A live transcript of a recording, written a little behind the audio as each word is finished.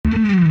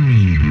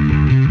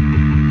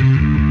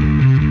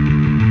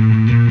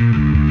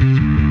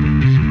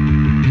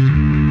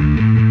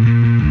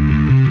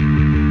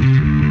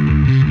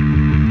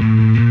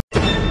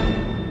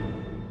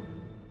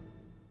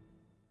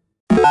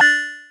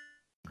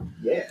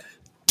Yeah.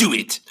 Do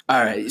it.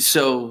 All right.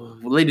 So,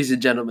 ladies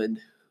and gentlemen,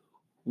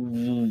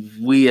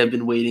 we have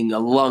been waiting a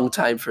long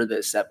time for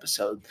this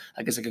episode.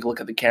 I guess I could look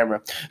at the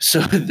camera.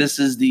 So, this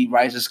is the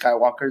Rise of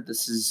Skywalker.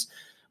 This is.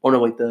 Oh, no,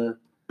 wait. The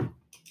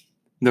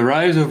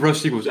Rise of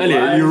Rush sequels.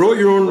 Elliot, you wrote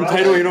your own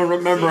title. You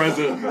don't memorize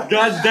it.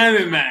 God damn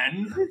it,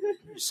 man.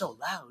 You're so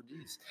loud.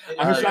 Jeez.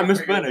 I'm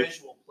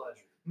Spanish.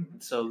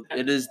 So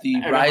it is the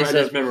I Rise remember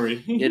of this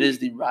memory. it is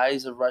the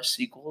Rise of Rush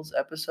sequels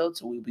episode.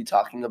 So we'll be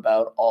talking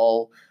about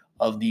all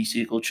of the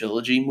sequel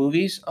trilogy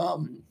movies.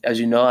 As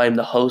you know, I'm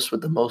the host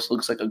with the most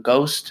looks like a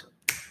ghost.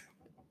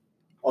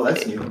 Oh,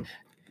 that's new.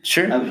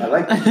 Sure. I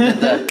like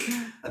that.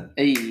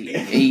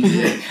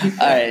 Hey.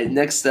 All right.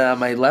 Next,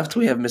 my left,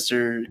 we have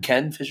Mr.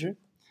 Ken Fisher.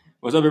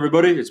 What's up,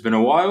 everybody? It's been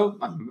a while.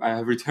 I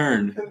have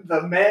returned.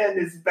 The man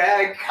is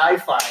back. High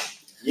five.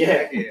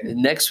 Yeah.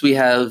 Next, we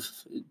have.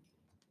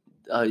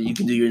 You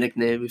can do your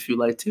nickname if you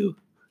like to.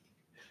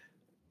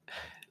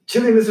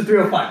 Chili Mr.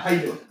 305. How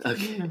you doing?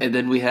 Okay. And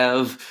then we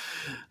have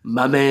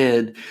my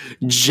man,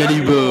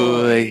 Johnny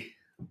Boy.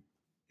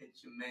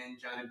 It's your man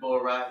Johnny Boy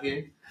right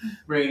here,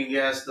 bringing you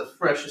guys the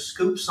freshest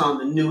scoops on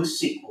the newest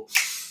sequel.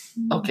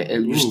 Okay,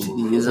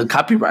 there's a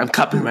copyright. I'm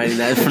copywriting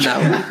that for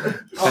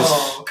now.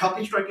 Oh,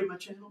 copy striking my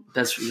channel.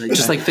 That's right.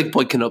 Just like Thick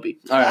Boy Kenobi.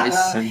 All right.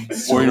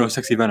 Or,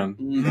 Sexy Venom.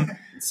 Mm-hmm.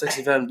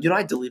 Sexy Venom. You know,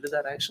 I deleted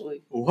that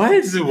actually. What? I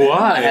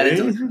had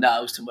it Why? no,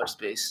 it was too much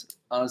space.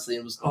 Honestly,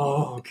 it was.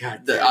 Oh,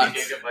 God. The,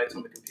 Gigabytes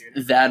on the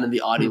computer. that and the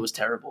audio was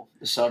terrible.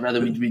 So I'd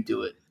rather we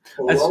redo it.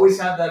 We'll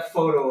always have that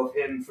photo of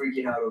him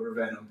freaking out over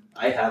Venom.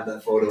 I have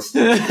that photo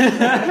still.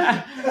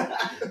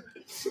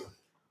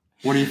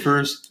 When he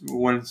first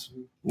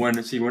when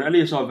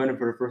Elliot saw Venom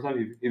for the first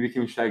time, he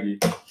became Shaggy.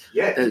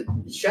 Yeah,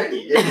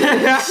 Shaggy.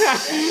 Yeah.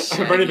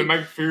 Ready to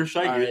make fear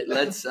Shaggy. All right,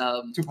 let's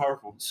Too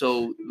powerful.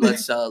 So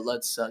let's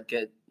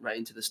get right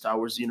into the Star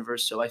Wars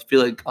universe. So I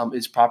feel like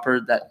it's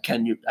proper that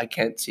I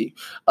can't see.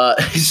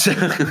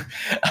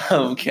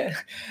 Okay.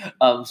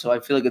 So I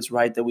feel like it's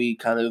right that we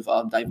kind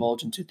of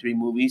divulge into 3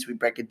 movies. We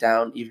break it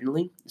down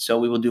evenly. So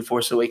we will do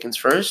Force Awakens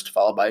first,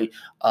 followed by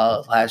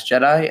Last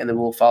Jedi, and then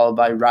we'll follow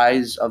by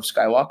Rise of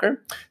Skywalker.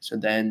 So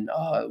then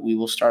we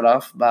will start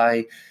off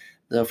by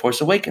The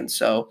Force Awakens.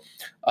 So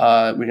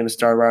we're going to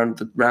start around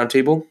the round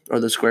table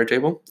or the square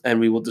table, and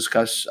we will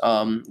discuss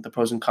the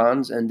pros and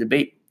cons and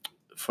debate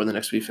for the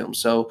next few films.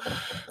 So,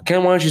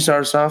 Ken, why don't you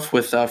start us off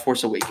with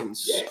Force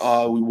Awakens? Yes.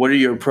 What are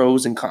your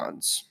pros and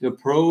cons? The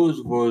pros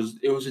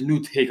it was a new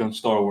take on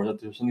Star Wars.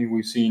 There's something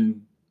we've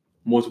seen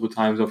multiple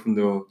times up from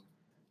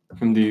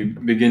the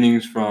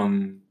beginnings,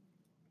 from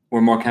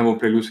where Mark Hamill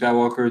played Luke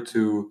Skywalker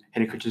to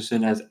Hayden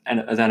Christensen as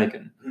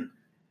Anakin.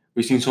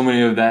 We've seen so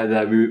many of that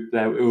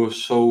it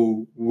was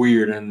so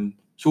weird and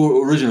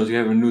so original. You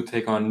have a new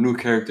take on new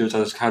characters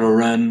such as Kylo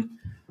Ren,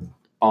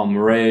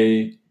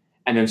 Rey,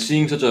 and then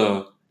seeing such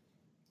a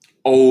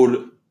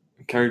old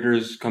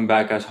characters come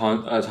back as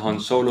Han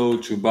Solo,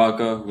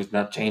 Chewbacca, who has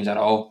not changed at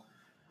all.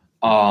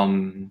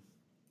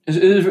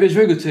 It's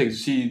very good to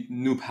see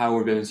new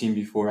power we haven't seen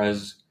before,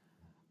 as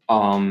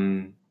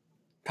Kylo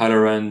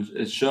Ren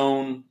is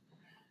shown.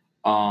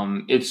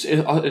 It's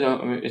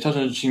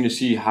also interesting to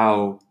see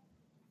how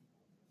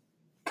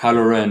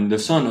Kylo Ren, the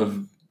son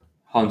of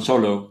Han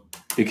Solo,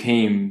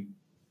 became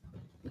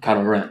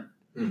Kylo Ren.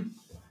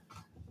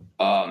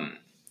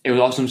 It was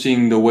awesome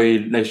seeing the way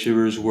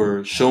lightsabers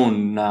were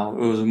shown now. It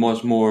was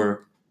much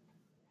more.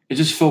 It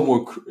just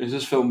felt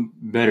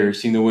better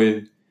seeing the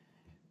way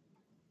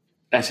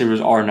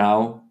lightsabers are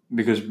now,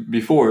 because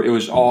before it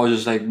was all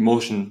just like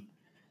motion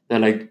that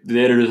like the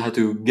editors had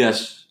to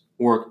guess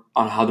work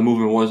on how the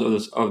movement was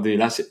of the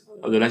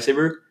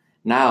lightsaber.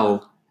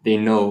 Now they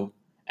know,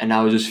 and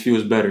now it just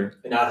feels better.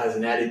 And now it has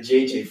an added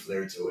JJ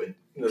flair to it.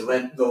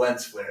 The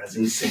lens flare, as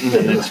we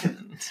say.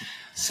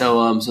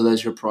 So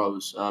that's your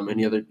pros.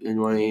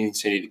 Anyone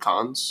say any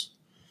cons?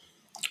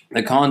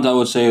 The cons, I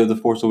would say, of The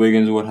Force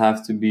Awakens would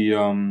have to be,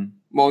 not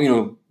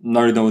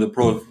done with the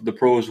pros. The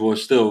pros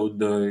was still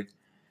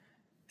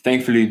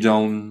thankfully,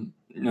 Joan,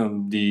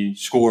 the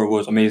score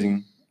was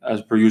amazing,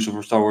 as per usual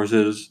for Star Wars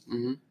is.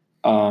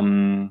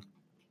 Mm-hmm.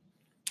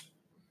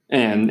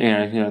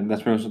 And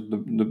that's pretty much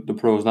the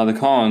pros. Now the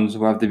cons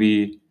will have to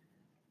be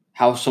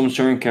how some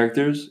certain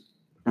characters,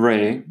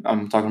 Rey,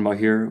 I'm talking about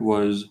here,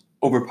 was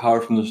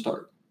overpowered from the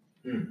start.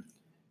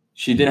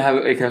 She didn't have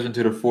a connection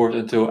to the Force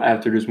until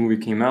after this movie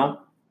came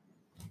out.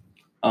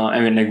 We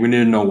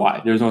didn't know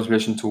why. There was no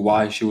explanation to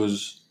why she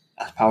was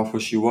as powerful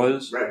as she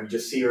was. Right, we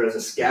just see her as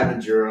a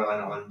scavenger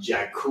on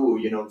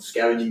Jakku,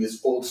 scavenging this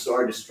old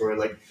Star Destroyer.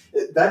 Like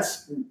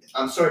that's.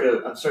 I'm sorry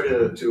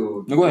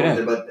to. No, go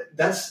ahead. But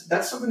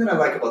that's something that I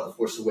like about The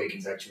Force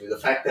Awakens. Actually, the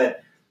fact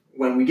that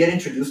when we get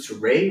introduced to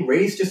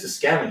Rey's just a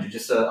scavenger,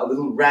 just a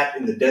little rat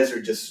in the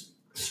desert, just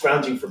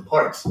scrounging for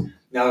parts.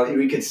 Now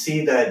we could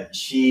see that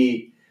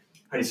she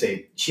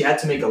had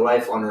to make a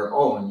life on her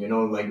own,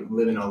 like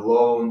living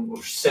alone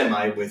or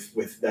semi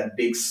with that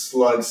big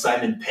slug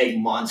Simon Pegg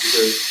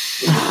monster,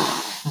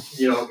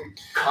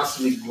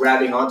 constantly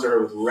grabbing onto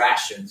her with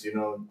rations.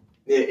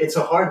 It's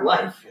a hard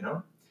life.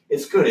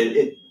 It's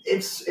good.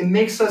 it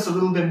makes us a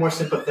little bit more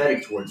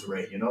sympathetic towards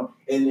Ray,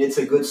 and it's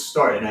a good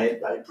start. And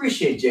I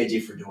appreciate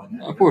JJ for doing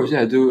that. Of course,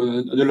 yeah, I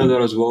do love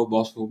that as well. But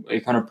also, a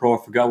kind of pro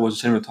I forgot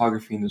was the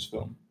cinematography in this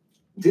film.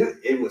 Dude,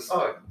 it was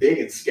big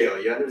in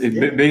scale. You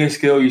understand? Big in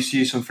scale. You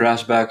see some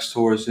flashbacks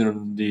towards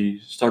the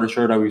starter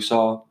show that we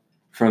saw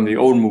from the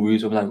old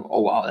movies. I'm like,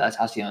 oh wow, that's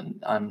actually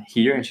on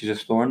here, and she's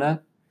exploring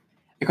that.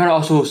 It kind of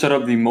also set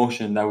up the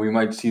emotion that we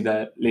might see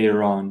that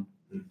later on.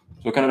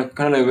 So kind of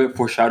like a bit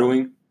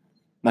foreshadowing.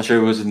 Not sure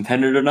if it was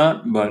intended or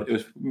not, but it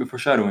was a bit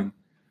foreshadowing.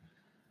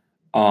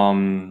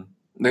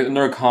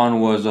 Another con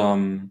was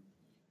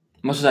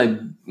much as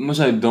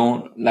I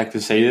don't like to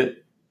say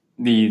it,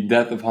 the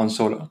death of Han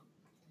Solo.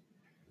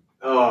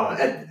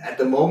 At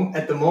the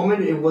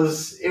moment, it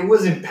was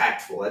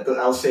impactful.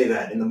 I'll say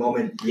that. In the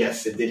moment,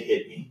 yes, it did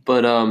hit me.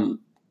 But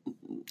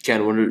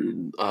Ken,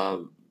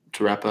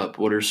 to wrap up,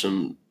 what are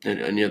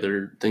any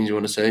other things you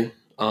want to say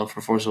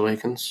for Force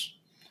Awakens?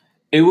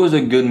 It was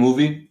a good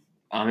movie.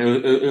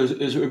 It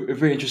was a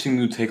very interesting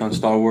new take on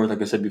Star Wars.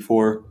 Like I said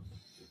before,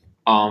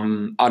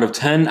 out of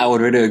 10, I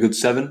would rate it a good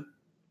 7.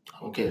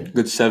 Okay,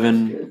 good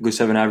 7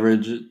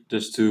 average.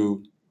 Just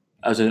to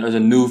as a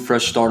new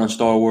fresh start on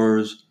Star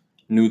Wars,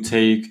 new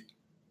take.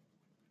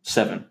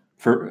 7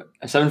 for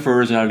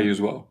originality as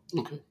well.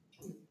 Okay.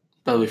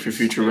 By the way, for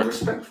future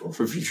respectful.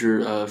 For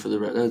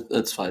the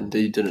that's fine.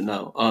 They didn't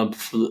know.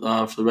 For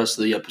the rest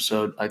of the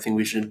episode, I think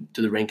we should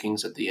do the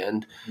rankings at the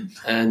end,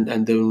 and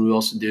then we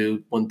also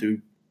do 1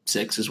 through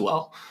 6 as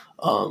well.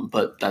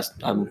 But that's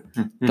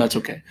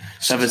okay.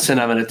 7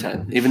 out of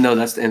 10. Even though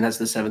that's the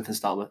 7th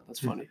installment. That's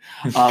funny.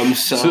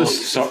 So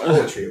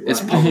poetry, it's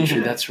poetry.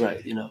 That's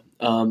right.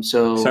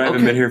 Sorry, I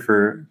haven't been here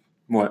for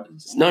what?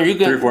 No, you're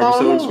good. 3 or 4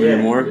 episodes,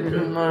 maybe more.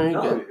 No,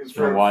 you're good. It's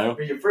for a while.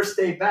 For your first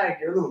day back,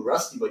 you're a little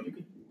rusty, but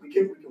we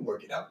can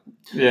work it out.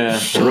 Yeah,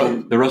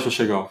 the rust will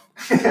shake off.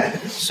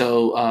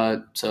 So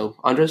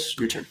Andres,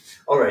 your turn.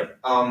 All right.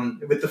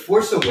 With The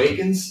Force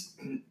Awakens,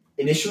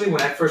 initially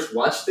when I first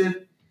watched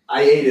it,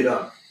 I ate it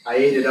up. I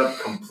ate it up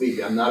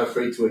completely. I'm not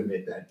afraid to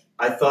admit that.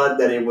 I thought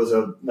that it was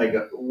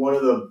one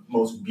of the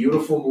most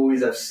beautiful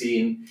movies I've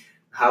seen.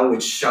 How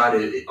it's shot,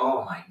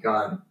 oh my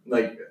god!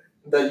 Like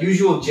the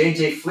usual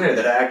JJ flair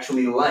that I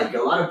actually like.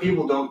 A lot of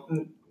people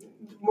don't.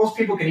 Most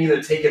people can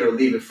either take it or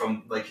leave it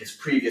from like his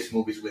previous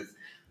movies with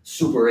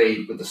Super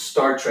 8, with the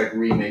Star Trek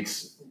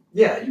remakes.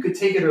 Yeah, you could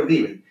take it or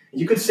leave it.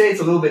 You could say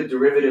it's a little bit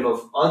derivative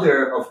of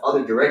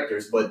other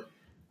directors, but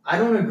I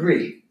don't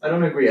agree. I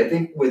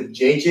think with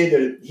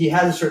JJ, he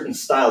has a certain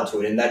style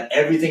to it, and that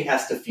everything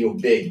has to feel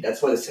big.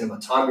 That's why the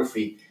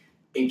cinematography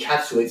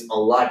encapsulates a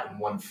lot in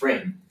one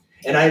frame.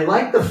 And I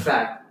like the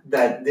fact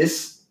that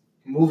this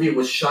movie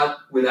was shot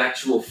with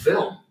actual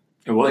film.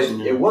 It was.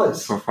 It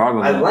was.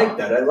 I like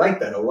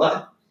that a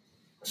lot.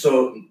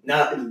 So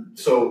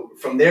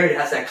from there, it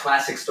has that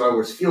classic Star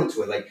Wars feel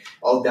to it, like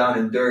all down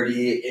and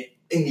dirty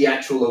in the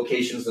actual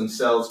locations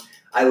themselves.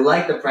 I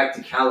like the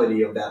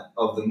practicality of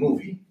the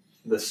movie.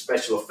 The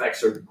special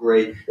effects are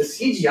great. The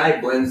CGI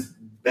blends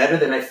better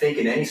than I think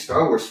in any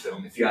Star Wars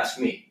film, if you ask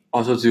me.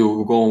 Also,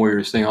 to go on what you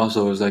were saying,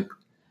 also is like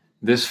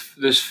this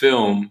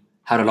film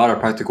had a lot of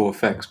practical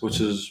effects,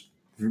 which is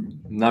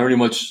not really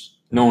much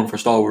known for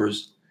Star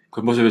Wars,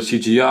 because most of it's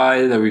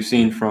CGI that we've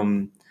seen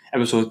from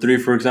Episode 3,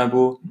 for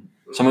example.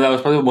 Some of that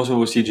was probably most of it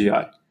was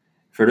CGI.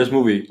 For this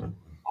movie,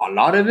 a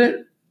lot of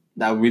it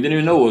that we didn't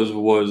even know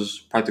was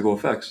practical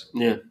effects.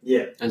 Yeah,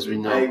 as we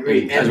know, I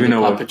agree. As we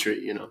know,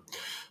 puppetry,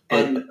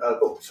 And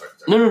sorry.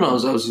 No. I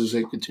was just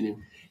saying, continue.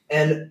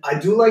 And I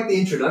do like the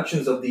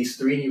introductions of these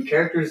 3 new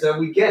characters that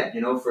we get.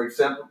 For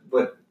example,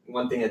 but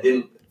one thing I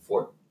didn't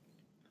 4.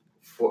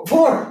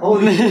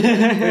 Holy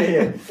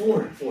yeah,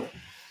 4.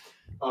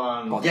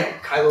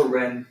 Kylo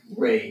Ren,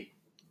 Rey,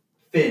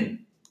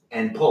 Finn,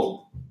 and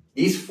Poe.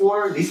 These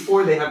four,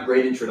 they have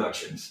great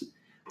introductions.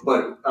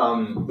 But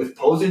with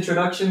Poe's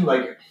introduction,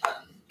 like,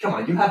 come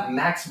on, you have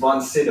Max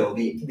von Sydow,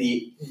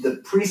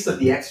 the priest of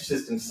the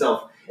Exorcist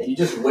himself, and you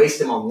just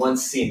waste him on one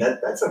scene.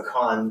 That's a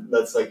con.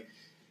 That's like,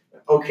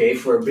 okay,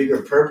 for a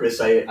bigger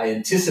purpose. I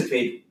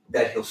anticipate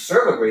that he'll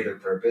serve a greater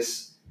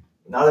purpose.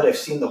 Now that I've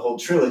seen the whole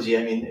trilogy,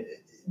 I mean,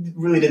 it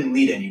really didn't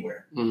lead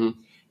anywhere. Mm-hmm.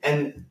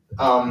 And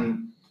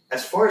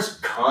as far as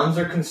cons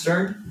are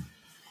concerned,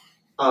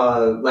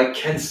 like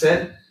Ken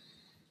said,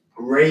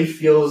 Rey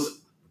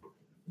feels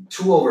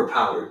too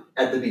overpowered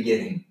at the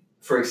beginning.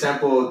 For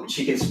example,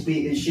 she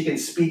can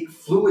speak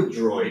fluid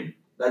droid.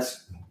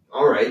 That's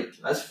all right.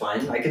 That's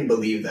fine. I can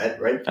believe that,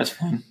 right? That's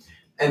fine.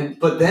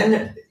 But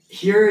then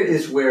here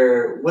is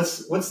where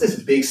what's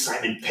this big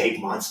Simon Pegg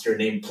monster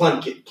named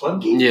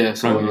Plunky? Yeah,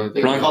 so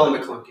They call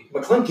it McClunky.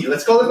 McClunky.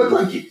 Let's call it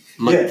McClunky.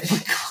 Yeah.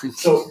 McClunky.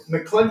 So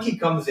McClunky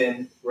comes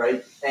in,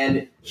 right,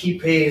 and he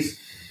pays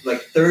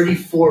like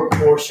 34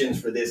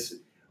 portions for this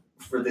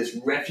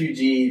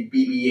refugee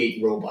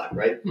BB-8 robot,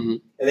 right? Mm-hmm.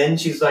 And then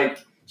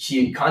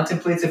she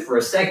contemplates it for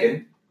a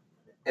second,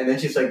 and then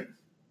she's like,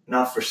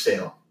 not for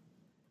sale.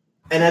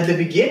 And at the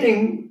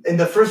beginning, in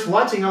the first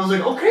watching, I was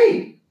like,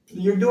 okay,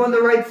 you're doing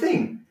the right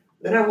thing.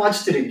 Then I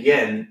watched it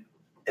again,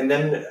 and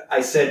then I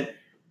said,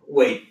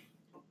 wait,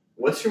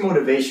 what's your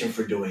motivation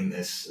for doing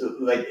this?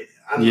 Like,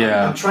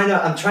 I'm trying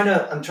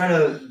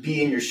to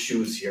be in your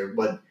shoes here,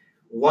 but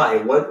why?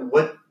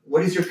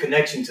 What is your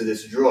connection to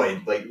this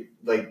droid?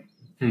 Like.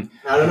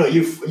 I don't know.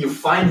 You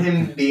find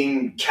him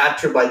being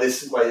captured by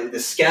this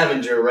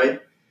scavenger,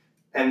 right?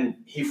 And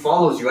he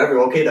follows you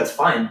everywhere. Okay, that's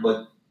fine.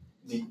 But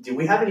do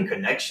we have any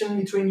connection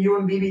between you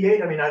and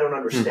BB-8? I mean, I don't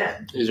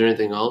understand. Is there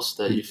anything else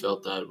that you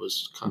felt that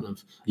was kind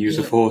of use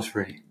the Force,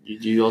 Ray?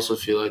 Do you also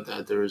feel like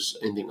that there was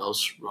anything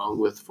else wrong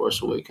with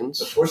Force Awakens?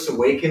 The Force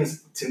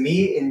Awakens, to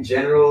me, in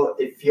general,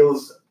 it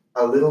feels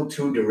a little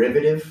too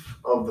derivative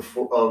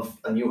of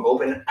A New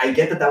Hope, and I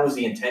get that was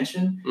the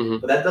intention,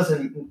 but that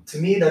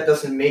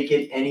doesn't make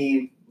it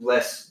any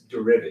less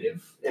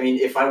derivative. I mean,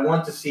 if I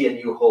want to see A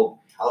New Hope,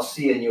 I'll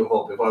see A New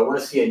Hope. If I want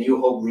to see A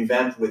New Hope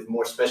revamped with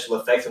more special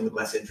effects and with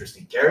less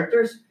interesting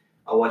characters,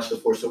 I'll watch The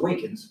Force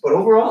Awakens. But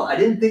overall, I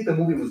didn't think the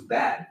movie was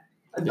bad.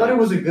 I thought it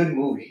was a good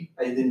movie.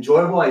 It's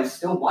enjoyable. I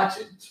still watch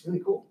it. It's really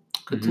cool.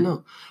 Good to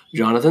know.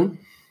 Jonathan?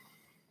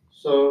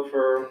 So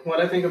for what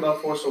I think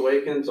about Force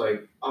Awakens,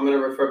 like I'm gonna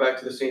refer back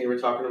to the scene you were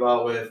talking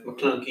about with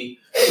McClunky,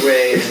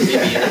 Rey, and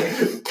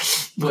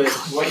BB-8. With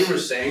what you were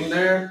saying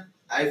there,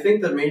 I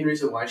think the main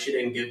reason why she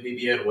didn't give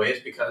BB-8 away is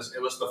because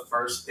it was the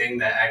first thing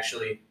that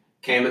actually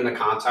came into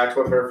contact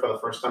with her for the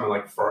first time in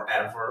like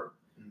forever.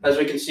 As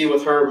we can see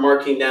with her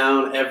marking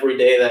down every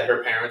day that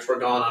her parents were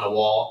gone on a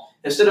wall.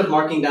 Instead of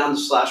marking down the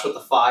slash with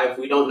the 5,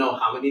 we don't know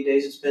how many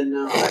days it's been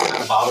now. That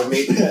kind of bothered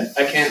me.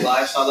 I can't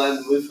lie. I saw that in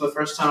the movie for the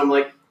first time. I'm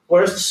like,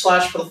 where's the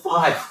slash for the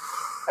 5?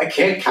 I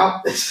can't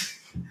count this.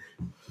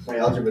 My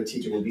algebra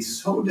teacher will be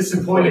so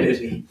disappointed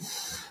in me.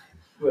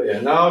 But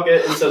yeah, now I'll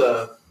get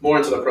more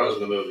into the pros of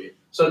the movie.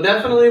 So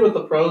definitely with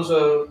the pros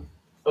of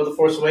The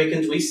Force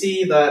Awakens, we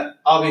see that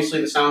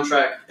obviously the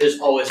soundtrack is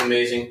always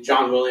amazing.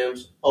 John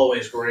Williams,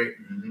 always great.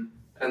 Mm-hmm.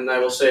 And I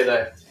will say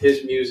that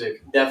his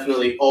music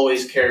definitely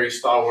always carries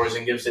Star Wars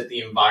and gives it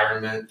the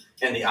environment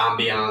and the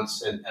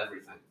ambiance and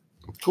everything.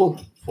 Cool.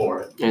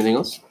 For it. Anything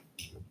else?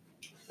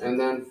 And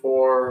then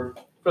for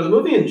the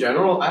movie in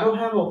general, I don't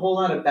have a whole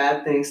lot of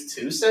bad things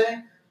to say.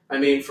 I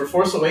mean, for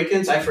Force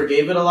Awakens, I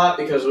forgave it a lot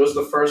because it was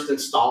the first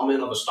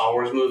installment of a Star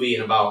Wars movie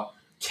in about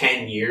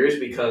 10 years,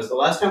 because the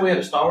last time we had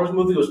a Star Wars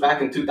movie was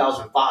back in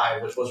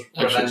 2005, which was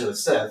Revenge of the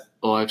Sith.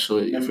 Oh,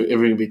 actually, if we're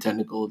going to be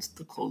technical, it's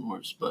the Clone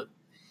Wars, but...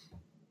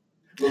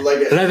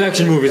 Like live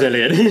action movies,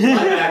 Elliot.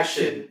 Live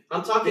action.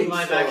 I'm talking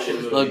live action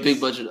movies. Like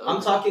big budget. Okay.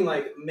 I'm talking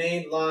like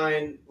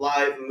mainline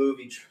live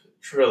movie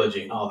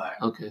trilogy and all that.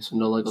 Okay, so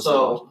no Lego Star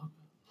Wars.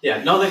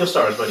 Yeah, no Lego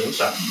Star Wars, buddy. I'm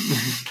sorry.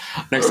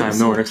 Next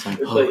time.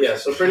 But yeah,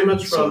 so pretty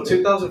much from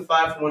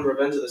 2005 from when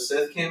Revenge of the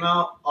Sith came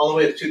out, all the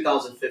way to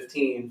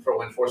 2015 for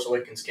when Force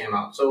Awakens came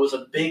out. So it was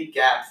a big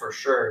gap for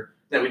sure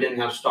that we didn't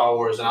have Star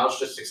Wars, and I was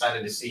just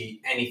excited to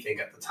see anything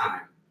at the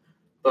time.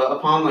 But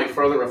upon like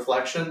further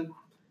reflection,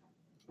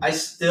 I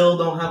still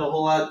don't have a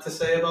whole lot to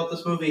say about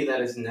this movie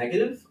that is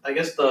negative. I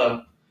guess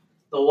the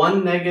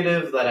one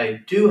negative that I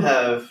do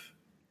have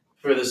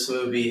for this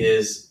movie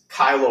is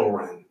Kylo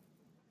Ren.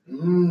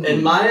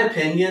 In my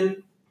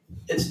opinion,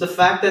 it's the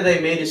fact that they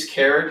made his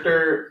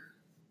character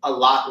a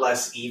lot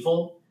less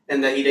evil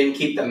and that he didn't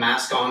keep the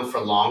mask on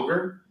for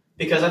longer.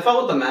 Because I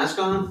felt with the mask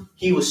on,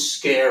 he was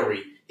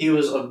scary. He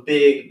was a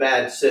big,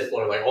 bad Sith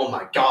Lord. Like, oh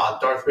my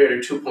God, Darth Vader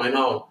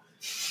 2.0.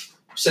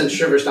 Sends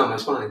shivers down my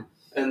spine.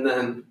 And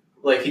then...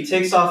 like, he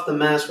takes off the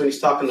mask when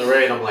he's talking to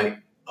Rey, and I'm like,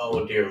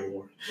 oh, dear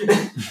Lord.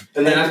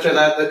 And then after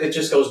that, it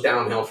just goes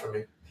downhill for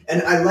me.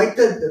 And I like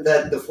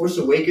that The Force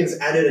Awakens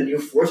added a new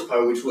force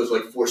power, which was,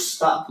 like, Force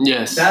Stop.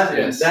 Yes.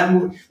 That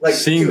movie, like...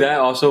 seeing that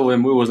also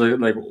when we was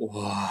like,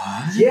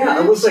 what? Yeah,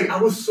 I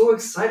was so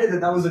excited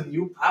that was a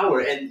new power.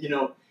 And, you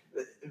know,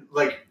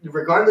 like,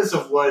 regardless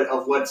of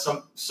what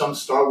some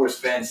Star Wars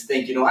fans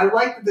think, you know, I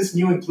like that this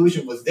new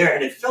inclusion was there,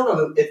 and it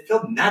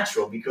felt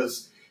natural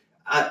because...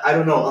 I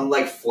don't know,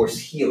 unlike Force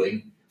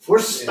Healing,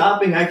 Force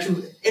Stopping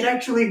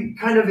actually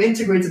kind of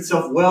integrates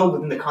itself well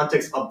within the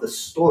context of the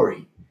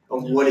story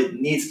of what it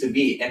needs to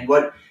be. And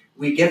what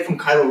we get from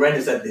Kylo Ren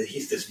is that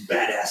he's this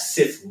badass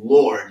Sith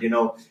Lord, you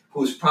know,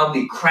 who's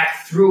probably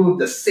cracked through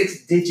the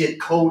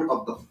 6-digit code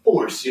of the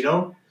Force, you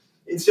know?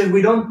 Instead,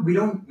 we don't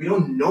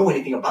know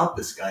anything about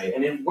this guy,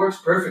 and it works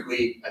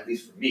perfectly, at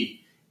least for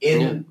me,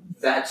 in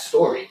that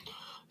story.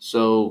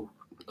 So,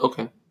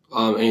 okay.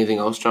 Anything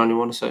else, John, you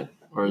want to say?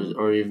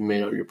 Or you've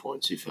made out your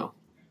points, you feel?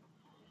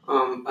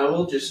 I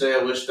will just say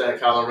I wish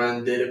that Kylo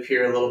Ren did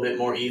appear a little bit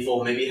more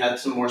evil, maybe had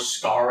some more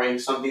scarring,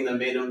 something that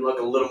made him look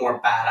a little more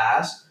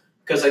badass.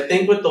 Because I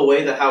think with the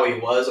way that how he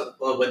was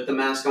with the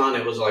mask on,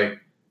 it was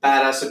like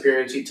badass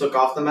appearance. He took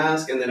off the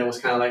mask, and then it was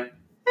kind of like,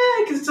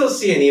 I can still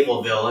see an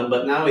evil villain,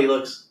 but now he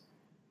looks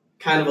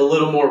kind of a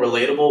little more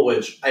relatable,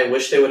 which I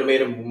wish they would have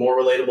made him more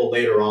relatable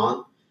later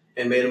on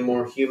and made him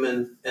more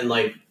human and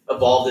like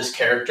evolve this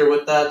character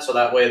with that, so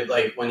that way,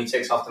 like, when he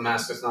takes off the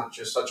mask, it's not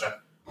just such a,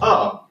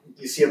 oh,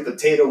 you see a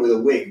potato with a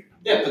wig.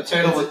 Yeah,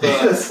 potato with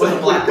the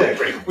black wig.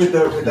 With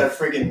that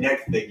friggin'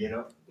 neck thing, you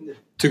know?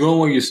 To go on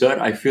what you said,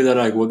 I feel that,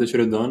 like, what they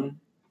should have done,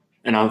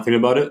 and I'm thinking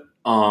about it,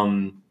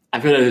 I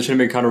feel like they should have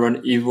made Kylo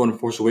Ren evil in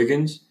Force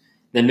Awakens,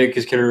 They make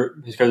his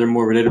character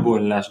more relatable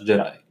in Last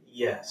Jedi.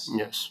 Yes.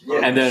 Yes.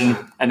 Yeah. And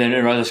then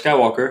in Rise of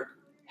Skywalker,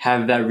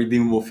 have that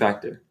redeemable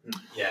factor.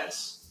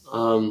 Yes.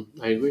 I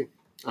agree.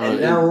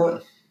 And now,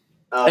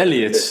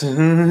 Elliot's.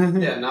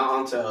 Yeah. Now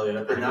on to Elliot.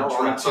 And now Pretty much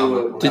on wrapped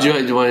to- up. Did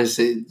you want to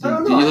say? Do I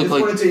don't you know. I look just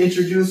like? wanted to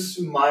introduce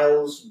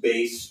Miles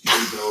Base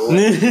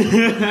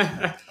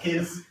Trudeau.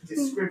 His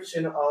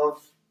description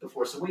of The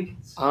Force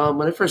Awakens.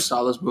 When I first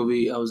saw this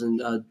movie, I was in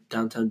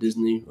downtown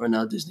Disney, or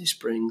now Disney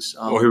Springs.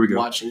 Here we go.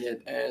 Watching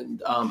it,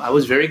 and I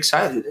was very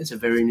excited. It's a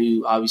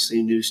very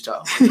obviously new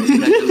style.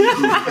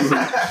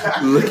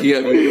 Looking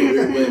at me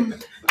in a weird way.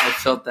 I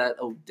felt that.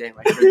 Oh damn!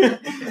 I heard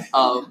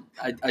that.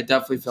 I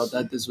definitely felt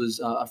that this was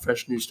a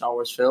fresh new Star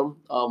Wars film.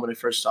 When I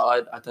first saw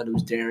it, I thought it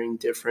was daring,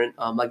 different.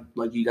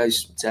 Like you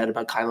guys said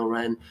about Kylo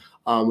Ren,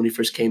 when he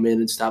first came in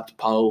and stopped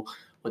Poe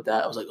with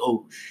that, I was like,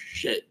 oh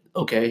shit.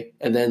 Okay,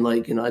 and then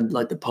I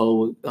like the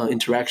Poe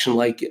interaction,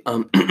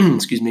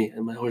 excuse me,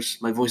 and my voice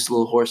is a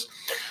little hoarse.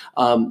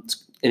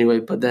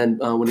 Anyway, but then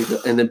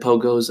when Poe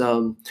goes,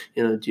 do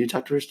you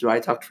talk first? Do I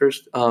talk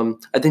first?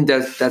 I think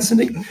that's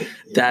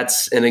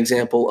an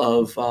example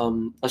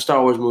of a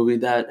Star Wars movie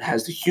that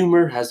has the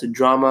humor, has the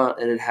drama,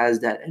 and it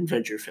has that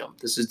adventure film.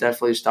 This is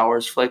definitely a Star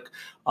Wars flick.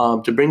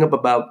 To bring up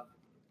about,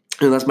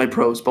 that's my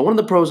pros. But one of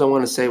the pros I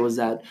want to say was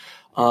that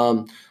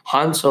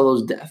Han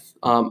Solo's death.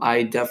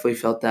 I definitely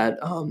felt that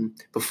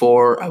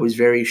before. I was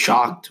very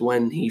shocked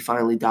when he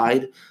finally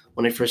died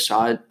when I first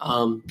saw it.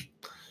 I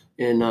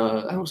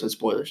almost said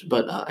spoilers,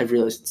 but I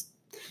realized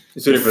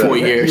it's 4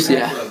 years.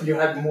 You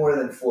had more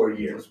than 4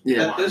 years.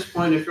 Yeah. At this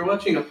point, if you're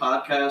watching a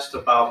podcast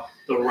about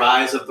the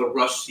rise of the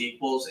Rush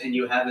sequels and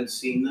you haven't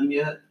seen them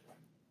yet,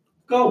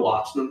 go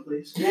watch them,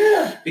 please.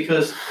 Yeah.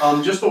 Because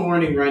just a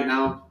warning right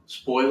now,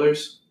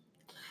 spoilers.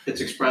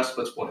 It's expressed,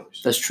 but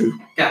spoilers. That's true.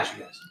 Got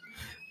you guys.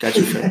 Got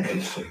you,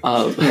 friend.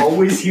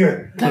 Always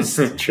here. That's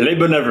true. Late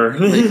but never.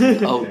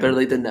 Better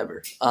late than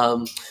never.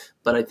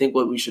 But I think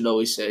what we should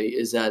always say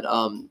is that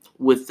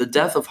with the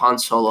death of Han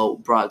Solo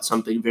brought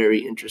something very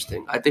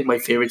interesting. I think my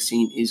favorite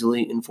scene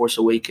easily in Force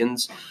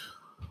Awakens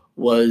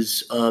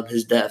was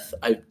his death.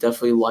 I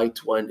definitely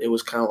liked when it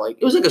was kind of like,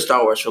 it was like a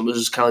Star Wars film. It was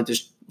just kind of like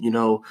this,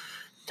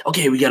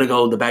 okay, we got to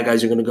go. The bad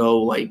guys are going to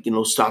go,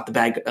 stop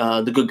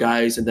the good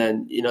guys. And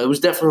then, it was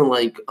definitely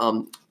like,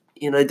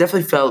 I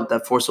definitely felt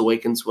that Force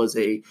Awakens was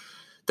a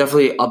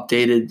definitely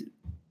updated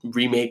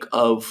remake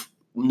of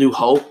New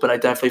Hope, but I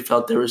definitely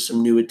felt there was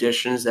some new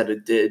additions that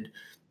it did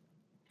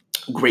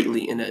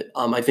greatly in it.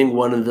 I think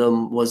one of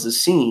them was the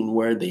scene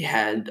where they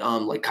had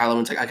Kylo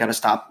Ren's like, I gotta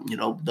stop,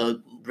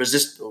 the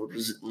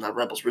not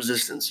rebels,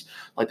 resistance.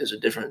 Like there's a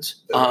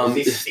difference. In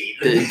the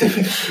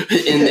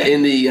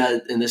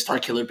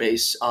Starkiller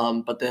base.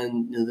 But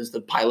then there's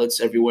the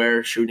pilots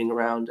everywhere shooting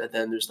around, and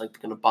then there's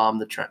gonna bomb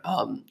the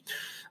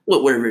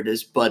whatever it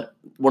is. But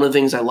one of the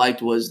things I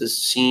liked was this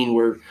scene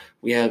where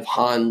we have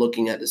Han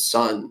looking at his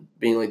son,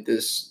 being like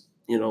this,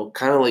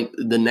 kind of like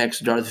the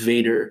next Darth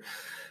Vader,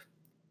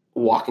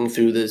 walking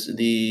through what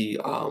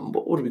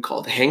do we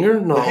call it? The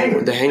hangar? No,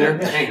 the hangar.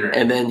 The hangar.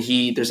 And then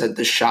there's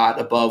the shot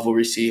above where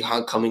we see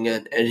Han coming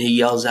in, and he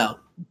yells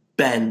out,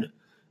 "Ben!"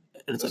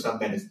 And it's like,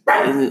 Ben is.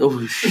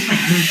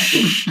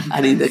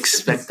 I didn't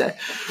expect that.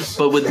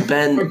 But with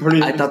Ben,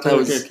 I thought that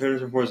was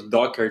Harrison Ford's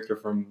dog character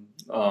from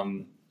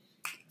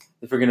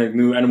the freaking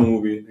new animal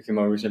movie that came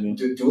out recently.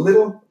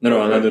 Doolittle?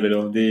 No, not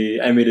Doolittle. The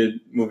animated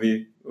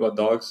movie about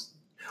dogs.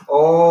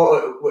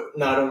 Oh,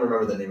 no, I don't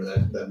remember the name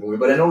of that movie,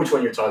 but I know which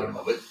one you're talking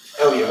about. But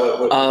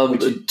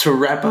Elliot, to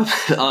wrap up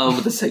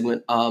with the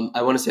segment,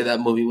 I want to say that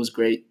movie was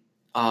great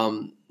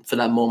for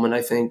that moment,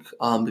 I think,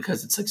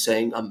 because it's like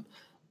saying,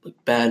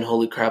 Ben,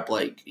 holy crap,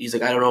 he's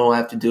like, I don't know what I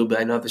have to do, but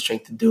I know I have the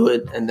strength to do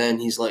it. And then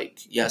he's like,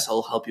 yes,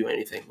 I'll help you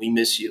anything. We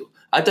miss you.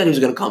 I thought he was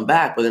going to come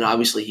back, but then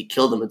obviously he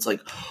killed him. It's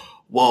like,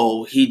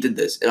 whoa, he did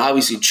this. And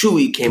obviously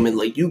Chewie came in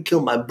like, you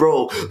killed my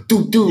bro.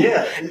 Dude.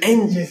 Yeah.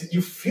 And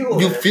you feel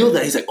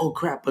that. He's like, oh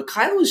crap. But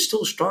Kylo is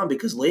still strong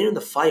because later in the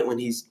fight when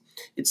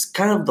it's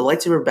kind of, the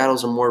lightsaber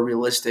battles are more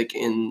realistic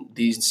in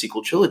these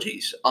sequel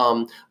trilogies.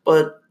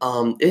 But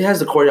it has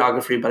the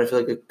choreography, but I feel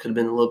like it could have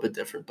been a little bit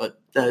different. But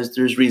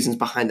there's reasons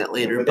behind that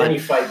later. With any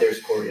fight, there's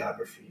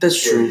choreography.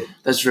 That's true.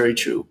 That's very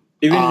true.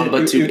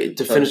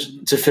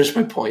 To finish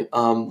my point,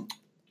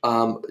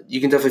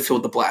 you can definitely feel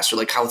with the blaster,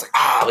 like how it's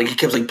like he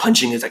kept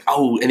punching. It's like,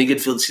 oh, and he could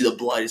see the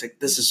blood. He's like,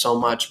 this is so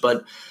much,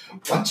 but I'm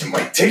punching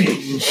my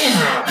titty.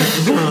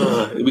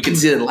 We can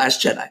see it in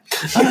Last Jedi.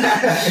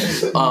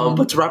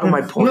 But to wrap up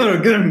my point,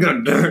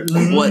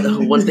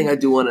 one thing I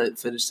do want to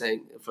finish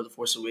saying for The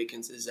Force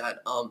Awakens is that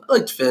I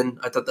liked Finn.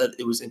 I thought that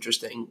it was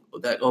interesting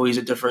that he's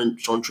a different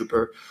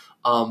stormtrooper.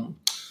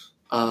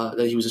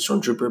 That he was a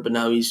stormtrooper, but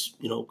now he's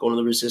going to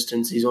the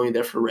Resistance. He's only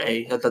there for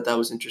Rey. I thought that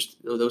was interesting.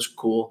 That was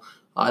cool.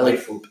 I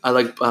like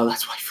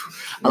that's waifu.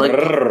 I like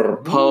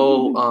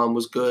Poe.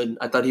 Was good.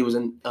 I thought he was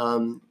in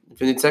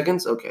Infinite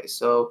Seconds. Okay,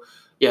 so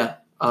yeah,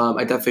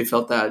 I definitely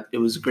felt that it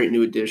was a great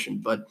new addition.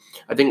 But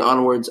I think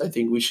onwards, I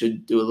think we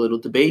should do a little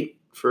debate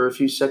for a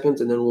few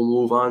seconds, and then we'll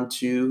move on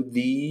to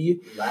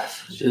the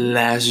Last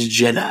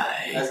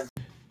Jedi.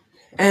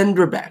 And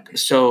we're back.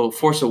 So,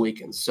 Force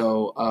Awakens.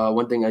 So,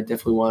 one thing I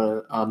definitely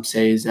want to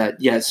say is that,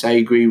 yes, I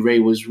agree, Rey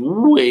was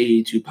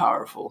way too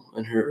powerful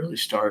in her early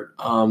start.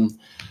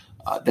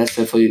 That's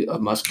definitely a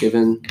must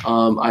given.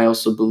 I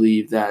also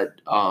believe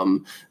that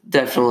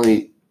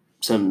definitely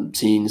some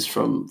scenes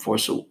from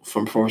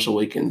Force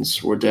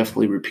Awakens were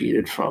definitely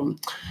repeated from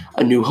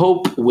A New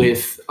Hope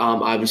with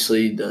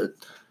obviously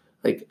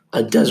like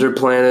a desert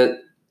planet,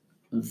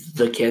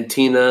 the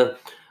cantina,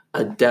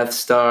 a Death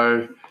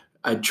Star,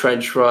 a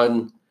trench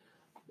run,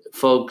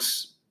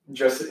 folks.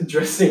 Dressing,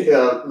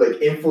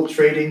 like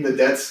infiltrating the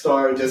Death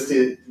Star just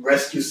to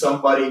rescue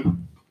somebody.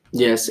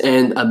 Yes,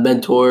 and a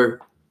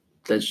mentor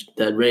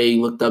that Rey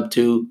looked up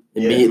to,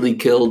 immediately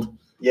killed.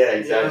 Yeah,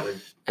 exactly.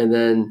 And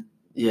then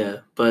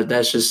but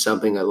that's just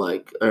something I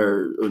like,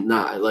 or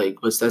not I like,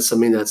 but that's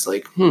something that's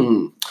like,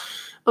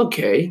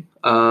 okay,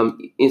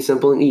 it's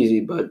simple and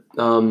easy. But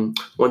one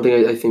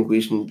thing I think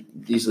we should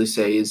easily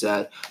say is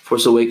that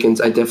Force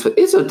Awakens,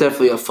 it's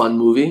definitely a fun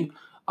movie.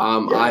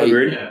 I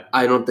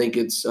don't think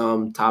it's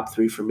top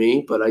 3 for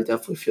me, but I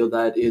definitely feel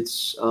that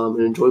it's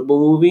an enjoyable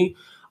movie.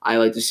 I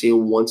like to see it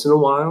once in a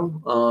while.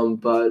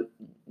 But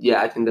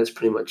yeah, I think that's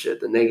pretty much it.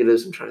 The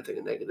negatives, I'm trying to think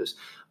of negatives.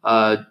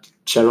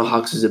 General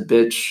Hux is a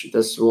bitch.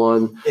 That's the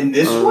one. In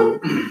this one,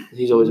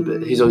 he's always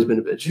been a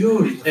bitch.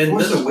 Dude, in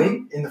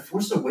the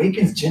Force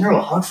Awakens,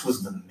 General Hux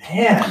was the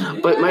man.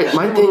 But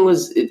my thing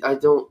was,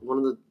 one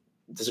of the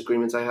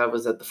disagreements I have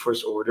was that the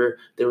First Order,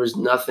 there was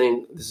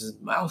nothing. This is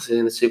I'll say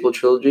in the sequel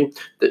trilogy.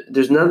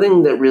 There's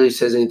nothing that really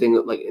says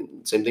anything like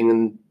same thing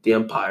in the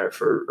Empire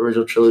for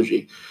original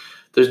trilogy.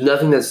 There's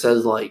nothing that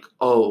says like,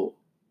 oh,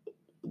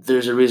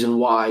 there's a reason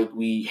why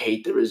we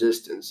hate the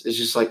Resistance. It's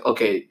just like,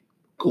 okay,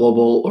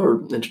 global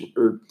or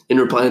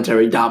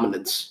interplanetary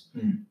dominance.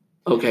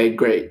 Okay,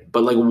 great,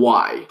 but like,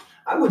 why?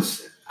 I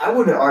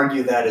would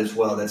argue that as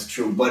well. That's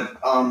true, but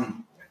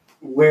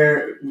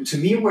where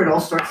it all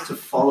starts to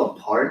fall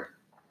apart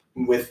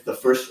with the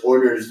First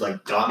Order's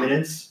like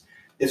dominance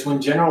is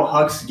when General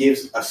Hux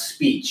gives a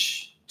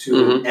speech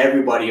to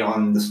everybody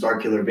on the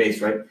Starkiller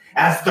base, right?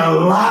 As the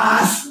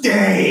last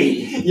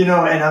day, and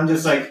I'm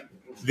just like,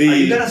 are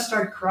you gonna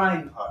start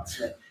crying,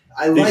 Hux?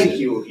 I like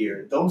you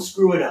here. Don't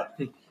screw it up.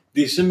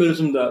 The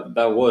symbolism that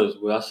was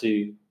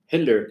actually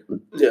Hitler.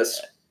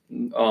 Yes.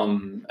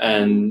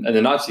 And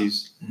the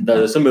Nazis.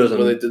 The symbolism.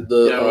 When they did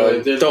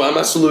the. No, I'm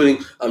not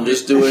saluting. I'm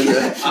just doing.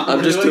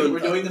 We're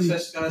doing the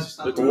fist, guys.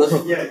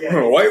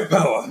 Yeah. White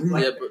power.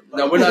 Yeah, but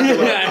no, we're not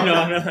doing that.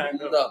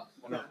 No.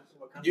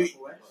 What kind of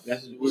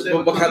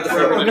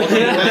forever?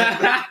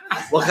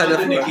 What kind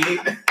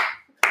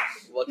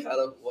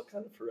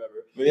of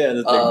forever? But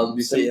yeah,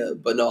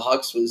 but no,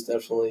 Hux was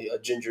definitely a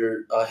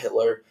ginger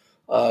Hitler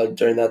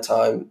during that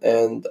time,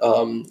 and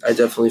I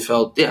definitely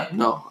felt I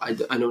know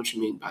what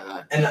you mean by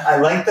that. And I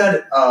like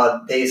that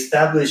they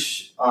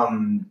establish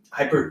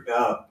hyper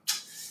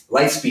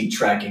light speed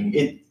tracking.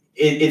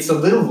 It's a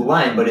little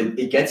line, but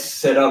it gets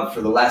set up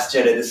for The Last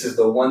Jedi. This is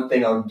the one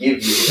thing I'll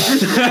give you.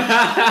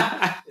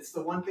 It's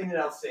the one thing that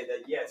I'll say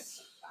that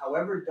yes,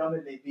 however dumb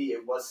it may be,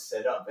 it was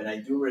set up, and I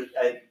do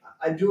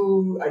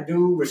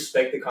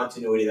respect the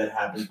continuity that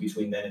happens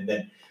between then and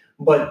then.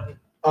 But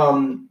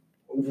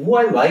who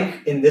I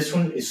like in this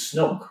one is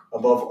Snoke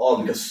above all,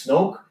 because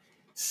Snoke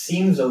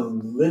seems a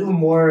little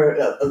more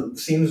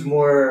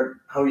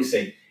how do you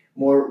say,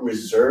 more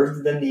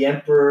reserved than the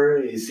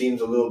Emperor. He seems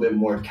a little bit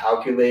more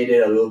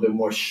calculated, a little bit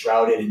more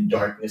shrouded in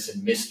darkness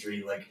and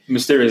mystery. Like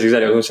mysterious,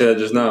 exactly. I was going to say that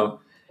just now.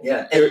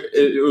 Yeah,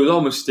 it was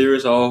all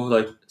mysterious, all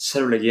like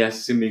said like yes,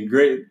 it's gonna be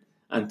great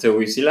until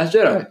we see Last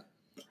Jedi,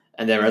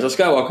 and then Rise of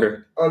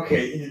Skywalker.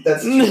 Okay,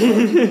 that's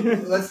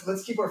true.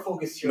 let's keep our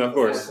focus here on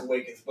Force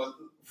Awakens. But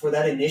for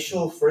that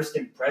initial first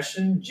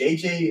impression,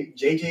 JJ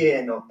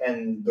and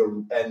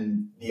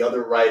the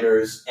other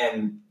writers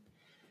and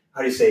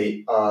how do you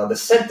say the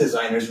set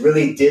designers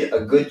really did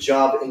a good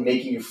job in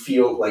making you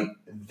feel like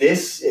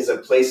this is a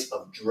place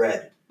of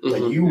dread.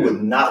 Like you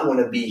would not want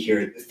to be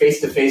here face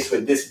to face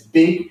with this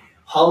big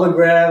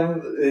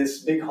hologram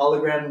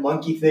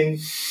monkey thing.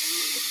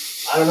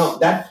 I don't know.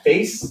 That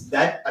face,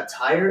 that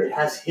attire, it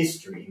has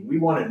history. We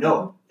want to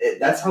know.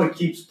 That's how it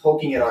keeps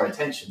poking at our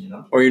attention,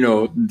 Or,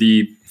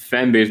 the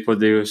fan base, what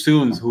they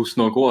assumed who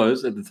Snoke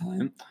was at the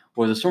time,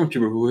 was a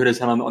stormtrooper who hit his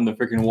hand on the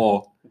freaking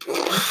wall.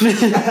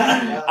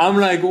 I'm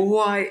like,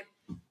 why?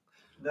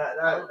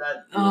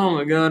 Oh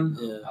my god.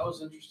 Yeah. I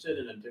was interested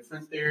in a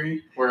different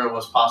theory where it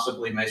was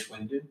possibly Mace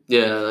Windu.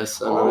 Yeah, I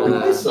saw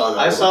that.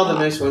 I saw the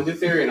Mace Windu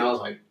theory, and I was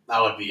like,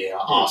 that would be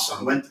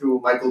awesome. Went through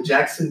Michael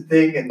Jackson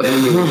thing, and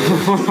then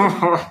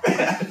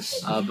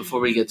before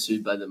we get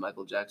sued by the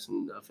Michael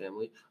Jackson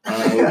family,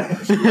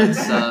 unless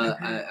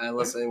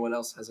anyone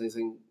else has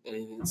anything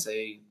to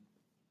say,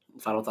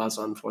 final thoughts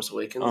on Force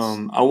Awakens.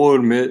 I will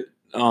admit,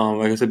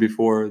 like I said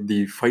before,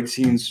 the fight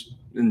scenes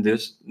in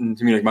this,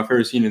 to me, like my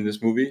favorite scene in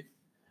this movie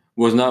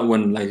was not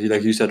when,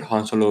 like you said,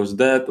 Han Solo's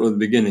death or the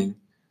beginning.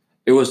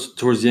 It was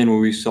towards the end where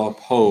we saw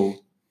Finn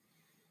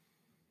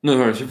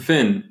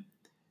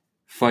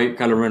fight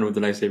Kylo Ren with the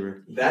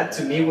lightsaber. That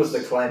to me was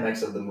the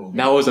climax of the movie.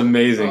 That was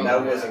amazing.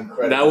 That was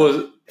incredible. That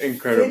was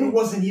incredible. Finn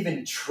wasn't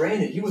even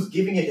training. He was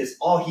giving it his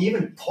all. He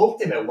even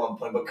poked him at one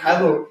point. But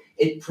Kylo,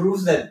 it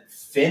proves that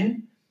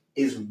Finn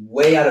is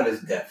way out of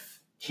his depth.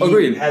 He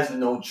Agreed. has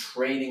no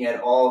training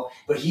at all.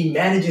 But he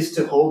manages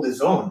to hold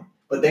his own.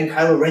 But then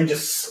Kylo Ren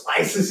just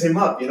slices him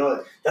up. You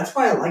know, that's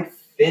why I like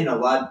Finn a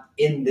lot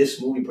in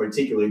this movie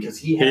particularly, because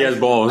he has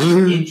balls.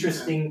 an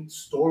interesting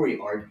story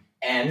arc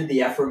and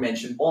the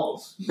aforementioned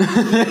balls.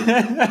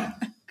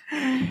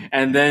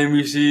 And then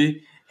we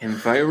see him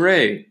fight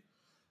Rey.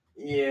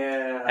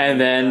 Yeah. And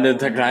then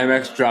the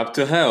climax dropped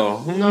to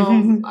hell.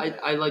 No,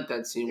 I like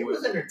that scene. It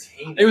was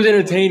entertaining. It was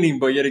entertaining,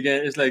 but yet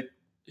again, it's like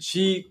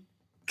she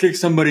kicks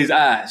somebody's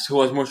ass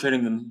who has more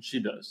training than she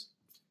does.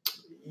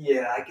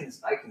 Yeah, I can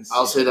see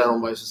I'll say that on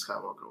Rise of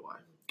Skywalker. Why?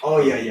 Oh,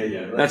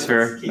 yeah. That's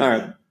fair. All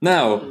right.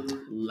 Now,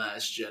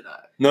 Last Jedi.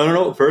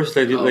 no. First,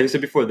 like you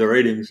said before, the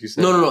ratings, you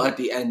said. No. At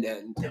the end.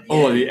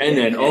 Oh, the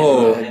end.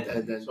 Oh.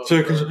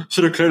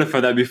 Should have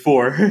clarified that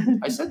before.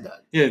 I said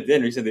that. Yeah, at the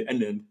end. You said the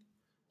end.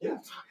 Yeah.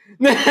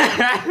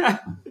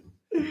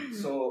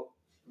 So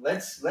let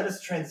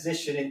us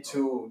transition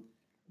into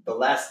The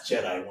Last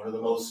Jedi, one of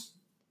the most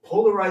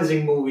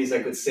polarizing movies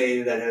I could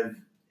say that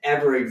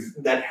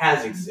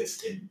has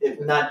existed, if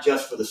not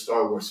just for the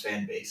Star Wars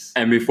fan base.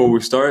 And before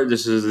we start,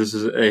 this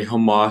is a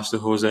homage to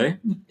Jose.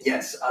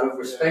 Yes, out of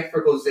respect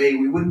for Jose,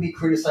 we wouldn't be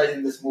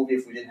criticizing this movie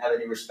if we didn't have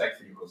any respect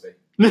for you, Jose.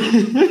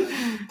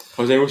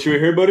 Jose, wish you were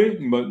here, buddy,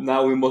 but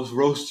now we must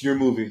roast your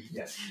movie.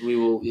 Yes. We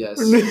will, yes.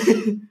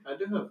 I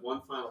do have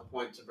one final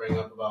point to bring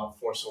up about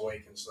Force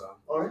Awakens, though.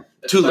 All right.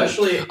 Too late.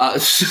 Especially,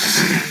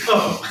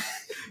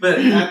 but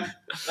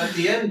at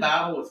the end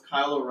battle with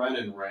Kylo Ren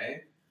and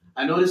Rey,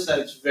 I noticed that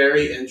it's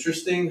very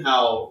interesting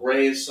how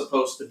Rey is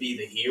supposed to be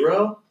the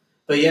hero,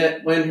 but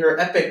yet when her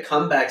epic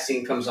comeback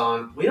scene comes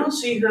on, we don't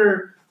see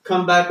her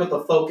come back with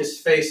a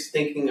focused face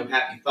thinking of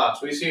happy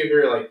thoughts. We see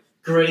her like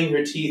gritting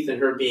her teeth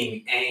and her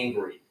being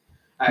angry.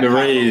 The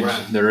rage.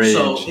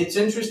 So it's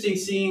interesting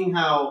seeing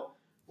how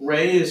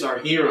Rey is our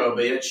hero,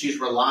 but yet she's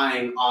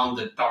relying on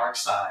the dark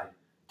side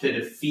to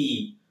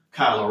defeat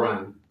Kylo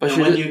Ren. But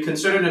and when you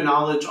consider the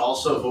knowledge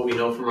also of what we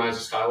know from Rise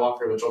of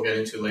Skywalker, which we'll get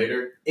into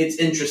later, it's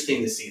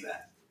interesting to see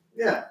that.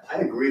 Yeah, I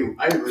agree.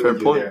 I agree Fair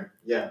with point. you there.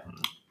 Yeah.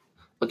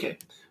 Okay.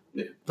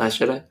 Yeah.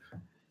 Last Jedi?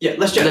 Yeah,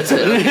 let's check. That's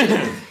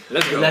it.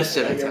 Let's go. Last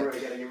I Jedi. gotta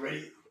get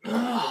ready.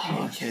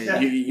 Okay.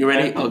 You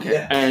ready? Okay.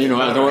 Yeah. And no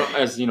one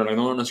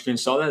on the screen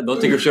saw that. Don't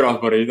take your shirt off,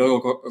 buddy.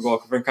 Don't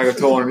go and crack a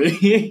toe on me.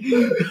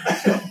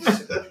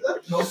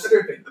 No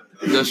stripping.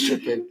 No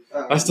stripping.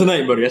 That's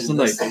tonight, buddy. That's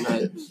tonight.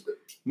 Tonight.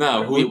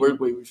 Now, we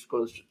should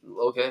go to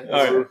okay.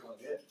 All right.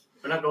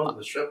 We're not going to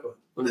the strip club.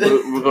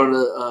 We're going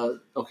to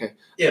okay.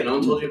 Yeah, no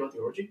one told you about the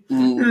orgy?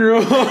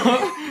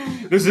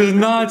 This is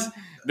not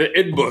the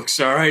It books,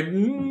 all right? 12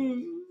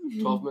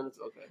 minutes.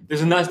 Okay. This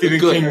is not Stephen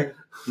Good. King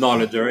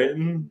knowledge, all right?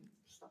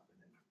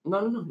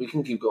 No. We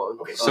can keep going.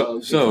 Okay.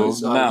 So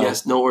now,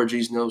 yes, no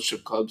orgies, no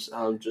strip clubs.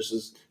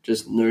 Just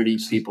nerdy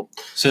people.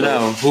 So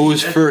now, who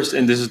is first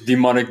in this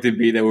demonic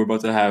debate that we're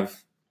about to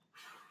have?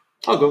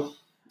 I'll go.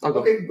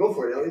 Okay, go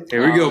for it, Elliot.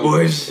 Here we go,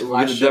 boys. We're gonna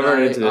Last dive right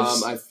Jedi, into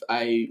this.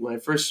 I when I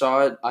first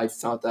saw it, I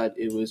thought that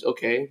it was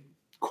okay,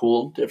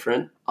 cool,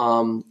 different.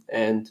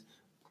 And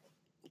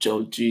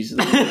Joe, Jesus,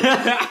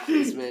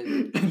 this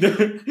man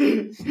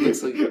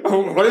looks like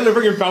What is the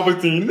freaking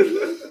Palpatine?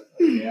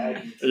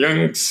 Yeah.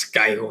 Young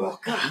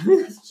Skywalker.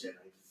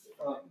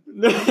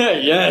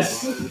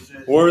 Yes.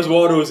 Where's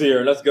Waldo's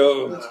here? Let's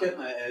go. Let's get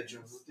my edge.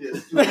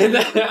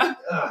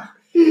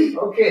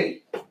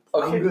 Okay.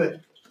 I'm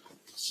good.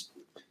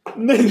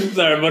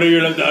 Sorry, buddy,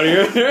 you're left out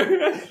here.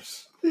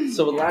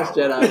 so. The Last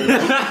Jedi.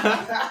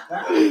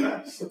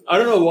 I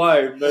don't know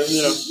why, but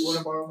Want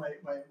to borrow my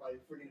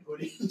freaking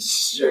hoodie?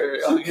 Sure.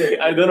 Okay.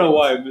 I don't know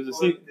why. But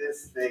Put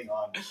this thing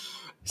on.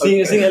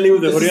 seeing Ellie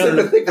with the This is hoodie like on.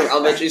 the thing from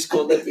elementary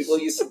school that people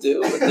used to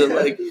do. And they're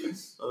like,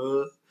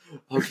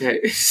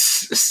 okay.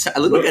 I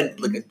look like an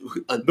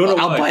Don't know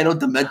why. albino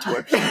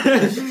Dementor.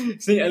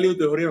 Seeing Ellie with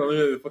the hoodie on,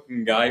 the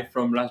fucking guy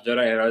from Last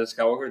Jedi and Rise of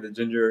Skywalker, the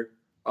ginger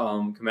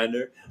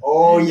commander.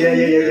 Oh,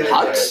 yeah.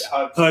 Huts?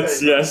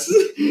 Huts, yes.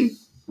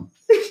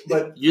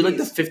 But You're like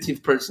the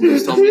 15th person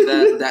who's told me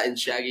that in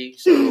Shaggy.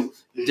 So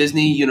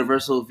Disney,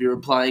 Universal, if you're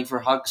applying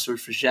for Hux or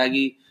for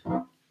Shaggy,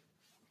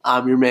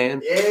 I'm your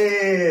man.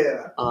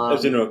 Yeah.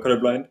 As you know,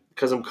 colorblind.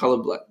 Because I'm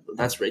colorblind.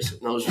 That's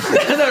racist. No, it's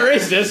That's not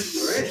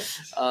racist.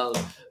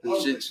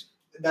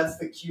 That's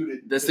the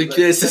cue. That's the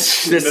cue.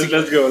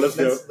 Let's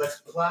go.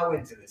 Let's plow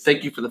into this.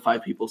 Thank you for the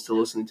 5 people still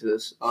listening to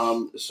this.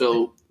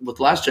 So with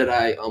Last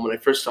Jedi, when I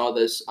first saw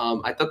this,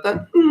 I thought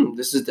that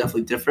this is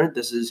definitely different.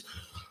 This is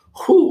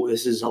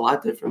a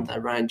lot different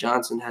that Rian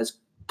Johnson has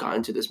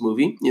gotten to this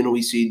movie. You know,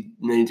 we see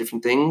many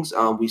different things.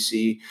 We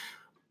see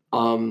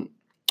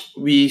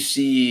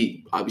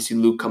obviously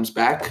Luke comes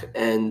back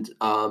and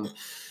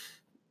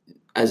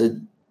as a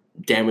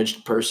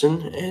damaged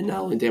person, and not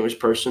only damaged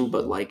person,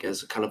 but like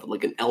as a kind of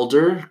like an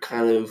elder,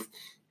 kind of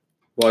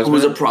who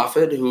was a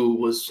prophet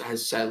who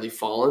has sadly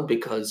fallen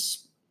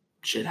because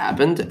shit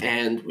happened,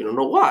 and we don't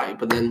know why.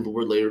 But then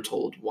we're later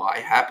told why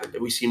it happened.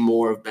 And we see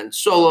more of Ben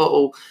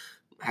Solo,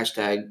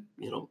 hashtag,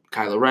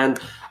 Kylo Ren.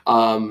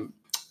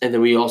 And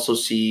then we also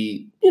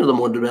see, the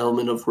more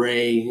development of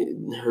Rey,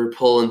 her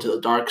pull into the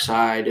dark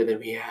side. And then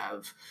we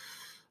have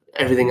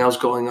everything else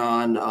going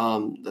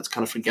on that's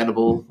kind of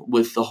forgettable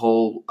with the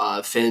whole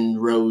Finn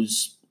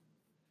Rose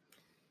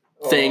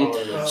thing.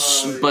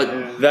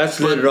 That's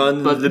later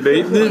on the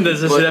debate.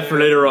 That's just for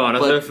later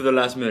on. That's for the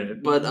last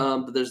minute. But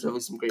there's definitely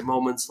some great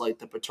moments, like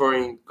the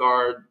Praetorian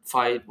Guard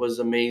fight was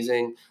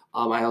amazing.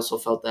 I also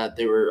felt that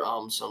there were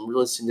some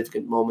really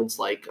significant moments,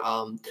 like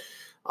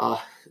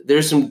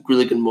there's some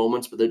really good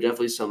moments, but there are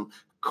definitely some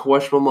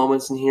questionable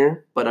moments in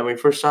here. But when I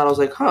first saw it, I was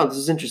like, this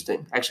is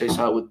interesting. Actually, I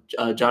saw it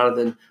with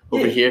Jonathan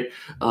over here,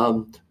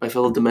 my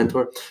fellow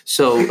Dementor.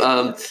 So,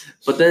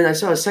 but then I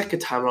saw it a second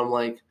time, and I'm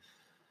like,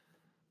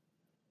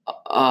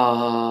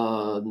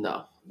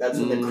 no. That's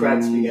when the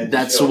cracks began to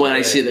That's show. when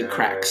I see the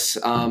cracks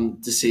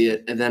to see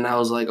it. And then I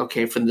was like,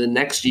 okay, for the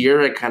next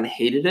year, I kind of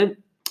hated it.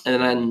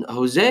 And then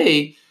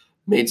Jose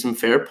made some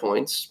fair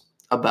points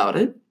about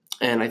it.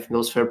 And I think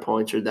those fair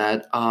points are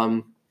that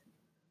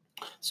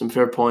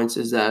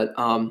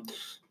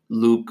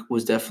Luke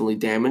was definitely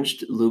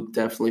damaged. Luke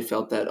definitely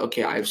felt that,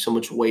 okay, I have so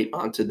much weight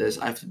onto this.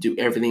 I have to do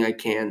everything I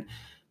can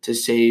to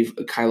save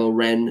Kylo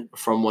Ren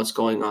from what's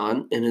going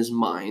on in his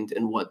mind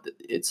and what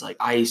it's like.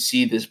 I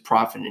see this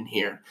prophet in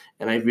here,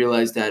 and I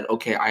realized that,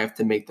 okay, I have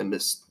to make them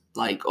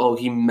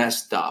he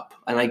messed up.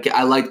 And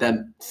I like that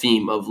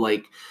theme of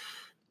like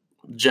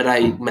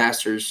Jedi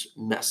masters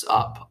mess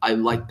up. I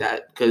like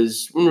that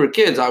because when we were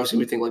kids, obviously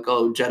we think like,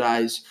 oh,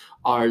 Jedis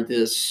are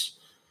this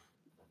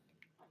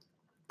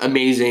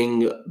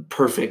amazing,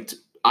 perfect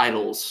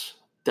idols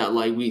that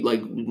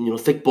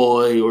Thick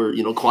Boy or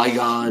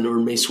Qui-Gon or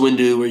Mace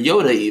Windu or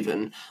Yoda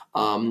even.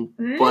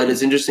 But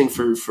it's interesting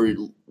for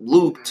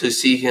Luke to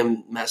see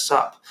him mess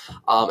up,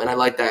 and I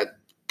like that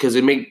because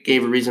it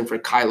gave a reason for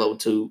Kylo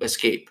to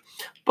escape.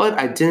 But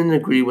I didn't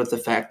agree with the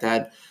fact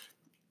that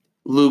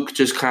Luke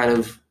just kind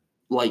of,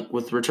 like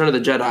with Return of the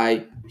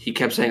Jedi, he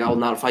kept saying, "I will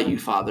not fight you,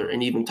 Father,"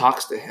 and even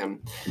talks to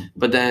him.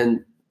 But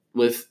then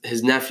with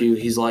his nephew,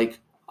 he's like,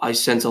 "I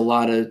sense a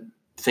lot of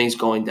things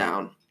going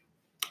down.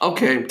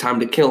 Okay,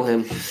 time to kill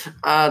him."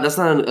 That's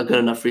not a good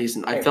enough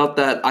reason. I felt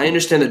that I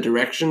understand the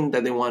direction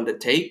that they wanted to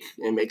take.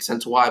 It makes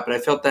sense why, but I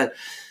felt that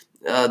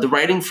the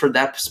writing for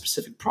that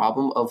specific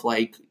problem of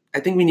I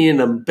think we needed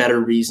a better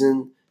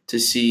reason to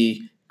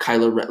see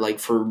Kylo Ren,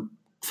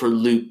 for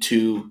Luke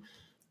to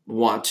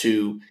want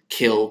to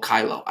kill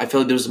Kylo. I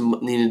feel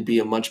like needed to be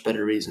a much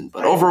better reason.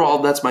 But overall,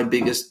 that's my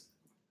biggest.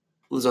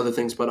 There's other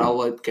things, but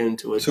I'll get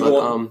into it. To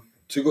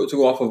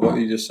go off of what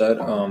you just said,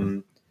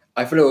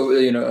 I feel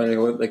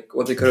like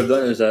what they could have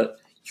done is that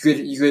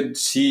you could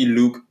see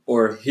Luke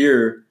or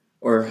hear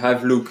or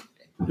have Luke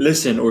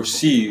listen or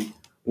see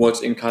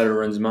what's in Kylo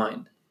Ren's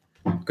mind,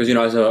 because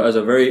as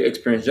a very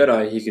experienced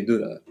Jedi, he could do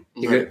that.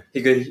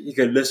 He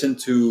could listen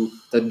to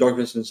the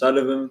darkness inside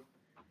of him,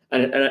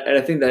 and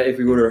I think that if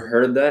we would have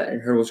heard that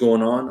and heard what's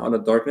going on the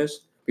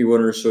darkness, we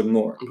would have understood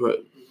more. Right.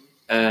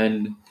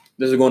 And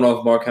this is going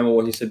off Mark Hamill,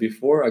 what he said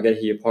before. Again,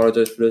 he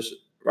apologized for this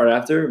right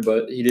after,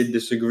 but he did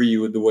disagree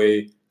with the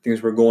way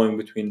things were going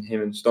between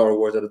him and Star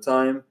Wars at the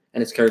time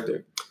and his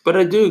character. But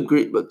I do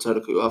agree, but sorry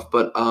to cut you off,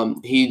 but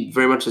he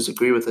very much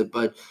disagreed with it,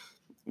 but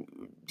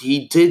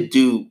he did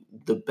do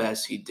the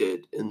best he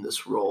did in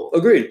this role.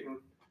 Agreed.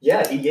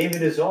 Yeah, he gave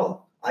it his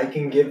all. I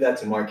can give that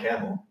to Mark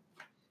Hamill.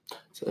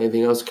 So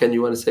anything else, Ken,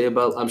 you want to say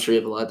about? I'm sure you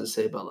have a lot to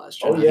say about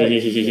Last Jedi. Oh, yeah.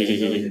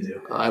 You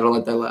do. I don't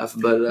like that laugh,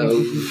 but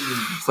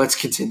let's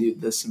continue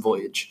this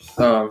voyage.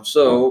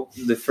 So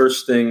the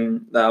first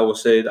thing that I will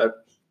say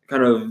that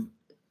kind of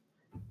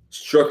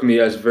struck me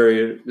as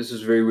this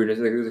is very weird. It's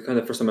like the kind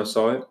of first time I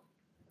saw it.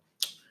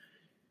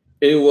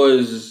 It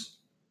was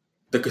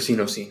the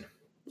casino scene.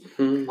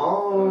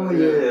 Oh,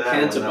 yeah.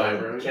 Canto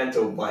Bite, right?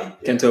 Canto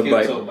Bite. Canto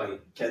Bite.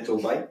 Canto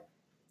Bite?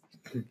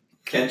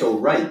 Canto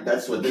Right.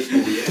 That's what this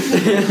movie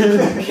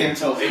is.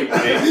 Canto 8,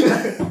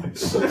 right?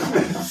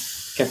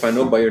 Can't find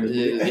no bite.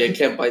 Yeah,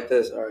 can't bite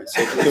this. All right.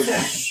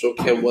 So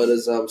Ken, what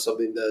is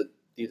something that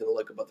you didn't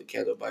like about the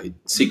Canto Bite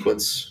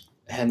sequence?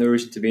 It had no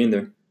reason to be in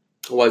there.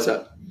 Why is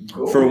that?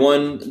 Cool. For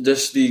one,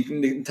 just the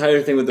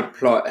entire thing with the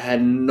plot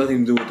had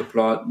nothing to do with the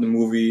plot, the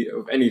movie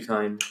of any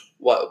kind.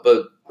 Why?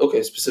 But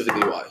okay,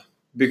 specifically why?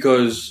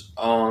 Because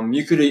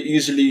you could have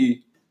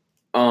easily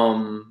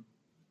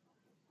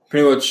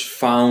pretty much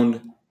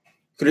found.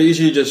 Could have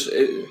easily just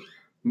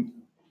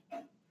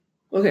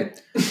okay.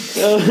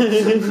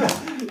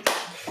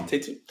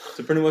 Take two.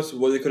 So pretty much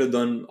what they could have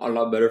done a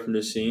lot better from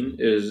this scene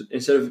is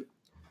instead of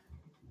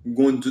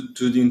going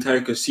to the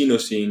entire casino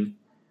scene,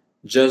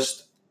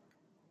 just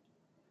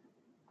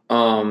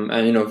from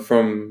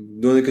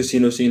doing the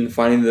casino scene,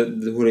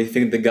 finding who they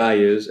think the guy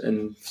is,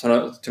 and turn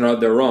out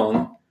they're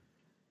wrong.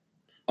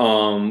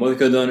 What they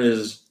could have done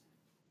is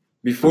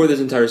before this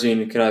entire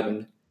scene could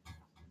happen,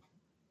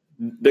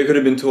 they could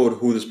have been told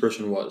who this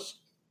person was.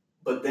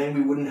 But then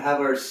we wouldn't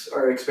have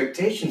our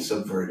expectations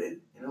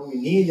subverted. We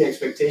need the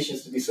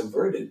expectations to be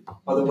subverted.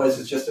 Otherwise,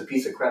 it's just a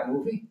piece of crap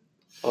movie.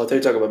 Oh, I thought you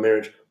were talking about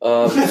marriage.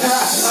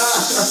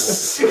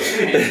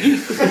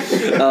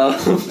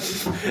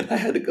 I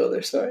had to go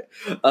there. Sorry.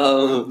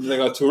 They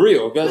got too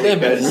real. God damn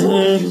it.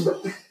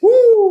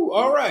 Woo!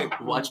 All right.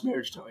 Watch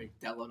Marriage Story.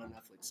 Download on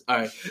Netflix. All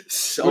right.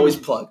 So always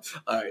plug.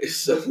 All right.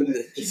 So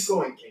Keep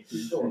going, King.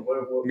 Keep going.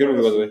 Good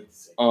movie, by the way.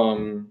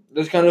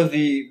 There's kind of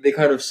they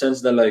kind of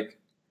sense that like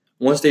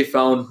once they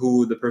found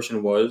who the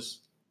person was,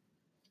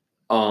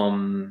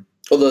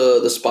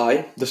 the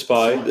spy. the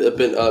spy,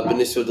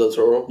 Benicio del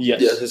Toro.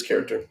 Yes. Yeah, his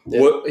character.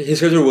 Yeah. what his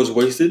character was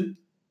wasted.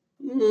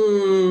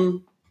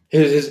 Mm,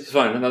 His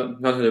fine,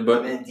 not his, I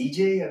but mean,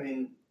 DJ, I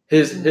mean,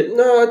 his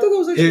no, I thought that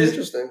was actually His-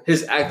 interesting.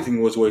 his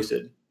acting was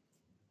wasted.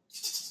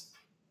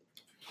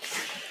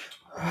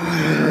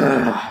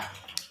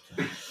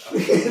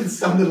 it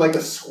sounded like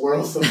a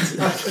squirrel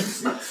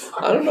sometimes.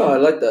 I don't know. I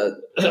like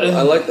that.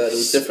 I like that. It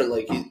was different.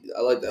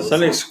 I like that.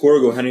 Sounded like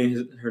Squirgle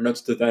handing her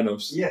nuts to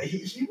Thanos. Yeah,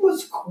 he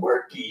was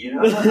quirky,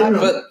 I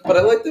don't But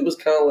I liked it was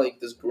kind of like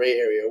this gray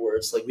area where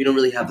it's like we don't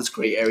really have this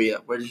gray area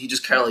where he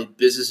just kind of like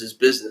business is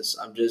business.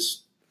 I'm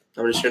just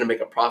here to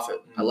make a profit.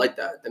 I like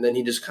that. And then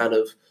he just kind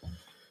of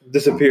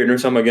Disappeared. Never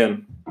saw him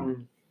again.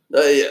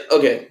 yeah,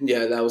 okay,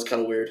 yeah, that was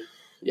kind of weird.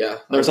 Yeah,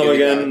 Never saw him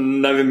again.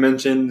 Not even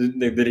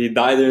mentioned. Did he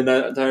die during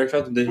that entire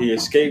shot? Did he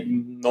escape?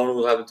 No one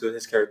will happen to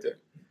his character.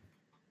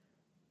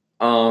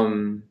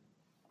 In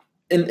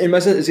my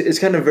sense, it's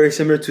kind of very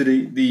similar to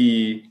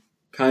the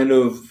kind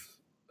of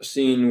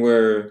scene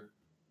where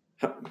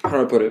how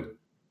do I put it?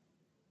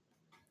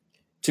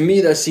 To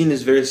me, that scene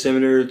is very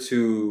similar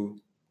to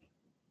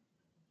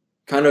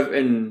kind of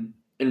in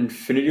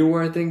Infinity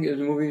War. I think is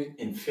the movie.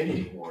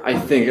 Infinity War. I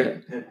think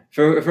if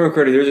I remember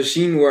correctly, there's a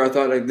scene where I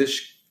thought like this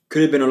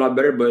could have been a lot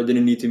better, but it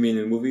didn't need to be in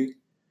the movie.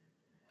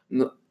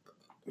 No,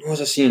 what was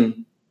that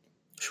scene?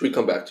 Should we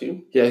come back to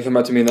you? Yeah, come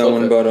back to me in that Okay.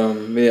 one, but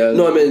yeah.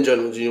 No, I mean in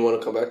general. Do you want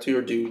to come back to you,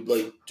 or do you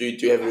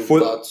have any For-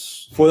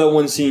 thoughts? For that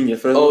one scene, yeah.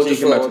 For that Oh, one scene,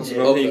 just come for back that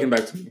to one me. scene. You Okay. come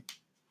back to me.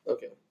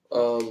 Okay.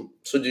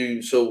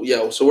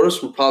 So what are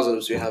some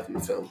positives you have in the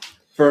film?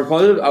 For a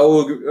positive, I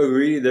will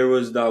agree. There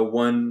was that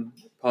one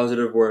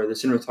positive where the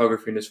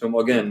cinematography in this film,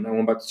 again, I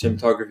went back to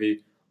cinematography,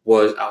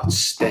 was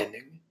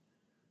outstanding.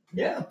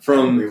 Yeah, I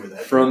agree with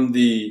that. From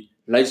the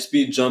light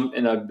speed jump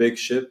in a big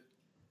ship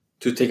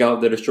to take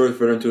out the destroyer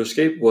for them to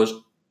escape was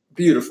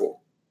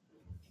beautiful.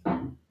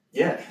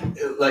 Yeah,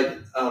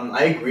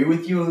 I agree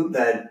with you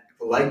that,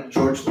 like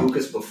George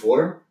Lucas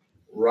before,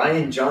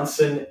 Ryan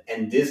Johnson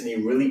and Disney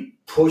really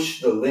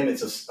pushed the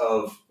limits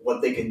of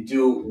what they can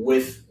do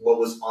with what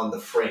was on the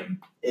frame.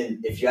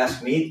 And if you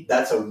ask me,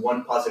 that's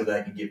one positive that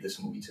I can give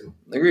this movie to.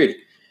 Agreed.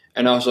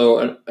 And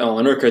also,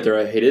 another character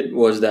I hated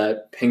was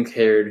that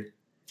pink-haired.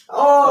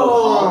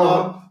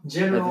 Oh,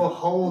 General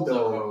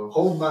Holdo,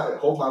 hold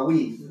my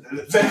weed.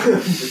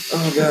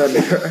 Oh god,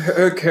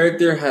 her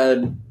character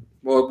had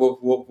what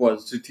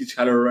was to teach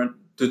Poe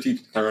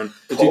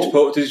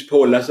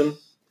a lesson.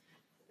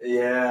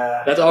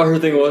 Yeah, That's all her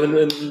thing was.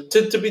 And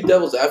To be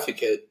devil's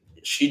advocate,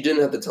 she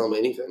didn't have to tell him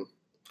anything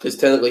because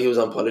technically he was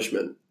on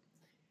punishment.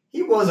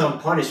 he was on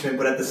punishment,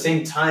 but at the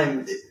same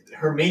time,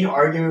 her main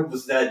argument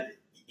was that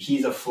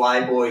he's a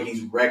flyboy,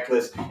 he's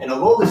reckless, and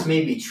although this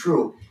may be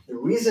true, the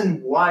reason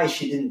why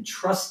she didn't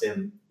trust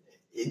him,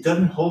 it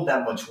doesn't hold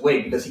that much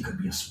weight because he could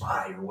be a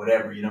spy or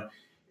whatever,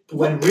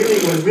 When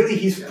really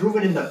he's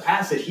proven in the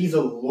past that he's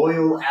a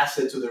loyal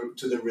asset to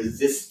the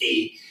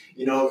Resistee,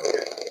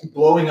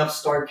 blowing up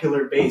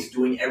Starkiller Base,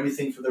 doing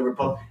everything for the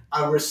Republic,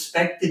 a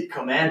respected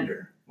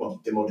commander. Well,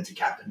 demoted to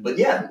captain, but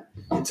yeah,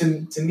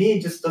 to me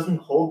it just doesn't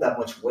hold that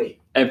much weight.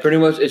 And pretty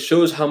much it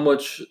shows how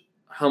much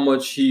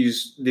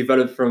he's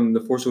developed from The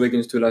Force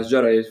Awakens to Last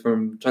Jedi,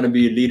 from trying to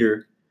be a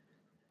leader.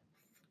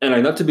 And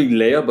like not to be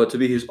Leia, but to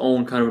be his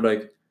own kind of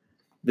like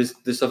this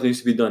stuff needs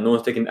to be done. No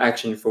one's taking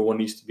action for what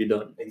needs to be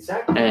done.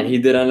 Exactly. And he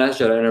did on Last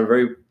Jedi, and I'm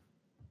very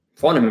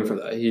fond of him for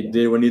that. He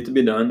did what needed to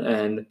be done,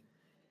 and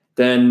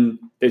then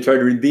they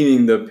tried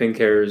redeeming the pink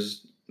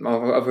hairs. I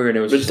forget her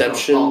name was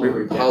Redemption,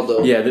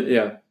 Haldo.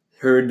 Yeah.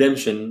 Her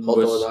redemption Haldo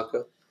was.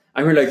 Anaka.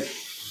 I mean, like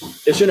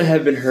it shouldn't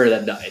have been her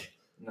that died.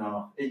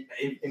 No,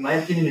 in my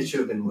opinion, it should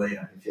have been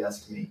Leia. If you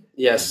ask me,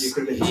 Yes. You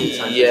could have been 2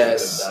 times.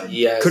 Yes.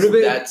 Could have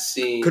been- that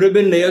scene. Could have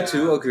been Leia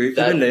too. Agree.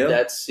 Could have been Leia.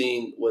 That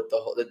scene with the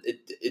whole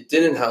it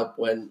didn't help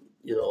when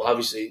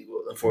obviously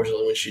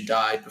unfortunately when she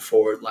died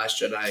before Last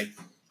Jedi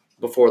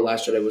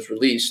was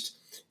released.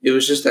 It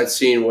was just that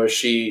scene where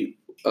she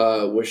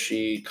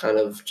kind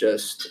of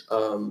just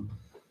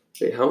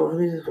wait, how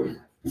many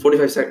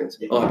 45 seconds.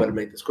 Yeah. Oh, I better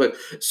make this quick.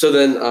 So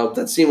then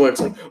that scene where it's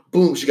like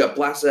boom, she got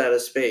blasted out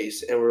of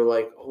space, and we're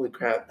like, holy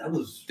crap, That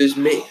was this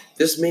may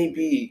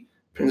be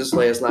Princess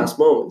Leia's last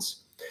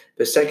moments.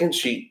 The second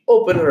she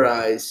opened her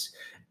eyes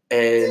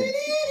and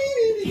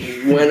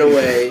went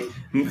away,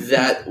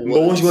 that But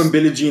once you went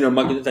Billie Jean or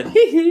Michael Jackson,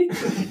 hee hee.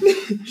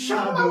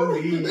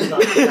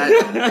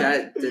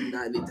 that did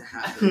not need to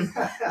happen.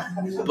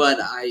 But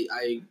I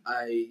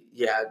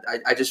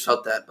just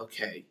felt that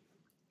okay,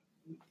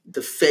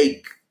 the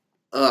fake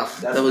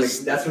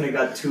That's when it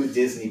got too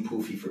Disney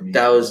poofy for me.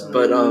 That was,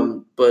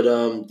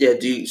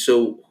 yeah.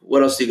 So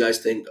what else do you guys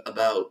think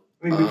about?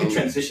 I mean, we could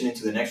transition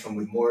into the next one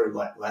with more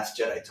like Last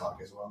Jedi talk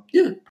as well.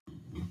 Yeah.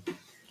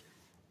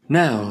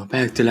 Now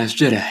back to Last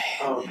Jedi.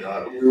 Oh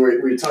god, we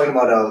were talking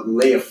about the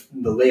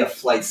Leia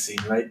flight scene,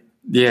 right?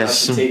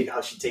 Yes.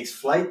 How she takes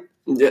flight.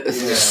 Yeah.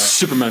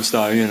 Superman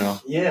style, you know.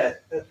 Yeah,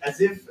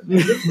 as if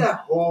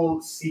that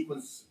whole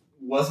sequence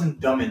wasn't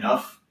dumb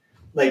enough.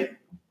 Like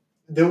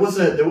there was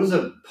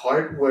a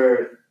part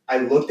where I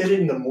looked at it,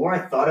 and the more I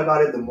thought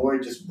about it, the more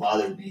it just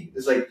bothered me.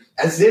 It's like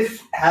as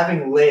if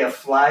having Leia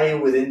fly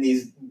within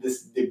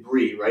this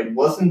debris, right,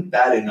 wasn't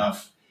bad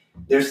enough.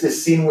 There's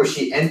this scene where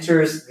she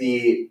enters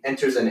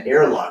an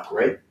airlock,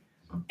 right,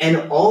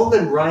 and all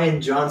that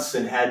Rian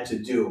Johnson had to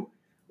do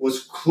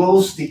was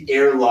close the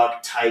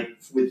airlock tight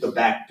with the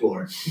back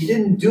door. He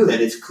didn't do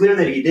that. It's clear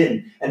that he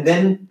didn't. And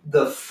then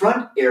the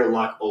front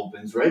airlock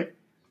opens, right,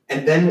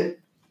 and then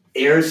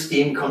air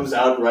steam comes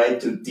out,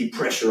 right, to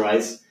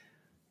depressurize.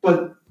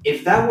 But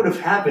if that would have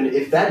happened,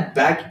 if that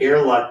back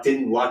airlock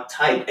didn't lock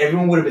tight,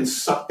 everyone would have been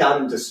sucked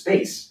out into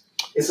space.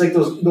 It's like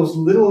those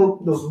little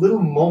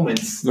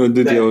moments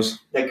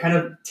that kind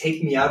of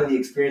take me out of the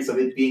experience of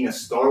it being a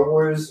Star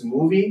Wars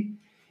movie.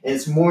 And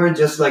it's more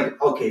just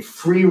like, okay,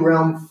 free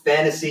realm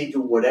fantasy, do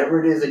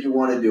whatever it is that you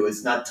want to do.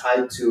 It's not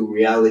tied to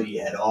reality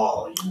at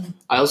all. You know?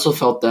 I also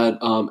felt that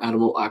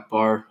Admiral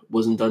Akbar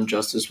wasn't done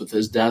justice with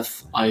his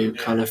death. I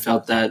kind of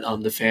felt that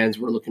the fans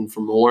were looking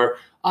for more.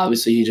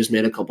 Obviously, he just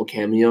made a couple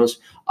cameos.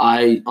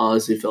 I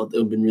honestly felt it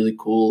would have been really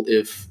cool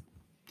if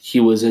he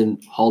was in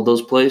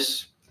Holdo's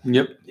place.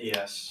 Yep.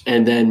 Yes.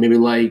 And then maybe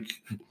like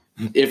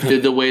if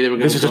the way they were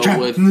going to go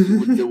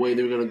with the way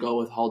they were going to go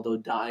with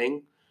Holdo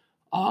dying,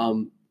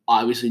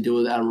 obviously do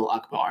it with Admiral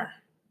Akbar,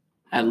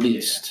 at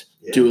least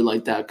do it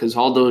like that, because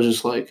Holdo was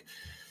just like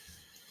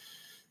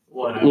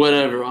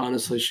whatever.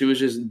 Honestly, she was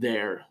just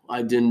there.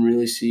 I didn't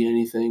really see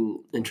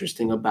anything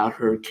interesting about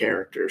her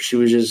character.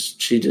 She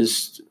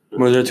just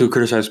was there to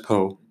criticize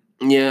Poe.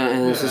 Yeah,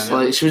 and it's just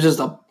like she was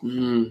just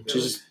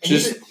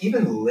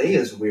even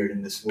Leia's weird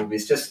in this movie.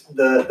 It's just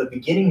the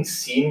beginning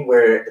scene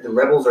where the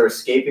rebels are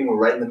escaping. We're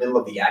right in the middle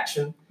of the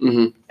action,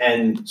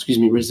 and excuse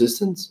me,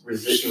 resistance.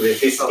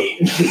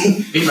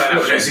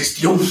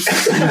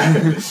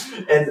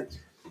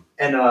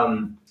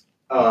 and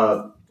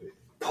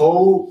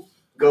Poe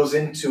goes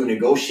in to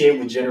negotiate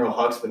with General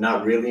Hux, but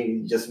not really.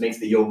 He just makes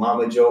the Yo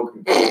Mama joke.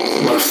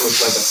 Hux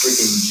looks like a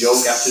freaking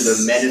joke after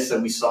the menace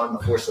that we saw in The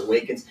Force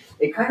Awakens.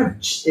 It kind of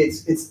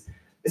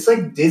it's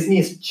like Disney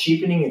is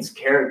cheapening its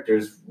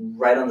characters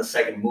right on the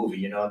second movie.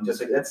 You know, I'm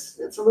just like that's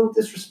a little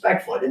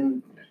disrespectful.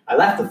 I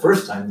laughed the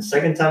first time. The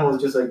second time I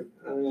was just like,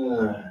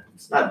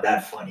 it's not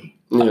that funny.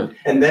 Yeah.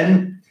 And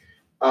then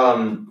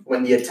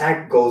when the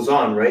attack goes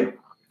on, right?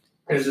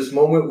 There's this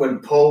moment when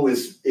Poe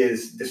is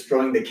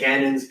destroying the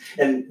cannons,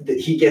 and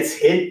he gets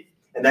hit,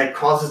 and that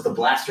causes the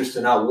blasters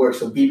to not work.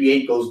 So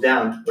BB-8 goes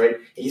down, right?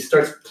 And he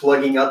starts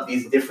plugging up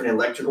these different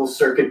electrical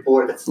circuit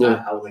boards. That's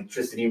not how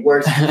electricity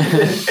works.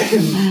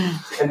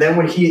 and then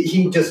when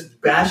he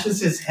just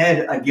bashes his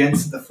head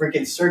against the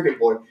freaking circuit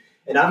board,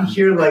 and I'm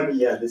here like,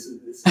 this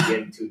is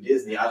getting too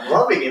Disney. I'm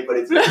loving it, but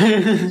it's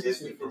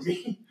Disney for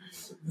me.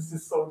 This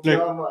is so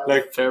drama.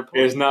 Like fair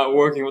point. It's not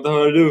working. What the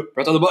hell do I do?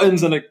 Press all the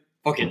buttons and like.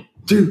 Fuck it,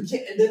 dude.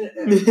 Yeah,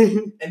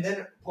 and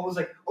then Paul was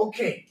like,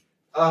 okay,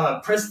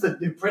 press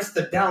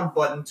the down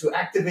button to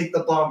activate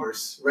the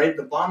bombers. Right,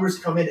 the bombers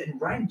come in, and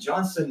Rian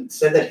Johnson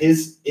said that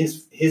his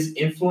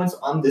influence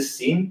on this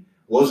scene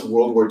was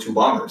World War II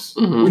bombers,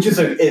 which is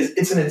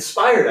it's an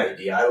inspired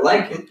idea. I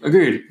like it.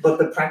 Agreed. But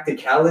the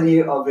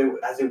practicality of it,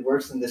 as it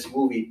works in this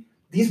movie,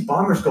 these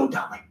bombers go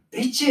down like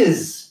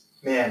bitches,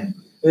 man.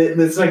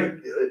 It's like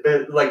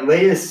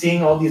Leia is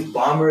seeing all these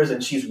bombers,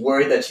 and she's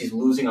worried that she's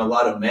losing a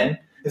lot of men.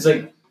 It's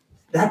like,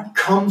 that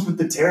comes with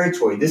the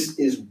territory. This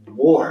is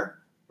war,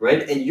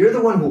 right? And you're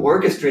the one who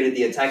orchestrated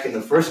the attack in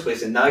the first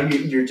place, and now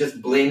you're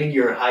just blaming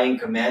your high in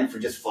command for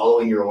just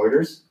following your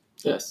orders?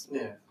 Yes.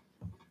 Yeah.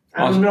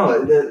 I don't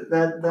know.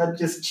 That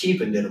just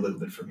cheapened it a little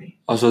bit for me.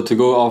 Also, to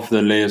go off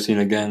the Leia scene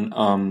again,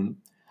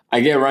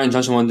 I get Rian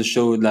Johnson wanted to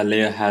show that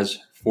Leia has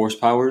force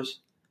powers,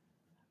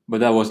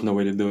 but that wasn't the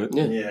way to do it.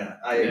 Yeah,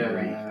 I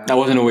agree. That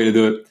wasn't the way to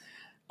do it.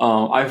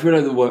 I feel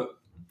like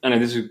and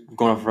this is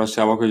going off for Rise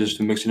of Skywalker, just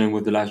to mix it in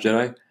with The Last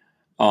Jedi.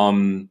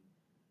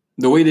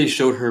 The way they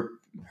showed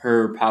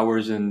her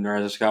powers in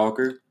Rise of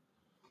Skywalker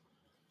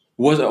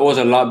was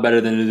a lot better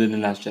than it did in The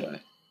Last Jedi.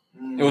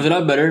 It was a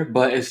lot better,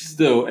 but it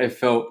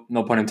felt,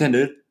 no pun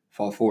intended,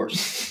 felt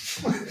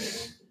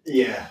forced.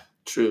 Yeah.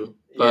 True.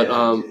 But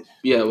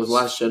with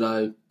Last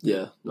Jedi,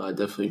 I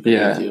definitely agree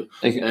with you.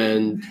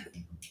 And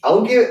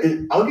I'll give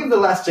The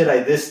Last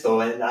Jedi this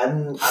though, and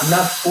I'm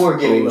not for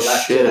giving The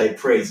Last Jedi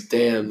praise.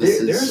 Damn, this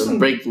is some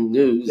breaking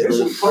news. There's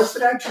some parts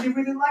that I actually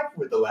really like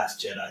with The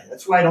Last Jedi.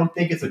 That's why I don't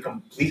think it's a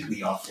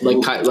completely off.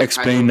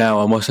 Explain now.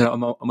 I must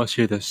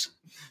hear this.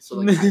 So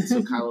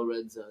Kylo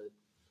Ren's.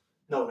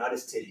 No, not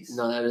his titties.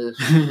 No, that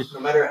is.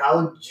 No matter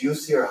how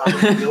juicy or how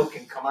much milk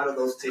can come out of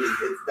those titties,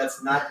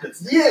 that's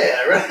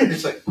right.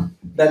 It's like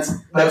That's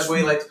That's what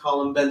you like to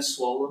call him, Ben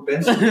Swollen.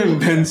 Ben.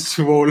 Ben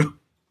Swallow.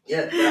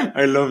 Yeah,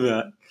 I love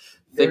that.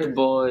 Thick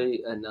boy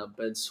and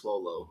Ben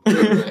Swallow. There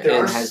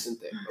are and Henson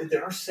Thick.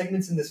 there are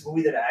segments in this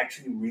movie that I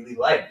actually really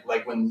like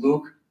when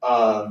Luke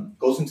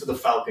goes into the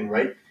Falcon,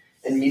 right,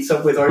 and meets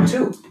up with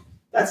R2.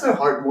 That's a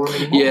heartwarming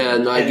moment. Yeah,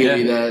 no, I give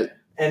you that.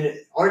 And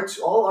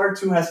all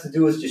R2 has to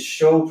do is just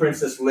show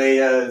Princess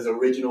Leia's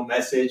original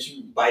message,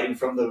 biting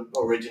from the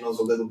originals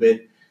a little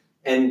bit.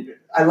 And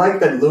I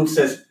like that Luke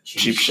says,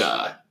 Cheap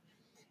shot.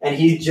 And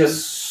he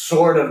just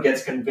sort of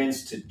gets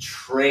convinced to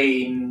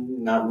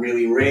train, not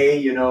really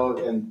Rey,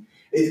 and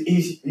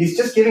he's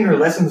just giving her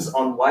lessons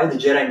on why the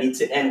Jedi need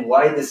to end,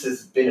 why this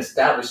has been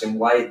established, and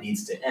why it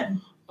needs to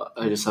end.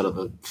 I just thought of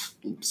it.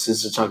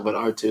 Since we're talking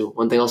about R2,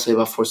 one thing I'll say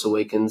about Force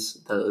Awakens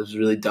that was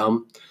really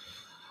dumb.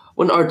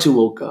 When R2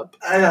 woke up,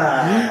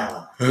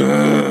 that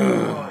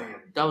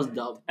was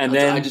dumb. And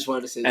then I just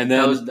wanted to say and that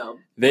then was dumb.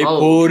 They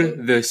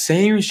pulled the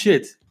same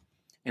shit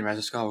in Rise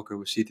of Skywalker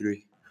with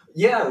C3.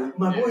 Yeah,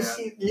 my boy.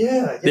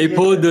 They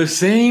pulled the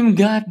same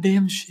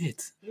goddamn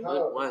shit.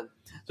 When?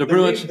 So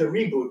pretty much the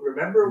reboot.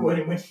 Remember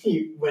when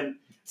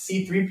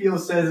C-3PO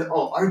says,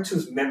 "Oh,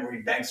 R2's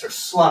memory banks are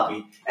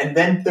sloppy," and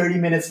then 30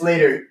 minutes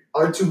later,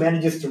 R2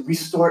 manages to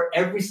restore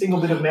every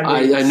single bit of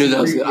memory. I knew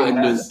that was.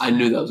 I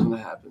knew that was going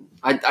to happen.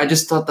 I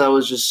just thought that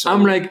was just. So,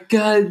 I'm like,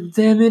 God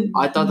damn it!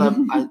 I thought that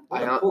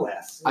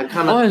I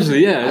kind of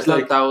honestly, yeah. I It's thought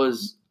like that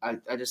was. I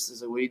just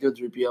was like, what are you doing,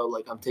 3PO?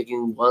 Like, I'm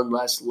taking one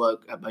last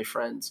look at my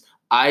friends.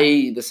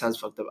 This sounds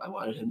fucked up. I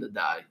wanted him to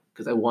die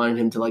because I wanted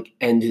him to like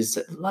end his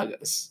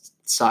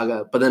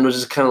saga. But then it was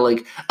just kind of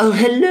like, oh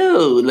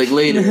hello, like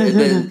later,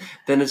 and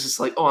then it's just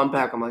like, oh, I'm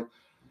back. I'm like,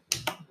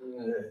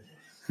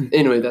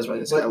 anyway, that's why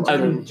this guy.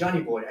 But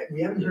Johnny boy,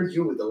 we haven't heard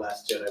you with the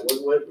Last Jedi.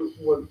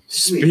 What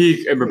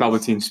speak, Emperor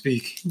Palpatine,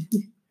 speak.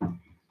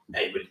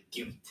 I will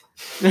give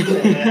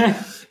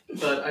it.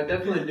 But I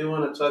definitely do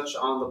want to touch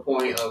on the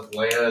point of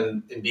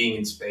Leia and being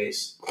in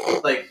space.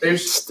 Like,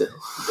 there's Still.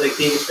 like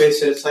being in space,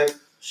 and it's like,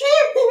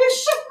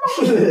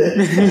 Talking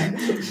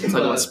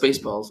about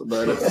Spaceballs,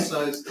 but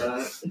besides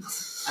that,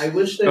 I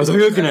wish they. I was like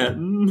looking at.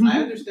 I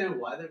understand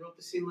why they wrote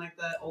the scene like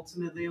that.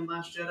 Ultimately, in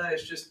Last Jedi,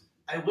 it's just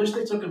I wish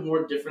they took a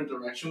more different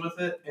direction with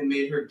it and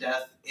made her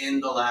death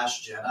in the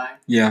Last Jedi.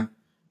 Yeah.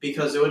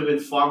 Because it would have been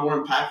far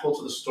more impactful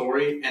to the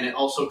story, and it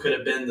also could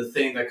have been the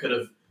thing that could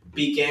have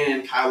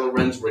began Kylo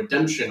Ren's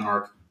redemption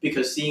arc.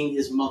 Because seeing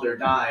his mother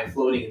die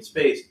floating in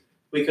space,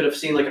 we could have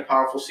seen like a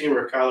powerful scene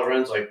where Kylo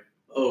Ren's like,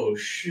 "Oh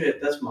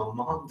shit, that's my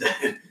mom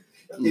dead."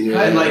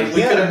 Yeah. And like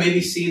we could have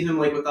maybe seen him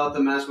like without the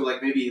mask, or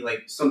like maybe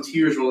like some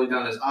tears rolling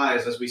down his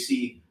eyes as we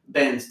see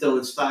Ben still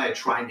inside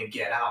trying to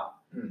get out.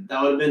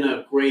 That would have been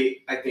a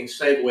great, I think,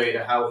 segue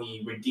to how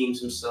he redeems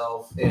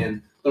himself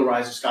in The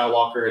Rise of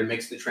Skywalker and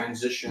makes the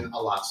transition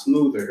a lot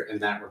smoother in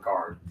that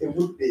regard. It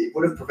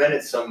would have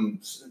prevented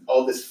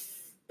all this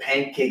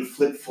pancake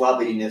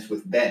flip-floppiness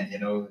with Ben,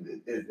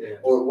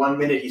 or 1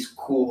 minute he's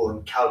cool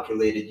and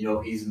calculated,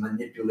 he's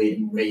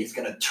manipulating Rey, he's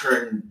gonna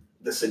turn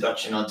the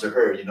seduction onto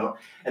her,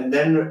 and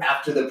then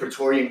after the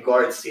Praetorian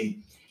Guard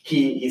scene,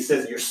 he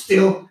says, "You're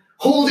still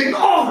holding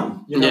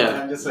on," Yeah. And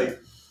I'm just like,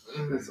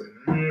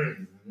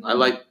 I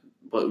like.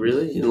 What,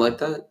 really? You didn't like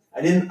that?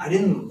 I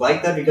didn't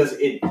like that because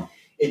it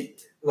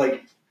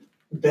like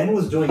Ben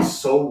was doing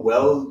so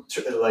well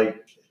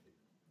like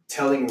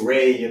telling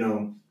Rey,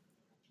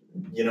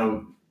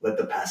 let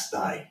the past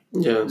die.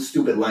 Yeah.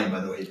 Stupid line,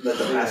 by the way. Let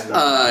the past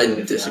die. I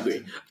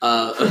disagree.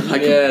 I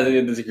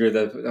disagree with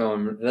that.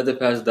 Let the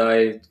past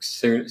die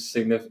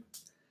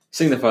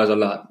signifies a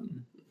lot.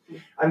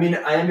 I mean,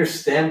 I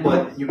understand,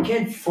 but you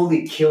can't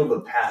fully kill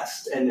the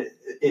past, and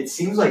it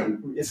seems like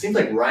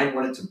Ryan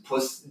wanted to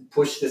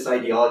push this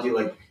ideology.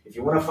 Like, if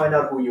you want to find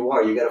out who you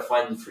are, you got to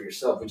find it for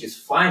yourself, which is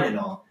fine and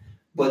all.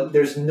 But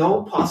there's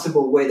no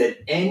possible way that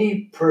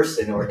any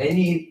person or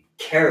any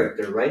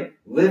character, right,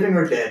 living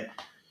or dead,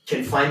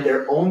 can find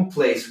their own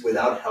place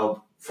without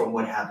help from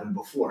what happened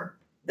before.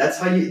 That's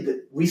how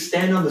we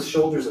stand on the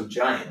shoulders of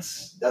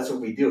giants. That's what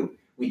we do.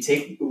 We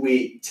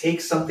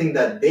take something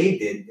that they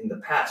did in the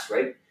past,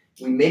 right?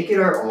 We make it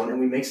our own and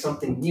we make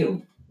something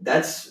new.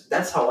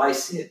 That's how I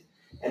see it.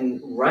 And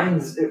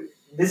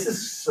this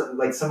is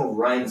like some of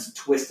Ryan's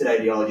twisted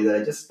ideology that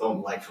I just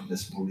don't like from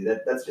this movie.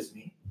 That's just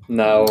me.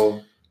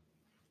 Now,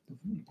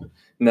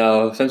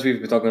 since we've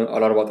been talking a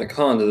lot about the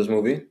cons of this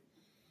movie,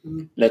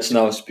 let's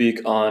now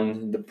speak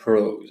on the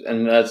pros.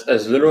 And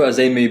as little as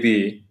they may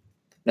be,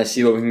 let's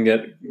see what we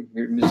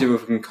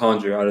can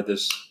conjure out of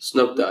this.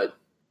 Snoke died.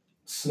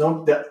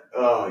 Snoke died.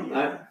 Oh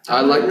yeah.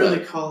 I like really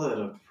that. call that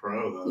a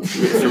pro though.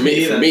 For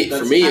me, that's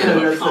for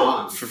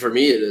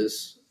me, it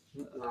is.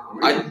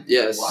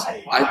 Really?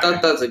 Why? I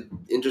thought that's an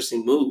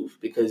interesting move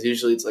because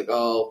usually it's like,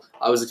 oh,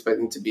 I was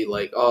expecting to be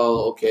like,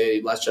 oh,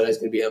 okay, Last Jedi is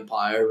going to be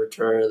Empire,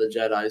 Return of the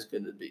Jedi is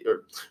going to be,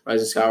 or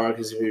Rise of Skywalker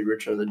is going to be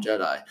Return of the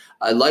Jedi.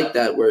 I like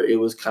that where it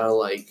was kind of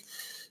like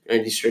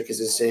Andy Serkis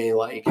is saying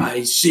like,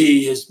 I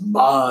see his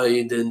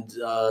mind and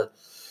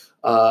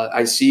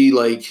I see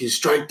like his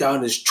strike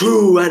down his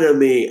true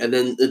enemy, and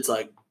then it's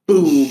like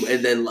boom,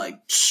 and then like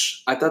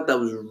I thought that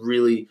was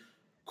really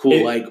cool.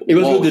 It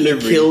was with he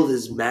delivery. killed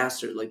his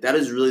master. Like that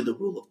is really the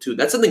rule of two.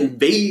 That's something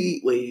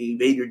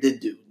Vader did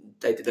do.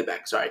 I did that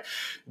back. Sorry,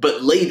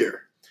 but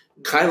later,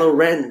 Kylo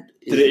Ren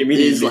Did it is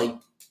immediately. like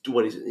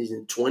what is it? He's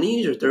in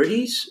 20s or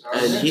 30s, Oh,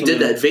 and yeah. he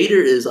did that.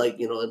 Vader is like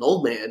an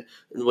old man,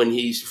 and when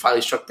he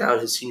finally struck down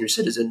his senior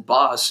citizen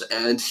boss,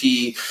 and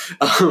he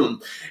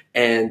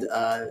and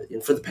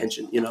for the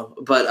pension,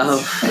 but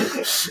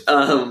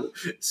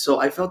so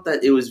I felt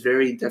that it was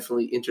very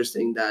definitely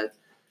interesting that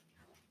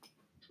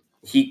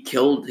he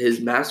killed his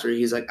master.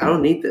 He's like, I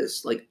don't need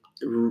this. Like,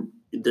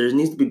 there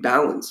needs to be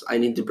balance. I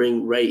need to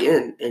bring Rey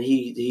in, and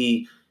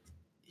he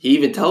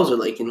even tells her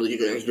like,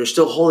 you're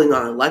still holding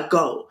on. Let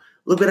go.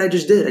 Look what I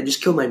just did. I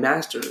just killed my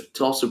master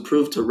to also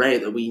prove to Rey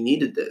that we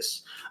needed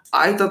this.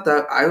 I thought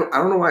that I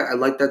don't know why I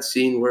like that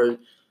scene where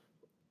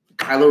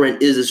Kylo Ren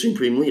is the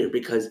supreme leader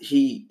because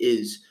he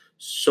is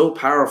so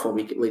powerful.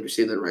 We can later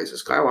see that in Rise of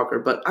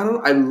Skywalker, but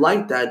I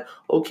like that.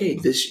 Okay,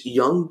 this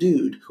young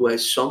dude who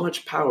has so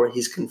much power,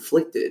 he's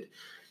conflicted.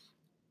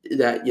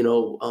 That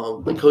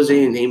like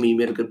Jose and Amy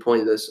made a good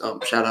point of this.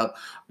 Shout out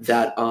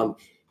that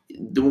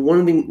the one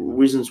of the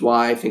reasons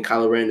why I think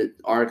Kylo Ren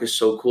arc is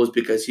so cool is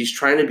because he's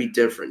trying to be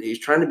different. He's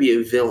trying to be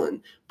a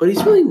villain, but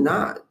he's really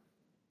not.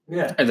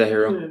 Yeah. As a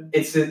hero.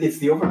 It's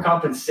the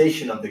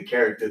overcompensation of the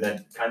character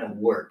that kind of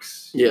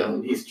works.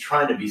 Yeah. He's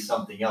trying to be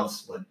something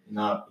else, but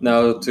not.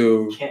 Now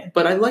to Can't.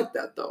 But I like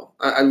that though.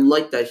 I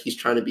like that he's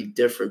trying to be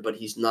different, but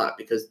he's not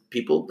because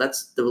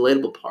that's the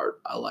relatable part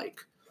I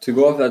like. To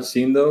go off that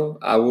scene, though,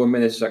 I will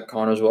admit it's like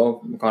Con as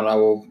well. Con, I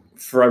will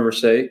forever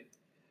say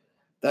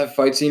that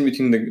fight scene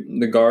between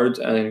the guards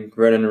and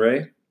Red and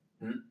Rey.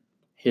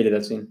 Hated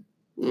that scene.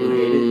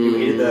 You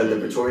hated the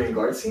Praetorian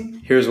Guard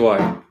scene? Here's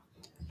why.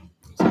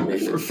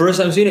 First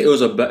time seeing it, it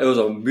was a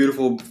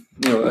beautiful,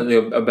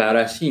 a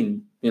badass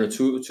scene.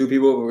 Two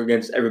people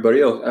against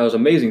everybody else. It was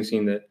an amazing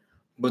scene there.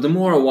 But the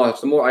more I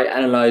watched, the more I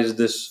analyzed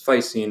this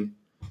fight scene,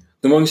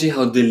 the more you see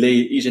how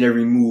delayed each and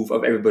every move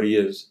of everybody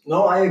is.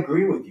 No, I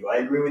agree with you. I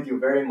agree with you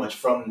very much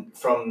from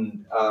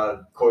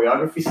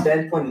choreography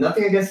standpoint.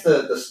 Nothing against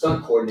the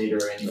stunt coordinator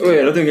or anything. Oh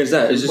yeah, nothing against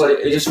that.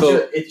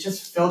 It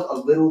just felt a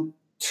little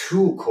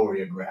too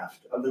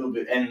choreographed, a little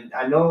bit. And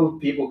I know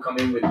people come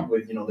in with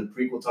the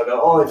prequel talk.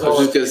 It's I was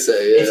just gonna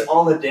say, it's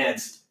all a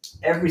dance.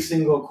 Every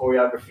single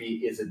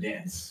choreography is a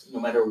dance, no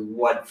matter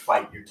what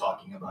fight you're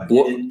talking about.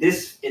 In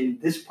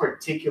this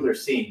particular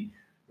scene,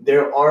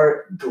 there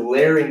are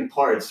glaring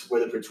parts where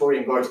the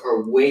Praetorian Guards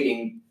are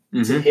waiting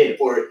to hit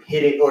or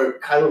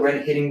Kylo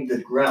Ren hitting the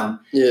ground.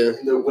 Yeah.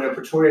 When a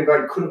Praetorian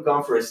Guard could have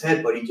gone for his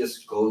head, but he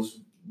just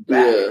goes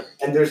back. Yeah.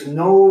 And there's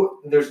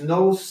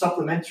no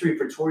supplementary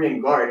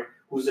Praetorian Guard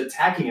who's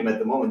attacking him at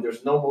the moment.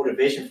 There's no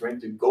motivation for him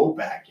to go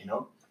back.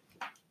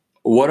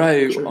 What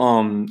a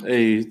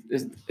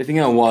thing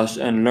I watched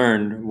and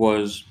learned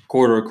was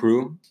Corridor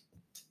Crew.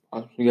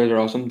 You guys are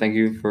awesome. Thank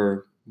you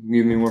for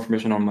giving me more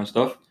information on my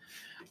stuff.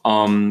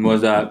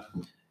 Was that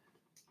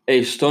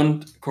a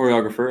stunt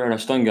choreographer and a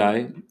stunt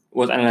guy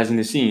was analyzing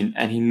the scene,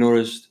 and he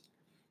noticed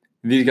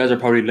these guys are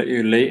probably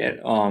late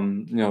at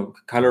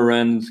Kylo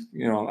Ren's,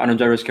 Adam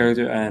Driver's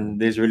character and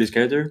Daisy Ridley's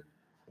character.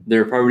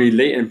 They're probably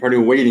late and probably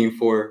waiting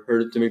for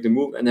her to make the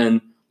move, and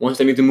then once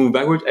they make the move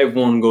backwards,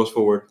 everyone goes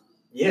forward.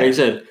 Yeah, like I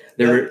said,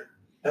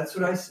 that's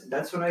what I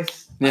like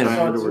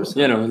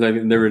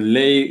they were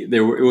late.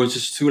 It was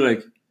just too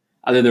like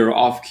either they were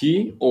off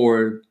key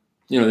or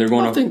they're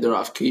going. I don't think they're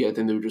off key. I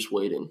think they were just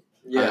waiting.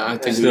 Yeah, I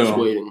think they were just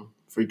waiting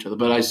for each other.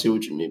 But I see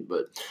what you mean.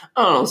 But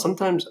I don't know.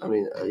 Sometimes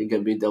you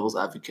gotta be devil's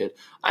advocate.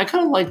 I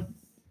kind of like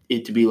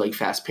it to be like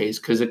fast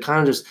paced because it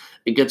kind of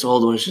it gets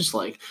old when it's just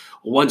like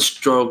one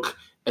stroke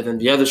and then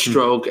the other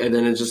stroke, and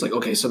then it's just like,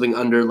 okay, something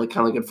under, like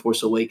kind of like in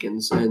Force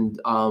Awakens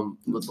and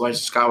with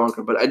Rise of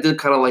Skywalker. But I did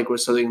kind of like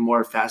with something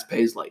more fast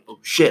paced, like, oh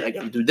shit, I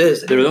got to do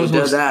this, I got to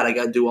do that, I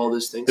got to do all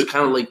these things.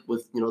 Kind of like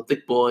with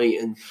Thick Boy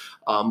and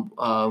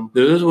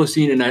There's also a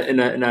scene in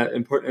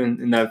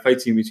that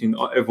fight scene between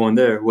everyone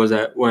there was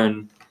that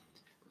when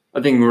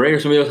I think Rey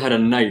or somebody else had a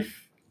knife.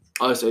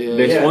 Oh, so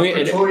yeah.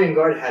 Praetorian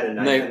Guard had a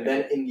knife, and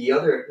then in the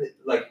other,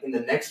 like in the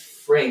next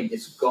frame,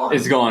 it's gone.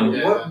 It's gone.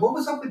 Yeah. What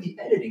was up with the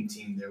editing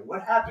team there?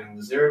 What happened?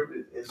 Was there?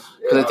 Because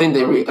I think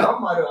they I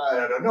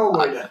don't know.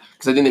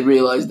 Because I think they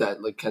realized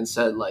that, like Ken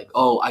said, like,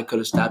 oh, I could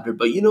have stabbed her,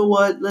 but you know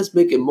what? Let's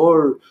make it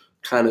more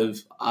kind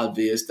of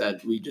obvious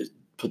that we just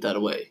put that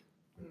away.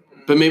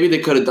 But maybe they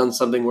could have done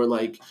something where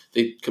like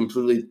they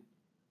completely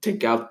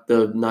take out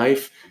the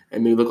knife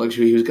and maybe look like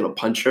he was going to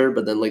punch her,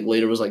 but then like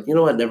later was like, you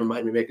know what, never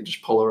mind, maybe I can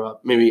just pull her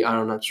up. Maybe,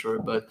 I'm not sure,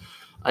 but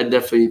I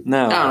definitely,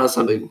 I don't know,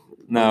 something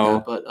no,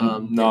 like that,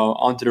 but no,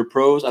 onto the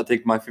pros. I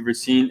think my favorite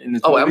scene in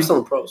the movie. I'm still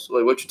in pros.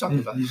 Like, what you talking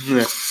about?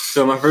 Yeah.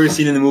 So my favorite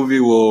scene in the movie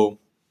will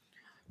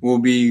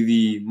be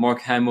the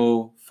Mark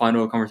Hamill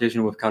final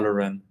conversation with Kylo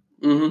Ren.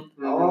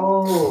 Mm-hmm.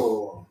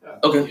 Oh.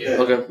 Okay. Yeah.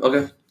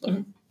 Okay.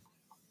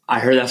 I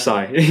heard that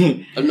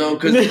sigh. No,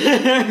 because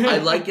I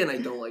like it and I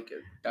don't like it.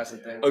 That's the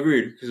thing.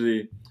 Agreed. Because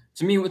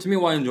to me,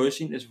 why I enjoy the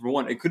scene is, for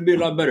one, it could be a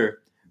lot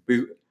better.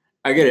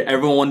 I get it.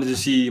 Everyone wanted to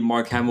see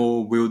Mark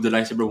Hamill wield the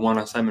lightsaber one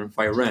last time and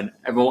fight Ren.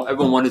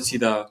 Everyone wanted to see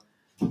the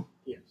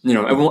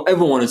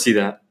everyone want to see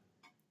that.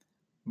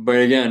 But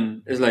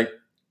again, it's like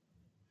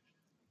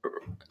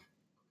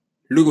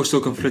Luke was so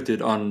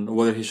conflicted on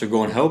whether he should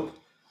go and help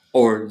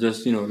or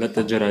just let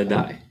the Jedi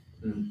die.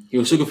 He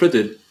was so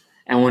conflicted,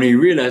 and when he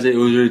realized it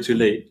was already too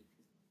late.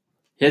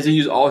 He had to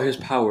use all his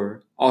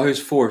power, all his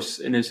force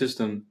in his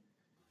system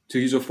to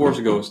use a Force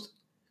Ghost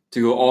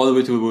to go all the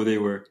way to where they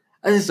were.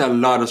 That's just a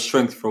lot of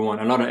strength for one,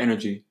 a lot of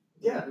energy.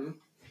 Yeah.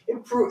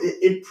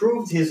 It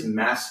proved his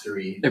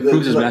mastery. It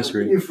proves his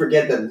mastery. You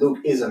forget that Luke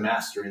is a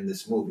master in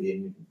this movie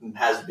and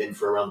has been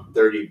for around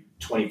 30,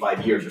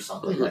 25 years or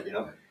something like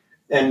that,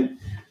 And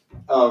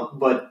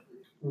but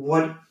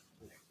what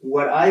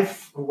I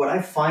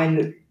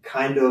find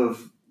kind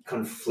of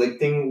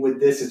conflicting with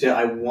this is that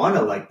I want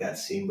to like that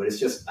scene, but it's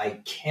just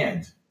I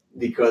can't,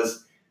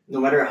 because no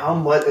matter how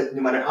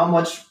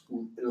much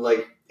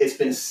like it's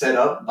been set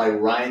up by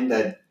Ryan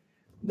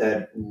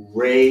that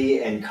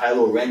Rey and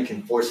Kylo Ren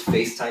can force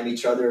FaceTime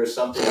each other or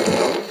something.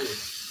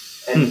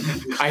 And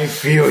I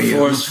feel you.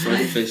 Force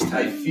FaceTime.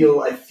 I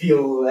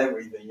feel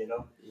everything.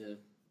 Yeah.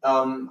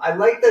 I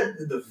like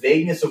that the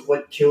vagueness of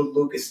what killed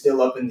Luke is still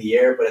up in the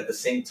air, but at the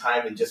same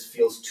time, it just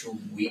feels too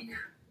weak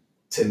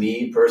to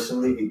me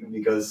personally,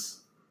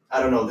 because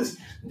I don't know,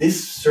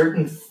 this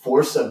certain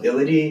Force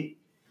ability,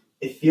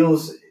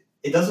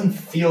 it doesn't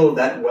feel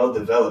that well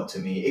developed to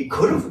me. It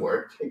could have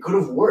worked.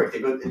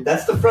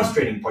 That's the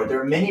frustrating part.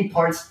 There are many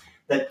parts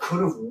that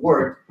could have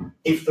worked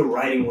if the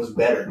writing was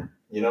better.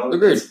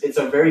 Agreed. It's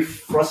a very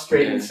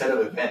frustrating set of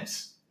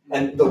events,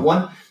 and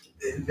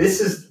this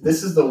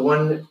is the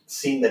one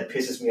scene that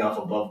pisses me off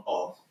above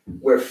all,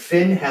 where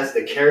Finn has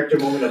the character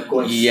moment of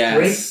going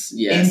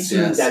straight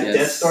into that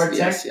Death Star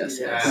tech. Yes.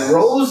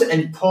 Rose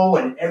and Poe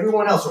and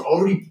everyone else are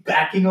already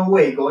backing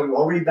away, going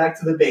already back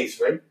to the base,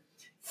 right?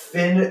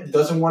 Finn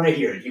doesn't want to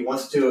hear it. He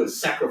wants to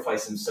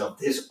sacrifice himself.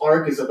 His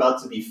arc is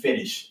about to be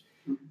finished.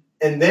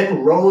 And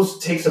then Rose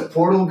takes a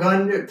portal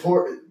gun,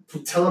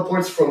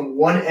 teleports from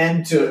one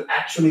end to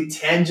actually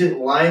tangent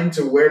line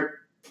to where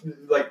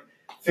like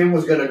Finn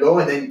was gonna go,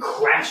 and then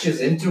crashes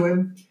into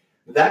him.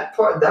 That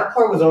part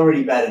was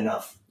already bad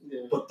enough.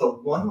 Yeah. But the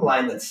one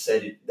line that's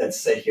said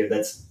here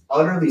that's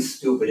utterly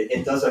stupid.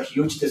 It does a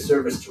huge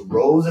disservice to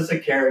Rose as a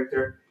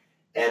character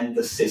and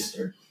the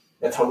sister.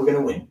 That's how we're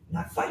gonna win.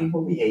 Not fighting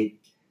what we hate,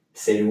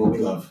 saving what we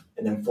love,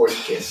 and then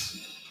forced kiss.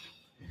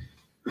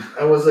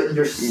 I was like,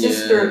 your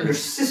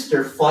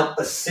sister fought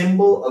a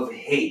symbol of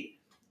hate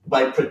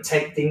by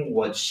protecting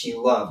what she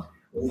loved.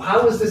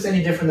 How is this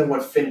any different than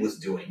what Finn was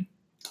doing?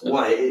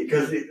 Why?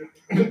 Because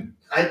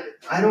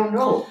I don't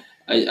know.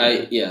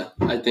 I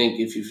think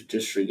if you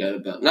just forget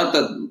about, not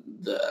that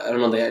I don't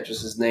know the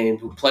actress's name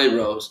who played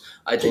Rose,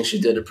 I think she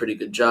did a pretty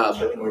good job.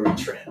 Kelly Marie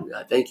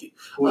Tran. Thank you.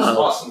 Who was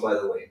awesome, by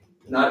the way.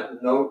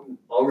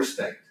 All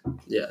respect.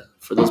 Yeah,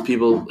 for those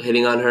people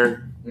hitting on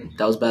her,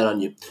 that was bad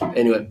on you.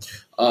 Anyway,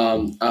 I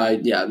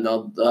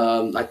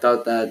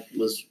thought that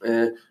was,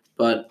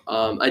 but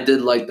I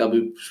did like that.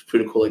 It was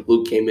pretty cool. Like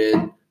Luke came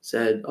in,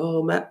 said,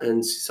 "Oh, Matt,"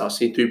 and saw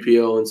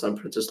C-3PO and saw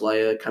Princess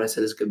Leia. Kind of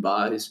said his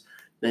goodbyes.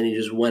 Then he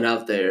just went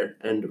out there,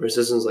 and the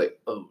Resistance was like,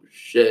 "Oh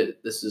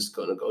shit, this is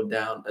gonna go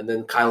down." And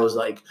then Kylo's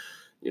like,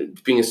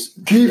 being a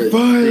keep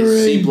firing.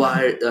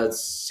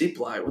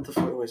 C-Ply, what the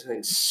fuck am I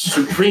saying?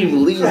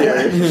 Supreme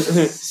leader.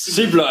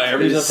 C-Ply,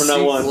 everything from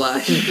now on.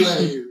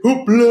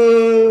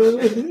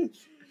 Hoopla.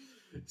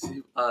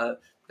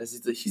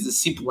 He's a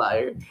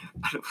C-Plier.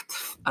 I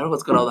don't know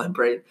what's going on with my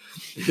brain.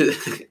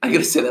 I'm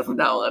gonna say that from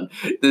now on.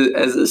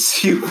 As a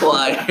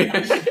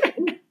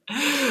C-Plier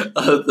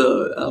of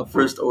the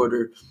First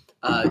Order.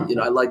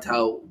 I liked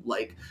how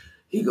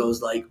he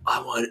goes like, I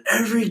want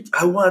every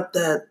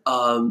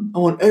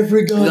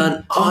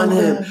gun on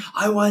him.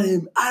 I want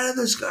him out of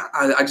the sky.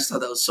 I just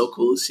thought that was so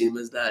cool to see him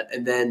as that.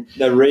 And then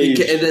the rage,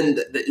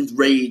 the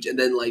rage, and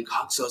then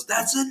Hux goes,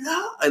 "That's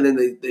enough," and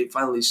then they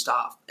finally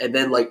stop. And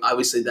then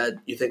obviously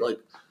that you think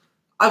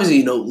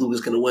obviously Luke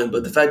was gonna win,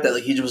 but the fact that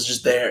he was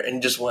just there and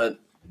he just went.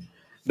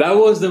 That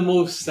was the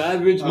most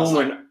savage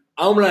moment.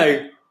 I'm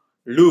like,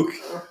 Luke,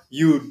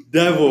 you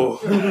devil.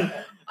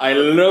 I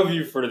love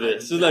you for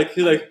this. He's like,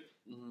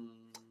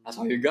 that's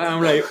all you got.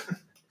 I'm like,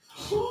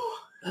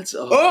 that's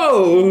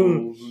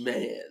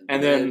man.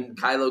 And then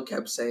Kylo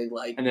kept saying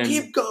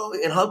keep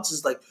going, and Hux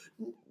is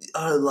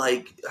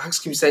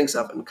Hux keeps saying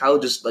stuff, and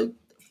Kylo just kind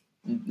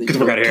of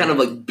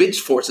bitch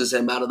forces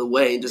him out of the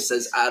way and just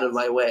says, "Out of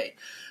my way."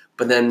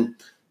 But then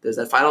there's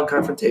that final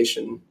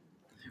confrontation.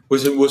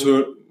 Was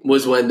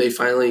when they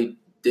finally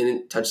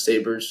didn't touch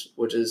sabers,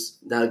 which is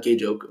not a gay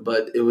joke,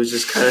 but it was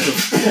just kind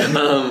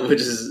of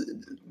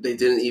they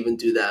didn't even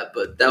do that.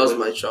 But that was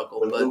my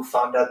chuckle. When Luke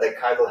found out that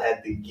Kylo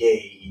had the gay,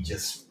 he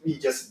just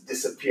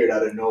disappeared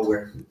out of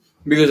nowhere.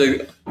 Because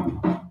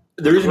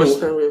the reason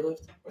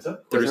what's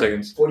up? 30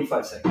 seconds.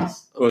 45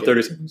 seconds. Okay. Well,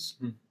 30 seconds.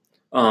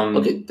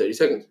 Okay, 30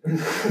 seconds.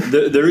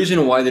 The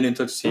reason why they didn't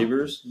touch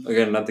sabers,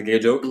 again, not the gay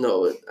joke.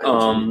 No,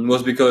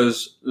 was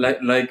because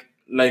like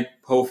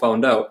Poe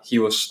found out, he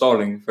was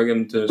stalling for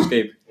him to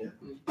escape.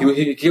 Yeah.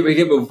 He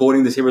kept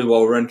avoiding the sabers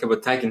while Ren kept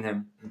attacking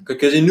him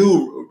because he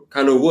knew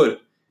Kylo would.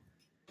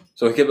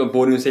 So he kept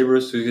avoiding the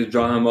sabers so he could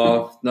draw him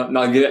off, not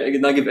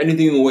give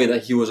anything away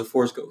that he was a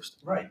Force ghost.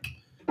 Right.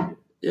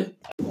 Yeah.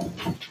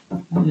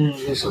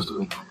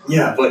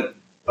 Yeah, but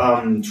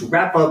to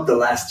wrap up The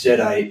Last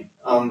Jedi,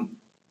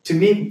 to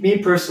me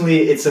personally,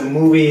 it's a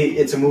movie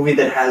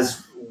that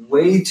has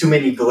way too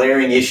many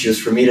glaring issues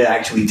for me to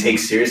actually take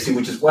seriously,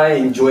 which is why I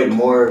enjoy it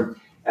more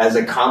as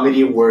a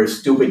comedy where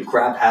stupid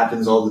crap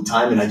happens all the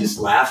time and I just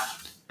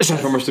laugh.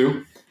 Transformers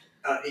 2.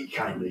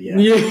 Kind of, yeah.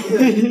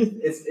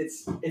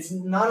 It's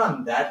not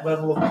on that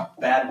level of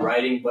bad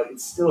writing, but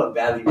it's still a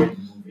badly written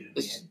movie.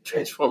 It's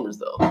Transformers,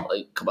 though.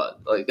 Like, come on.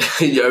 Like,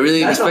 you're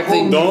really That's a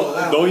expecting. whole-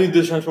 Don't you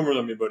diss Transformers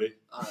on me, buddy.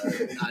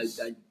 I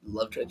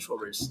love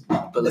Transformers,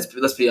 but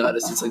let's be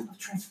honest. It's like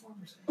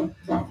Transformers.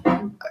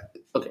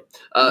 okay.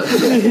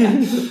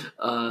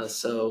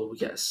 So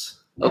yes.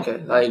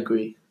 Okay, I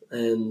agree,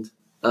 and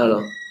I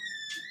don't know.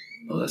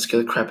 Oh, that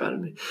scared the crap out of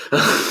me. I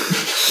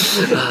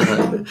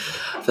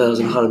thought I was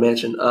in Haunted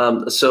Mansion.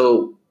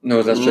 So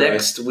No, that's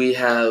next we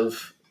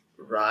have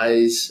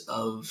Rise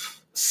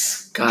of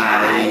Skywalker.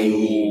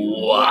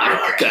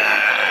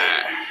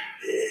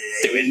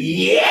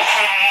 Yeah.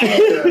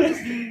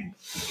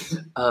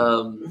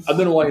 I don't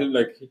know why he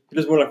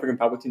just wore like freaking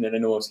Palpatine and I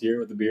know I was here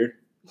with the beard.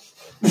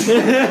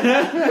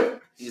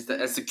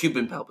 That's the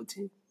Cuban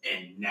Palpatine.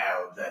 And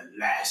now the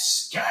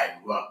last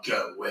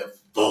Skywalker will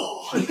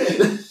fall.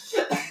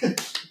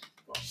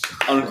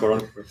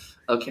 Encore.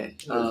 Okay.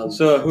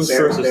 So who's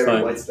first this Barry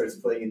time? White starts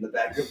playing in the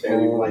back of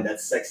Barry White. That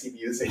sexy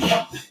music.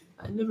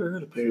 I never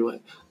heard of Barry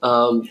White.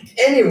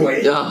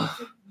 Anyway.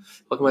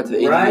 Welcome back to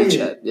the Rise. ADV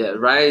chat. Yeah,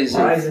 Rise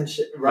of the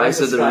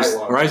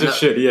Skywalker. Rise of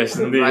shit, yes,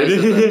 indeed. Rise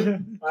of I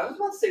was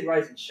about to say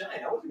Rise and Shine.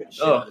 I wasn't going to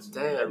shit Oh, on this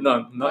movie. damn.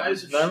 No,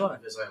 Rise of not Sheev, mine.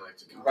 as I like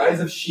to call it. Rise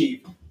of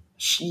Sheev.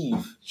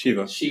 Sheev.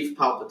 Shiva. Sheev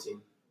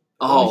Palpatine.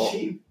 Oh,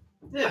 Sheev.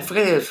 I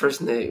forget his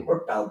first name.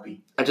 Or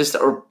Palpy. I just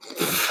or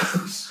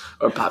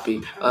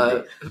Poppy.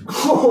 Oh.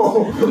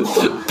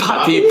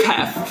 Poppy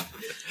Path.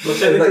 Well,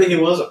 technically he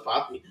was a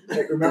poppy.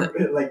 Like,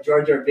 remember, like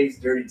Jar Jar Binks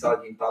dirty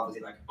talking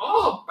Palpatine, like,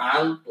 oh,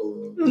 Palpy.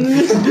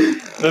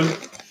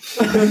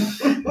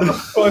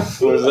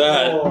 What was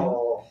that?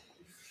 Oh.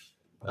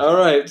 All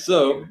right,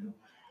 so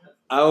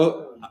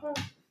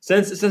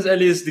since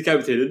Ellie is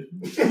decapitated,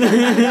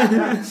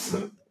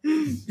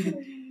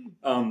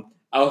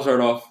 I'll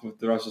start off with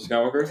the Rise of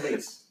Skywalker.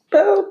 Please.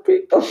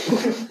 Poppy.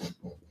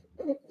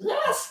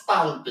 Yes,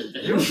 Palpy.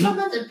 You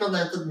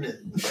manipulated me.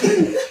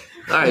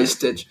 All right,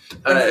 Stitch.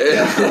 All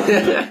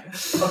right.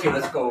 Okay,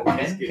 let's go.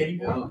 Can you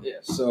go? Yeah.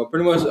 So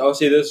pretty much, I'll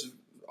say this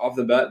off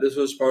the bat. This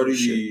was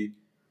probably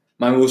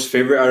my most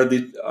favorite out of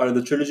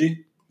the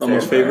trilogy. My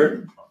most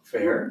favorite.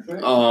 Fair.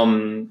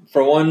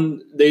 For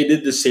one, they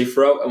did the safe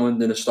route and went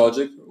the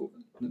nostalgic.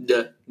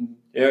 Yeah.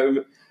 Yeah,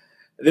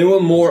 they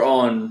went more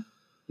on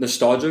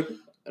nostalgia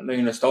and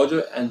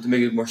to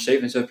make it more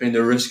safe instead of playing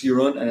the risky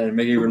run and then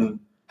make it even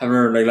having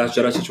a like Last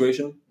Jedi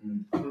situation.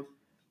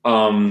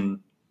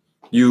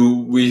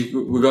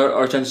 We got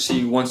our chance to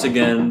see once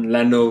again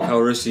Lando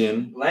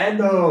Calrissian.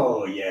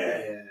 Lando,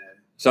 yeah.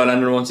 Saw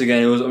Lando once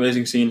again. It was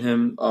amazing seeing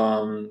him.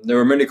 There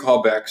were many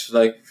callbacks,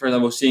 like for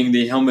example, seeing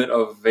the helmet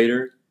of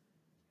Vader.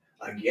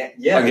 Again,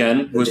 yeah.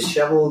 Again, the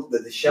disheveled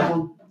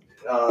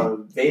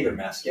Vader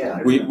mask.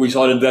 Yeah, we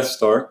saw the Death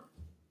Star.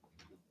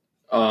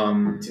 To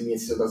me, it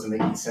still doesn't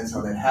make any sense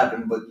how that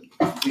happened. But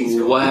please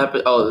go. What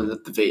happened? Oh,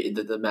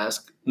 the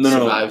mask No.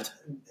 survived.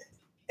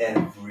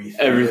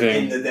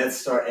 Everything in the Death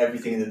Star.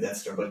 Everything in the Death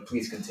Star. But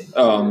please continue.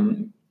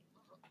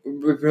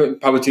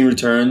 Palpatine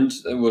returned.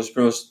 It was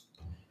pretty much,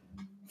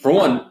 for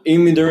one,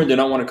 Ian McDiarmid did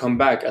not want to come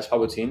back as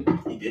Palpatine.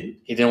 He did.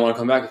 He didn't want to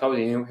come back as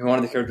Palpatine. He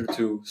wanted the character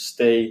to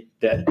stay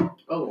dead.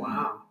 Oh,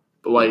 wow.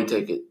 But why did he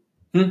take it?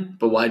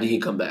 But why did he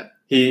come back?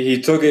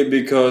 He took it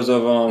because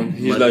of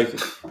he's Money. like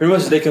pretty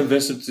much they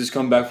convinced him to just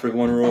come back for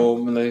one role.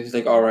 And like, he's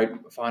like, all right,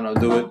 fine, I'll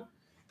do it.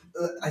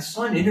 I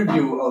saw an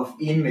interview of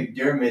Ian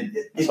McDiarmid.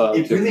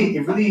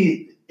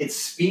 It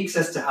speaks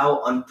as to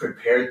how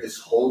unprepared this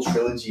whole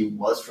trilogy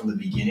was from the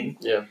beginning.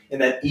 Yeah.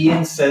 And that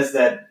Ian says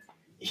that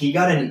he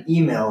got an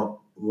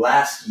email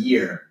last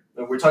year.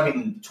 We're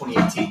talking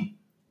 2018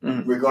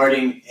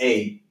 regarding,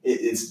 hey,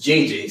 it's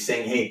JJ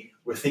saying, hey,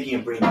 we're thinking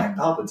of bringing back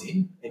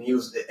Palpatine, and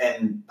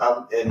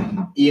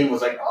Ian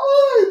was like,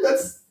 oh,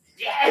 that's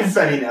yes.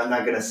 I mean, I'm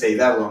not gonna say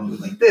that while I'm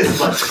doing like this,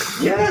 but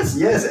yes,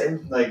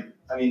 and like,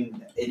 I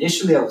mean,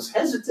 initially I was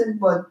hesitant,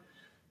 but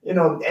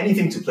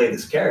anything to play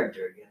this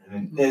character. I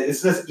mean,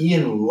 it's just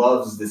Ian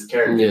loves this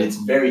character. Yeah. And it's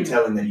very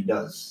telling that he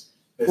does.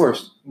 Of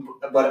course.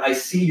 But I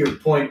see your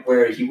point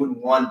where he wouldn't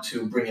want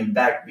to bring him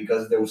back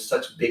because there was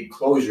such big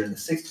closure in the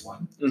sixth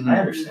one. Mhm. I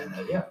understand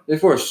that, yeah. Of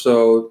course.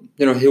 So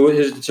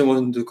his decision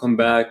wasn't to come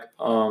back.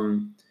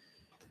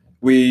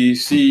 We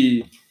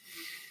see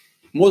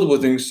multiple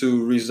things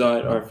to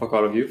reside. Or fuck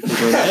all of you.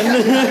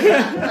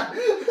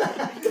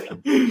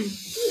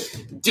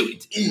 Do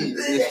it.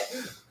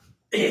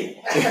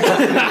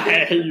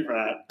 I hate you for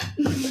that.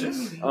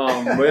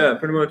 But yeah,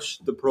 pretty much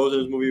the pros of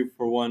this movie,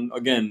 for one,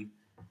 again,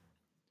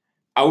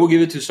 I will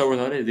give it to Star Wars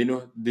Holiday.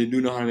 They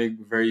do know how to make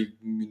very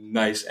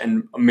nice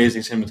and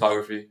amazing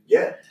cinematography.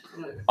 Yeah.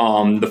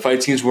 The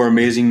fight scenes were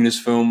amazing in this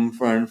film.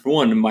 For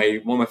one of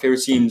my favorite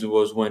scenes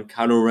was when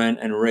Kylo Ren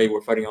and Rey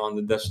were fighting on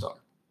the Death Star.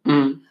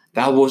 Mm.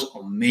 That was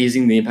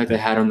amazing. The impact they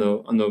had on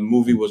the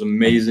movie was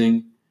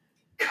amazing.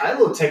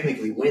 Kylo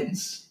technically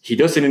wins. He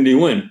does technically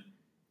win.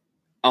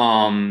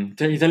 He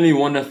technically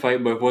won that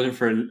fight, but it wasn't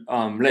for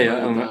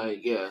Leia.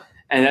 Yeah.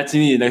 And that to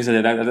me, like I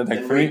said, that like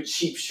And for me,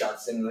 cheap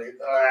shots and like.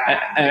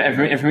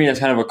 and for me, that's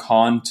kind of a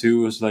con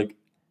too. Was like,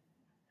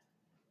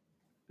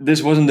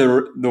 this wasn't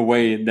the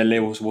way that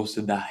Leia was supposed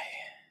to die.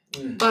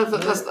 But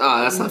that's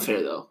not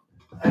fair though.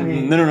 I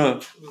mean,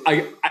 No.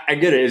 I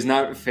get it. It's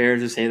not fair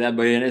to say that,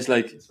 but it's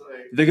like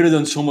they could have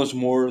done so much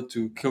more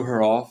to kill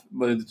her off.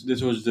 But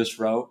this was this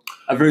route,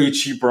 a very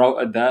cheap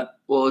route at that.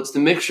 Well, it's the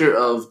mixture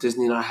of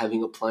Disney not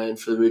having a plan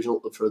for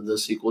the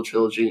sequel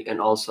trilogy,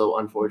 and also,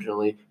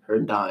 unfortunately, her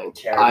dying.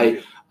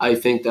 I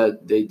think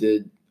that they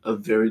did a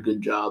very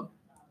good job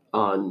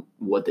on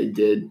what they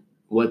did,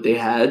 what they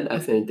had. I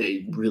think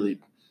they really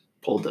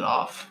pulled it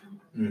off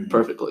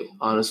perfectly.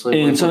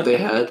 Honestly, what they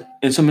had.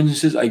 In some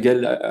instances, I get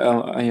it.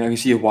 I can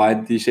see why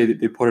they say that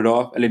they put it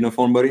off. I leave no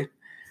phone, buddy.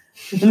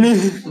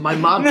 My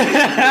mom.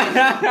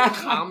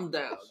 Calm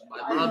down.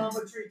 My mom.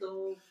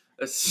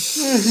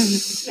 So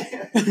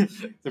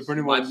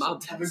pretty much. My mom.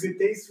 Have a good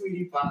day,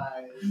 sweetie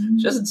pie.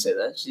 She doesn't say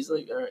that. She's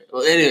like, all right.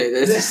 Well,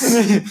 anyway,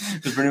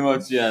 So pretty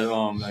much, yeah.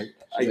 Like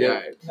I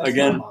get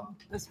again. I'm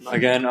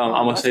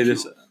gonna say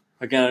this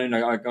again.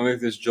 I'll make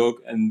this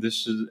joke, and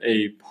this is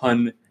a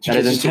pun that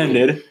is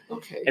intended.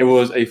 Okay. It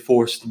was a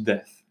forced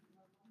death.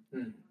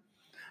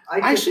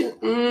 Actually,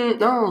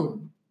 no.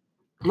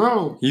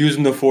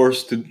 Using the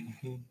force to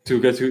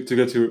get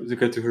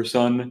to her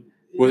son.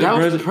 That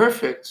was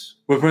perfect.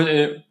 Like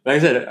I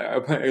said,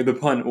 the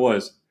pun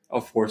was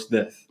a forced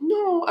death.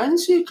 No, I didn't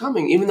see it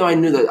coming. Even though I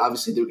knew that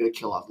obviously they were gonna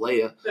kill off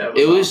Leia. Yeah,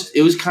 It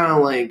was kind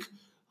of like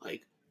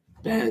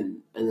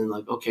Ben, and then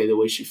like okay, the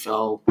way she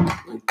fell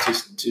like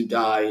to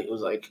die, it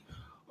was like,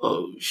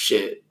 oh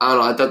shit. I don't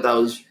know. I thought that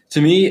was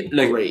to me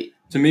great.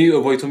 To me,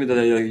 Avoid told me that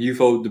like you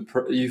felt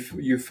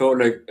you felt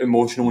like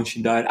emotional when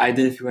she died. I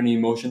didn't feel any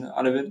emotion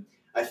out of it.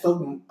 I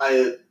felt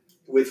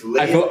with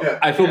Leia.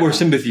 I felt more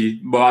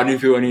sympathy, but I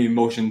didn't feel any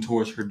emotion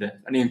towards her death.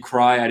 I didn't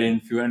cry. I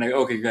didn't feel and like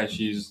okay, guys,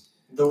 she's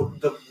the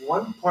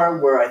one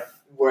part where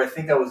I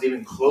think I was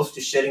even close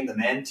to shedding the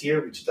man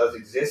tear, which does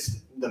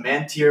exist. The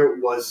man tear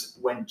was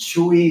when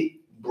Chewie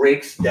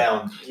breaks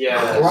down,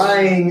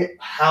 crying,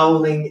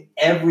 howling,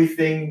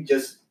 everything,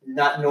 just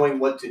not knowing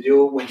what to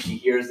do when she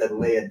hears that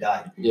Leia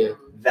died. Yeah,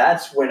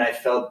 that's when I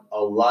felt a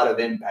lot of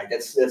impact.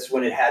 That's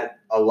when it had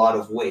a lot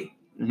of weight.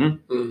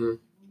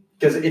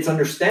 Because it's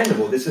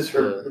understandable. This is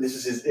her.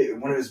 This is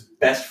one of his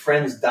best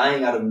friends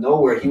dying out of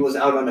nowhere. He was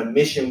out on a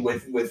mission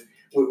with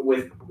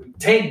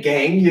Tank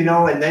Gang,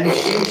 and then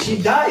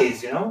she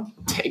dies,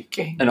 Tank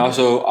Gang. And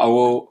also, I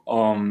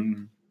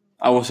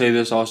will say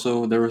this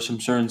also. There were some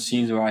certain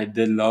scenes where I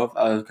did love.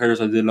 Characters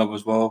I did love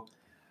as well.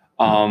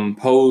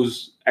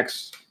 Poe's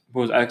ex.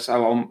 I'm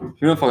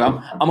gonna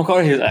call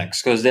her his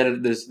ex because they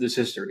had this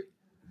history.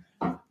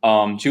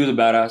 She was a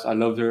badass. I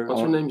loved her.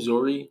 What's her name?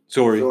 Zori.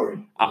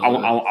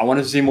 I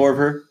wanted to see more of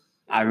her.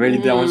 I really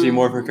did. I want to see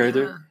more of her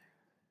character.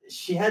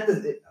 She had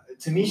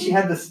she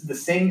had the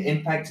same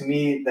impact to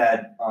me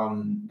that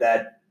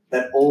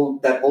that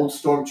old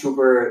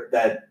stormtrooper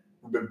that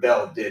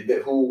rebelled did,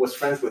 who was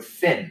friends with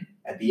Finn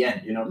at the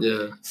end.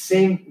 Yeah.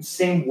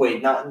 Same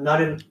weight. Not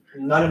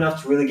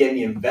enough to really get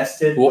me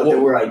invested, but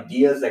there were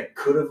ideas that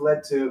could have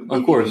led to me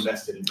being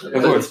invested in her.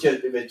 Of course.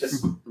 It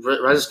just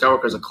Rise of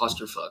Skywalker is a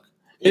clusterfuck.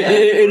 Yeah,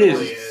 it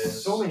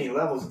is. So many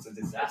levels. It's a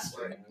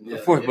disaster. Yeah.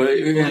 Of course, but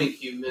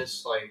you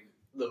miss like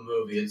the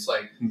movie. It's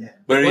like,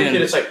 but one again,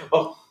 kid, it's like,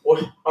 oh,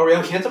 what? Are we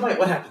on Cantabite?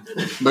 What happened?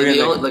 But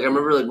I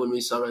remember like when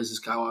we saw Rise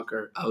of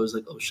Skywalker, I was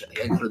like, oh shit, I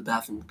gotta go to the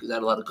bathroom because I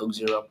had a lot of Coke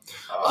Zero.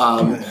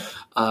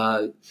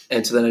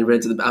 And so then I ran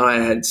to the bathroom. I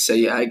had to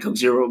say I had Coke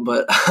Zero,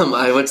 but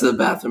I went to the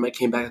bathroom. I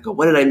came back. I go,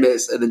 what did I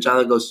miss? And then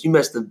Jonathan goes, you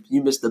missed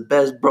the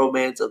best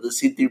bromance of the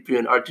C-3PO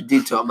and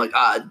R2-D2. I'm like,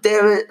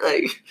 damn it!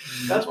 Like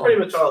that's pretty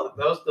much all.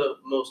 That was the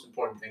most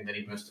important thing that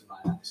he missed in my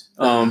eyes.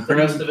 The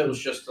rest of it was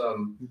just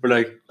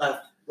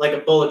like a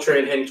bullet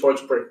train heading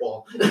towards a brick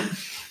wall.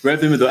 We have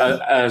to admit, though,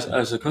 as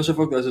a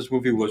clusterfuck as this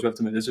movie was, we have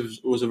to admit, this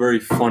was a very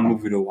fun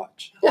movie to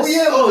watch.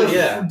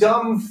 Oh,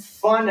 dumb,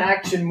 fun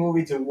action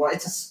movie to watch.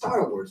 It's a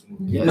Star Wars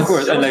movie. Yes. Of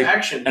course, There and was like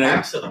action and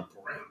packed to the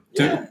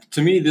brim.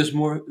 to me, this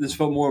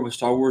felt more of a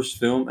Star Wars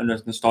film and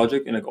it's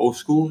nostalgic and like old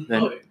school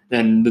than out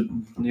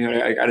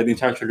of the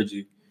entire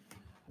trilogy.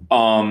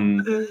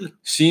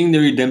 Seeing the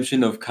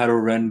redemption of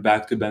Kylo Ren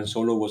back to Ben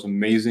Solo was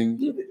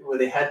amazing. Where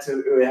they had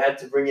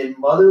to bring in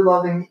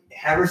mother-loving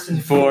Harrison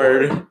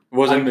Ford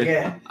wasn't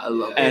again. I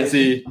love and it.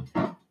 see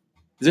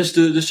just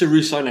to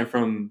re-sign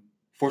from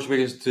Force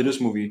Awakens to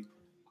this movie.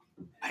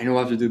 I know what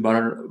I have to do, but I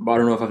don't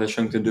know if I have the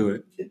strength to do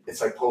it.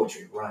 It's like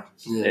poetry, it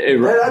rhymes. Yeah.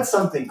 That's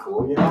something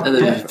cool, And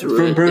then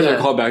Pretty much a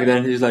call back.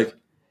 Then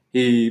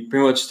he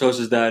pretty much tells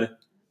his dad,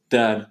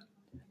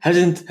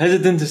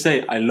 hesitant to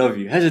say I love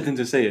you, hesitant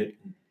to say it,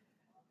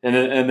 and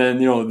then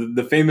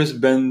the famous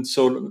Ben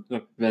Solo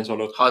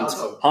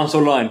Han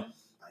Solo line.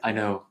 I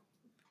know.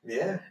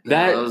 Yeah.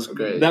 That was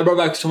great. That brought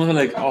back something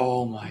like,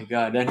 oh my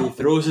god! Then he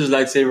throws his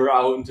lightsaber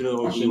out into the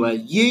ocean. He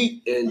went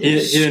yeet and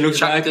he looks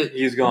back. it.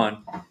 He's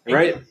gone.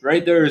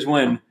 Right there is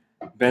when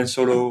Ben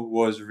Solo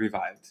was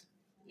revived.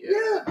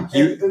 Yeah.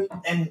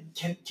 And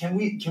can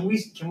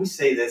we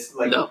say this?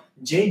 Like, No.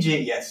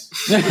 JJ, yes.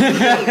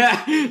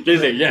 They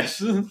say yes.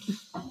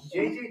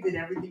 JJ did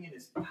everything in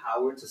his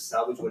power to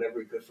salvage whatever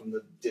he could from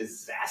the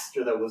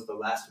disaster that was the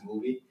last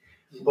movie.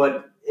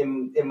 But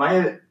in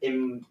my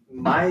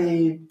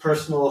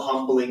personal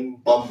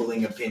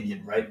bumbling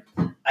opinion, right?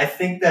 I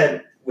think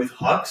that with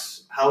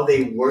Hux, how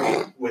they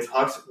worked with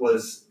Hux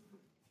was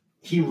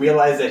he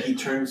realized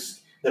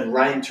that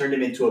Ryan turned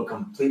him into a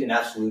complete and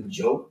absolute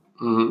joke.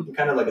 Mm-hmm.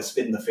 Kind of like a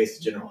spit in the face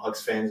to General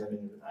Hux fans. I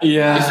mean,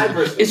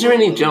 Is there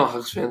any General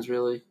Hux fans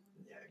really?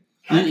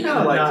 I kind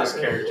of like this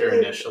character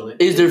initially.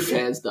 Is there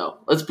fans though?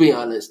 Let's be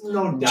honest.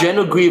 No doubt.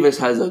 General Grievous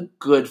has a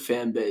good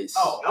fan base.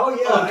 Oh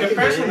yeah. In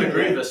comparison to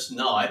Grievous,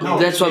 no. I think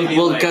That's what. maybe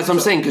Well, like- that's what I'm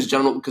saying. Because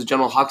General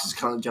Hux is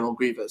kind of General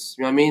Grievous.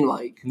 You know what I mean?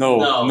 Like.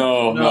 No, I'm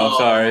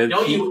sorry.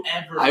 Don't you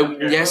ever?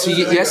 Yes,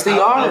 they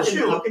are.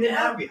 How can it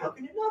not be? How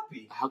can it not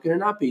be? How can it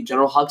not be?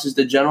 General Hux is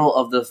the general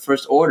of the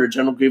First Order.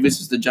 General Grievous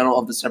is the general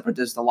of the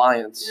Separatist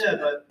Alliance. Yeah,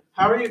 but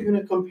how are you going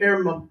to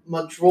compare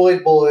my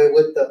droid boy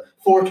with the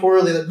four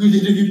twirly?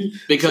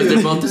 Because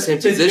they're both the same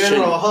to position.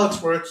 General Hux,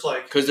 where it's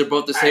like Because they're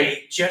both the same.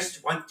 I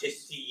just want to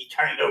see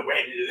Kylo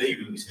Ren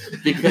lose.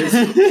 Because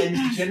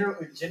and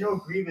General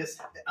Grievous.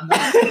 I'm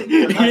not saying,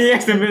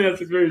 Yes,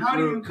 that's very how do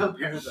true. you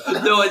compare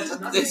that? No,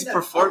 I'm not it's saying that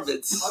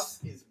performance.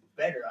 Hux is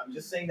better. I'm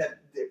just saying that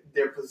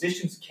their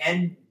positions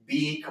can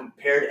be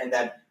compared, and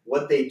that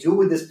what they do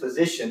with this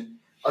position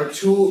are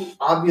two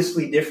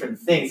obviously different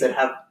things that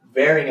have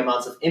varying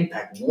amounts of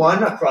impact.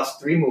 One across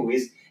 3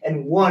 movies,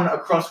 and one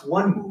across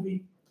 1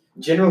 movie.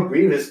 General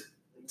Grievous,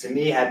 to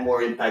me, had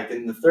more impact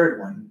in the third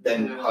one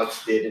than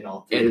Hux did in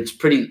all 3. And it's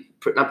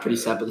not pretty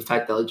sad, but the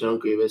fact that like, General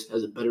Grievous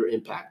has a better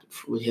impact.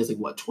 He has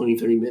 20,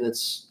 30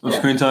 minutes Of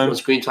screen time. of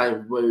screen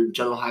time, where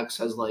General Hux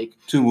has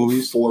 2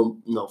 movies.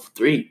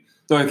 3.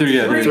 Oh, 3,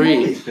 yeah. 3.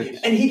 movies.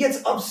 And he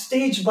gets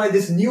upstaged by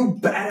this new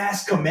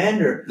badass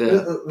commander.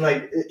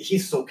 Yeah.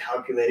 He's so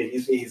calculated.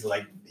 He's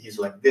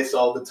like this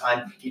all the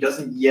time. He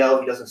doesn't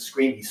yell. He doesn't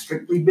scream. He's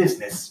strictly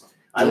business.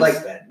 I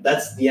like that.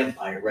 That's the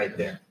Empire right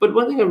there. But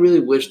one thing I really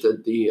wish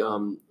that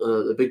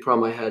the big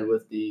problem I had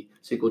with the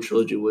sequel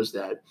trilogy was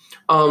that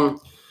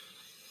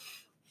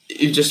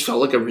it just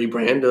felt like a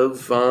rebrand of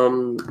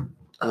from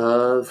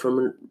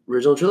an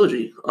original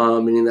trilogy.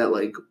 Meaning that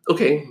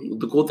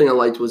the cool thing I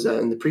liked was that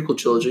in the prequel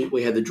trilogy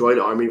we had the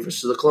droid army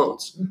versus the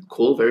clones.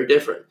 Cool, very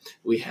different.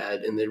 We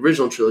had in the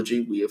original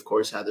trilogy we of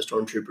course had the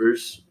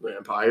stormtroopers, the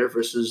Empire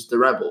versus the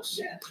rebels.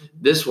 Yeah.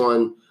 This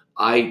one,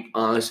 I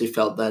honestly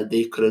felt that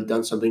they could have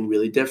done something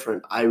really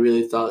different. I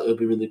really thought it would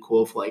be really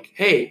cool if,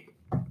 hey,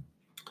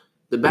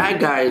 the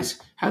bad guys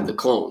had the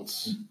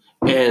clones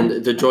and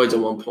the droids at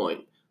one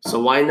point.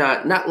 So why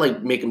not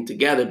make them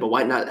together, but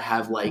why not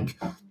have,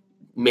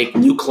 make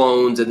new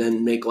clones and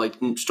then make,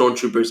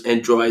 stormtroopers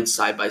and droids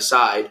side by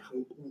side?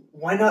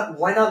 Why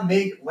not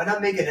make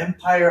an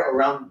empire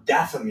around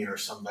Dathomir or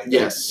something like that?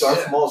 Yes.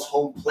 Darth Maul's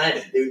home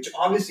planet, which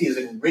obviously is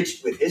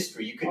enriched with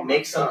history. You could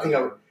make something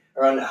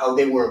around how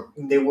they were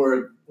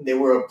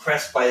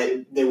oppressed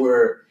by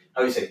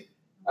how do you say?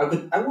 I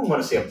wouldn't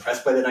want to say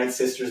oppressed by the Night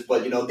Sisters,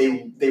 but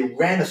they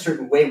ran a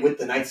certain way with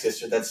the Night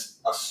Sister. That's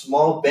a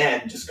small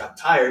band just got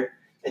tired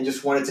and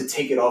just wanted to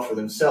take it all for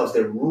themselves.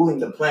 They're ruling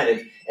the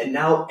planet, and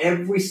now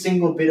every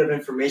single bit of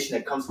information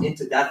that comes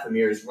into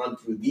Dathomir is run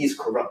through these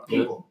corrupt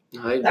people.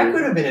 That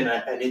could have been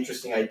an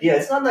interesting idea.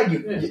 It's not like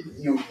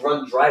you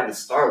run dry with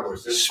Star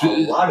Wars. There's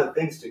a lot of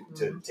things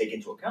to take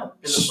into account.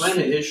 And the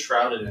planet is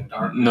shrouded in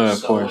darkness, No, of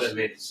so course. it would have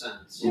made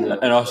sense. Yeah.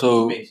 And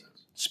also, It made sense.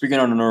 speaking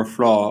on another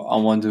flaw,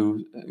 I want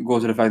to go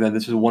to the fact that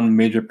this is one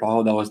major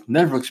flaw that was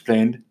never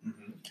explained.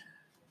 Mm-hmm.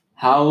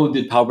 How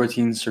did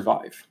Palpatine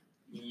survive?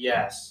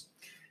 Yes.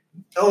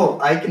 Oh,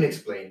 I can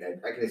explain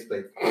that. I can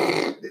explain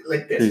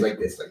like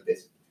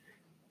this.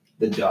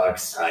 The dark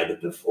side of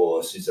the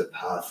Force is a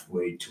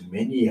pathway to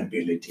many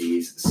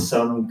abilities,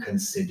 some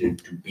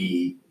considered to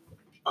be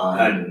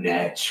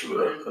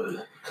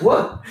unnatural.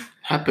 What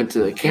happened to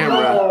the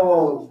camera?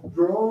 Oh,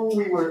 bro,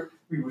 we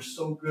were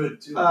so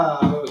good too.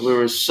 We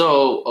were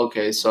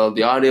okay. So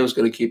the audio is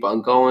going to keep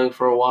on going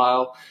for a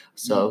while.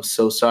 So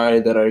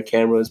sorry that our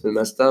camera has been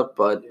messed up,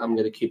 but I'm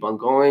going to keep on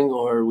going,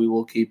 or we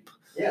will keep.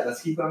 Yeah,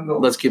 let's keep on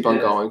going. Let's keep on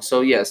going.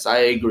 So yes, I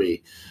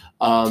agree.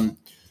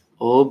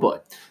 Oh boy.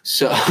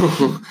 So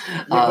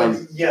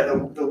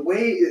the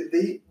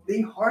way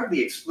they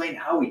hardly explain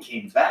how he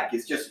came back.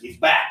 It's just he's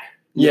back.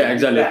 Yeah,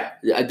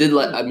 exactly. yeah, I did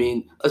like. I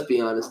mean, let's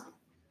be honest.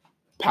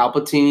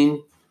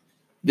 Palpatine.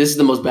 This is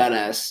the most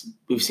badass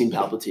we've seen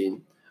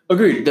Palpatine.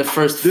 Agreed. The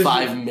first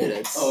 5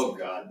 minutes. Oh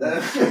god.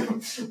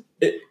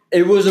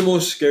 It was the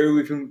most scary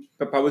we've seen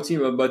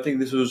Palpatine, but I think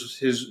this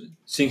was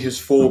seeing his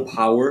full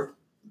power.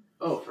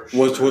 Oh, for sure.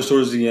 was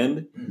towards the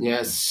end.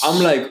 Yes.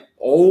 I'm like,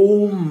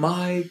 oh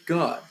my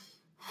god,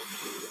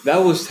 that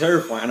was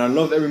terrifying, and I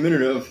loved every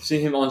minute of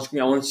seeing him on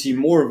screen. I want to see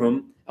more of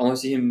him. I want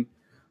to see him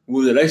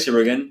with the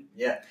lightsaber again.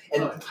 Yeah,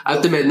 and I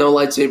have to admit, no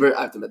lightsaber.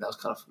 I have to admit, that was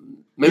kind of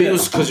maybe Yeah. it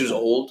was because he was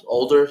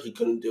older. He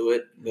couldn't do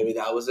it. Maybe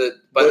that was it.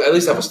 But at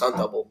least have a stunt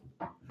double.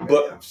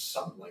 But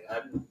something like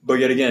that. But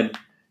yet again,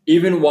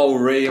 even while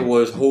Rey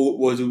was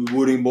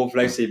wielding both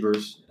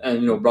lightsabers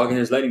and blocking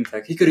his lightning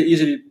attack, he could have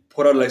easily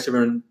put out a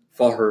lightsaber and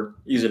fought her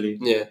easily.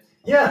 Yeah.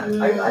 Yeah,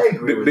 I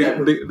agree with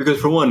that. Because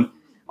for one,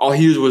 all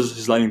he used was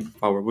his lightning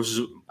power, which is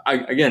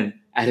again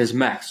at his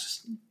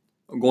max,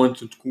 going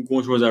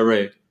towards that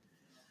Rey.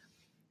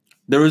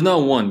 There was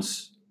not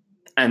once,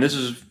 and this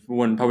is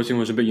when Palpatine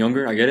was a bit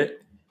younger. I get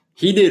it.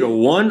 He did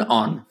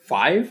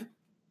 1-on-5,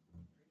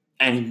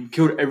 and he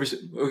killed every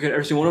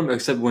single one of them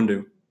except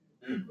Windu.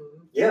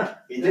 Yeah,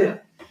 he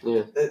did.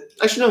 Yeah.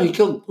 Actually, no, he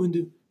killed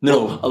Windu.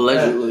 No,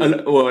 Allegedly.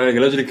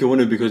 Allegedly killed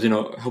Windu because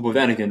help with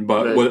Anakin,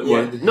 but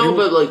Right. No,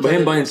 but like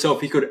him by himself,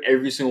 he killed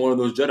every single one of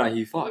those Jedi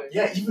he fought.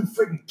 Yeah, even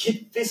freaking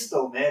Kid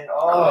Fisto, man.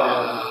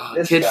 Oh,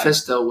 this Kid guy.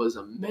 Fisto was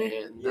a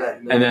man. Yeah,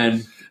 And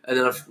then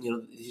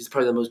he's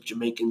probably the most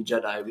Jamaican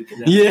Jedi we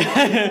can.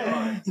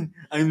 yeah,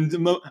 I'm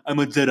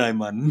a Jedi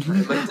man.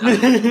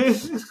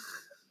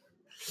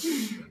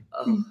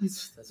 Oh,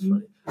 that's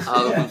funny.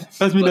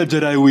 Pass me that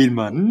Jedi wheel,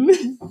 man.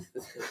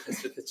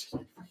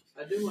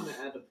 I do want to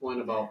add a point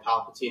about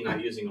Palpatine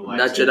not using a lightsaber.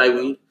 Not Jedi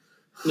weed.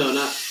 No,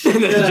 not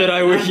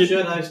Jedi weed.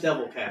 Jedi's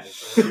devil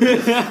cabbage.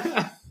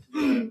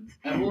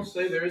 I will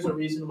say there is a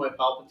reason why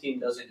Palpatine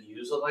doesn't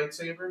use a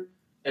lightsaber,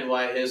 and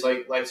why his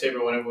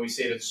lightsaber, whenever we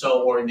see it, it's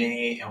so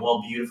ornate and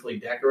well beautifully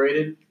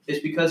decorated, is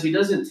because he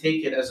doesn't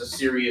take it as a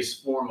serious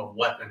form of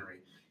weaponry.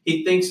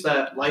 He thinks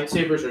that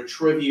lightsabers are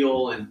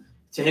trivial, and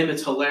to him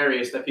it's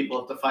hilarious that people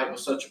have to fight with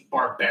such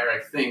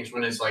barbaric things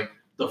when it's like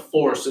the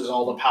Force is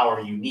all the power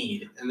you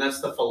need. And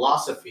that's the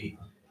philosophy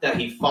that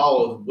he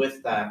followed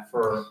with that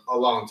for a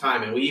long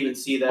time. And we even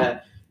see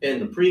that in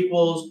the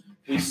prequels.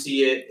 We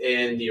see it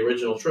in the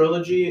original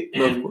trilogy.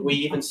 And we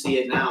even see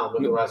it now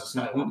with The Rise of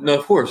Skywalker. No,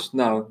 of course.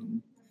 No.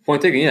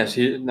 Point taken, yes.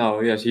 He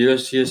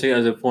does see it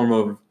as a form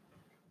of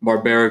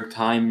barbaric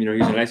time,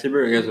 using a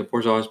lightsaber, he has a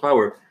force all his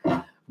power.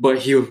 But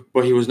he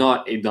was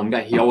not a dumb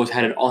guy. He always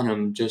had it on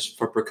him just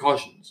for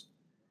precautions.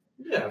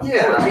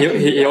 Yeah.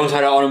 He always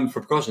had it on him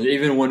for precautions.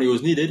 Even when it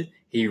was needed,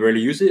 he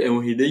rarely used it. And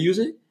when he did use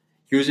it,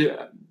 he used it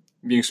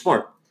being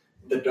smart.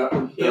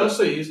 He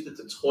also used it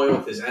to toy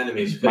with his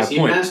enemies because My he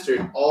point.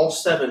 mastered all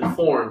 7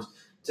 forms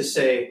to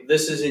say,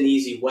 this is an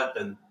easy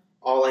weapon.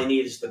 All I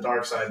need is the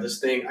dark side. This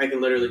thing, I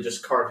can literally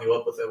just carve you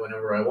up with it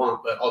whenever I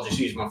want, but I'll just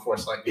use my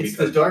Force lightning. It's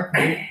the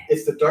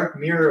dark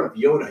mirror of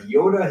Yoda.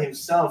 Yoda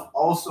himself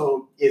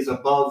also is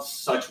above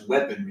such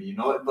weaponry,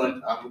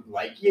 But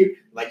like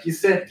you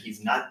said,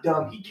 he's not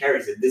dumb. He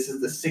carries it. This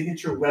is the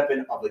signature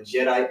weapon of a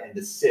Jedi and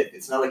a Sith.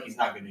 It's not like he's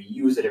not going to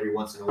use it every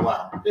once in a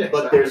while. Yeah,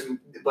 But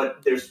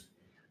there's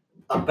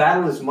a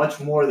battle is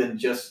much more than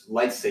just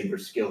lightsaber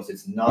skills.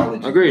 It's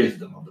knowledge Agreed. and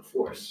wisdom of the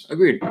Force.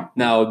 Agreed.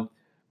 Now,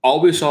 all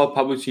we saw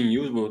Palpatine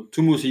use,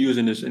 2 moves he used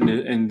in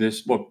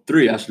this,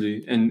 3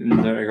 actually, in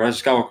the Rise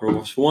of Skywalker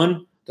was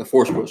 1, the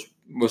Force was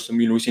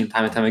we've seen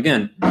time and time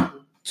again.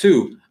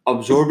 2,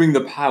 absorbing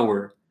the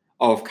power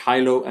of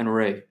Kylo and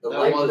Rey.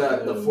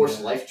 The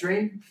Force life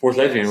drain. Force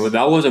Life Drain. Well,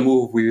 that was a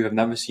move we have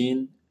never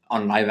seen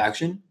on live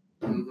action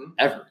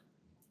ever.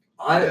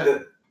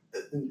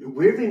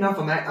 Weirdly enough,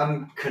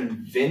 I'm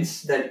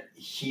convinced that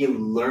he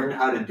learned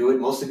how to do it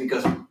mostly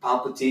because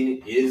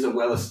Palpatine is a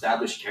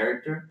well-established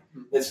character.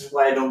 This is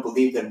why I don't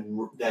believe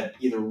that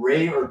either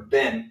Rey or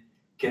Ben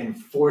can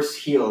force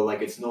heal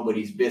like it's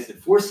nobody's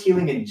business. Force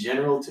healing in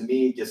general, to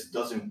me, just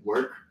doesn't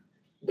work.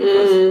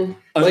 Because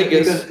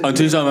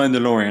Until you saw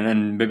Mandalorian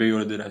and Baby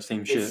Yoda did that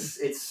same shit.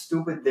 it's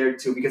stupid there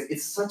too because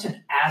it's such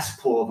an ass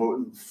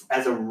pull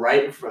as a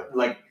writer.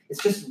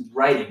 It's just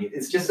writing.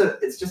 It's just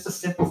a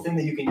simple thing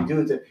that you can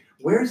do.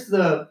 Where's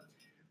the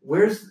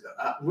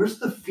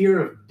fear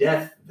of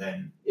death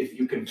then? If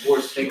you can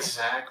force heal?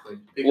 Exactly.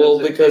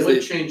 Because it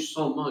would change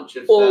so much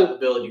if that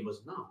ability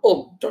was known.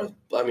 Well,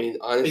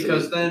 honestly,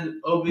 Because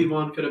then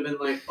Obi-Wan could have been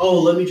like, "Oh,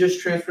 let me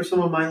just transfer some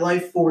of my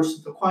life force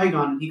to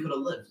Qui-Gon," and he could have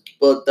lived.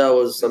 but that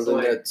was something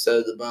like- that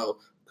said about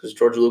because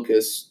George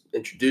Lucas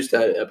introduced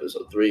that in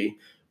Episode 3,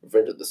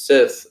 Revenge of the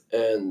Sith,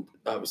 and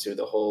obviously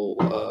the whole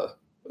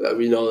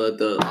we know that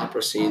the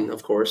opera scene,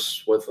 of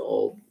course, with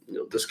all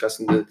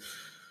discussing the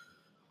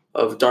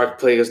of Dark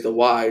Plagueis the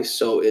Wise,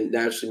 so it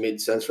naturally made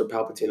sense for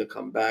Palpatine to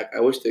come back. I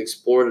wish they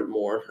explored it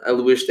more. I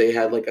wish they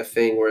had like a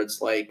thing where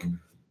it's like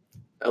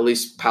at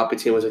least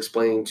Palpatine was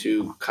explaining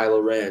to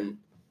Kylo Ren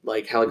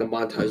how a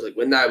montage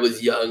when I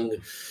was young,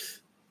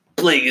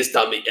 Plagueis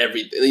taught me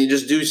everything. And you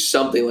just do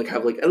something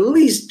have at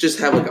least just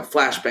have a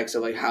flashbacks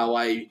of how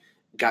I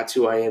got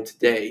to who I am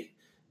today.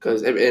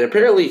 And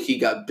apparently he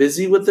got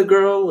busy with the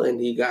girl and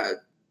he got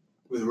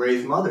with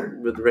Rey's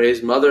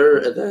mother.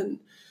 and then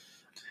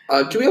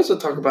Can we also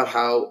talk about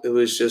how it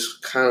was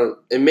just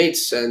it made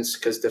sense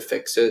because to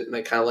fix it, and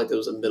I kind of like it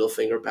was a middle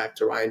finger back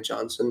to Ryan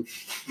Johnson.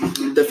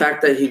 The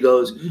fact that he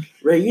goes,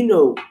 Ray, you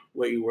know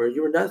where you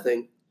were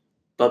nothing,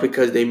 but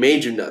because they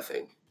made you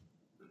nothing.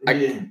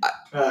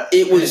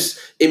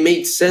 It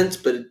made sense,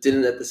 but it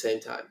didn't at the same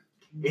time.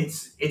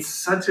 It's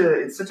such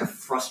a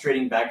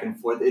frustrating back and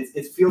forth.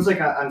 It feels like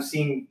I'm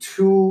seeing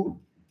two.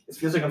 It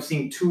feels like I'm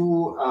seeing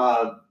two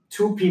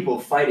people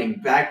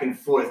fighting back and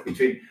forth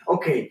between.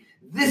 Okay,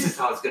 this is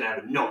how it's gonna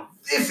happen. No,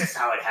 this is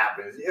how it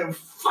happens.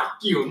 Fuck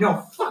you.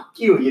 No, fuck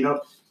you. You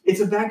know,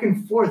 it's a back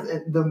and forth,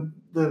 and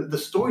the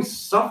story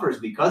suffers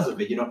because of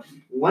it. You know,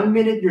 1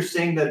 minute you're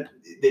saying that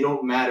they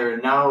don't matter,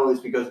 and now it's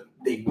because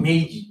they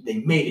made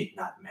it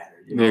not matter.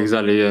 You know?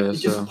 Exactly. Yeah. It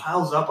just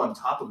piles up on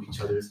top of each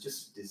other. It's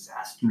just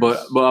disastrous.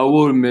 But I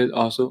will admit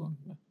also.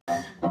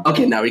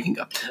 Okay, now we can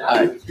go. All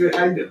right. Good.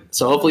 How you doing?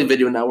 So hopefully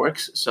video now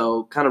works.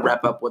 So kind of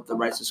wrap up with The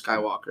Rise of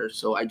Skywalker.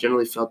 So I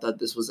generally felt that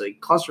this was a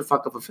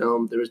clusterfuck of a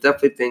film. There was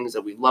definitely things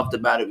that we loved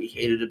about it, we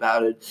hated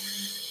about it.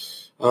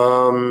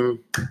 One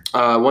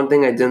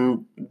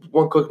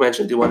quick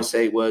mention I do want to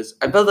say was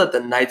I felt that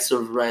the Knights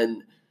of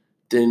Ren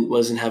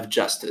wasn't have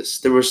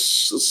justice. There was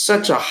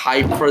such a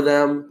hype for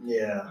them.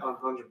 Yeah,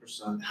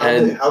 100%.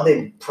 How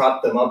they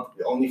propped them up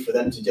only for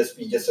them to just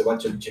be a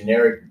bunch of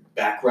generic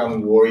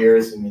background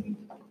warriors. I mean,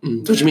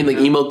 don't you mean like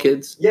emo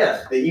kids?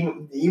 Yeah,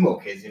 the emo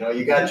kids. You know,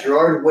 you got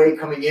Gerard Way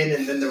coming in,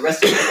 and then the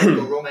rest of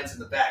the romance in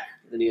the back.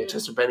 And then you got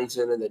Chester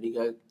Bennington, and then you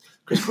got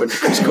Chris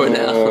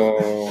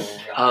Cornell.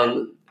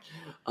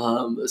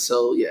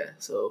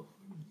 So.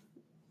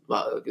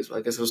 Wow,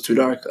 I guess it was too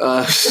dark.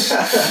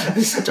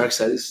 The dark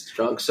side is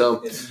strong.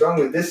 So it's strong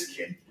with this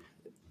kid.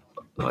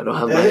 Oh, I don't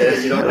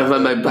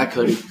have my black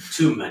hoodie.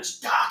 Too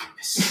much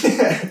darkness.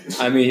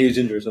 I mean, he was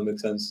injured, so it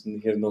makes sense.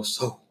 And he has no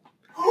soul.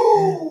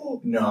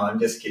 No, I'm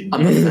just kidding.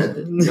 I'm not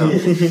offended.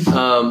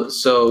 No.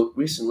 So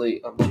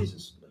recently,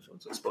 Jesus, my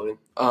phone's exploding.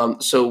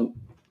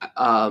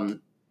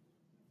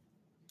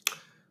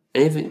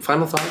 Anything?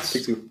 Final thoughts?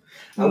 Take two.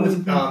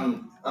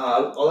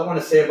 All I want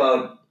to say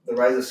about The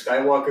Rise of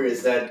Skywalker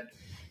is that,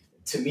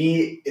 to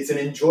me, it's an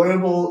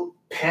enjoyable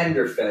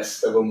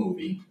panderfest of a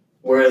movie,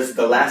 whereas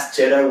The Last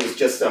Jedi was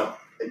just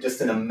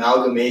an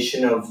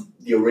amalgamation of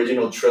the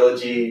original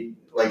trilogy,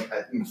 like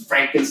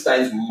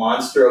Frankenstein's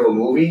monster of a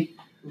movie.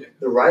 Yeah.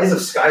 The Rise of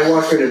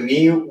Skywalker, to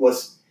me,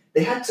 was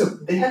they had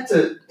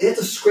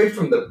to scrape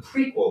from the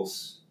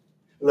prequels.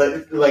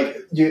 Like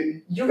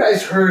you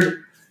guys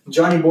heard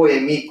Johnny Boy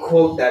and me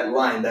quote that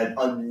line, that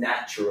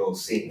unnatural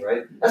scene,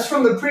 right? That's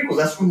from the prequels.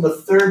 That's from the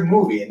third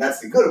movie, and that's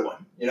the good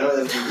one. You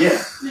know,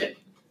 yeah.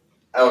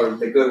 Or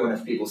the good one,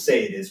 as people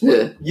say it is.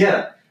 But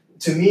yeah.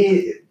 To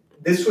me,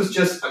 this was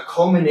just a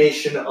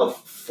culmination of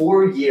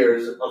 4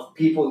 years of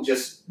people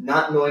just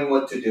not knowing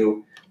what to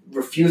do,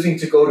 refusing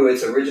to go to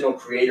its original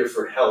creator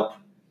for help,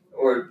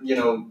 or, you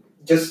know,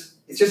 it's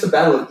just a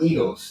battle of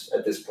egos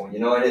at this point, you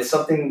know, and it's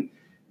something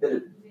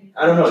that,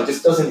 I don't know, it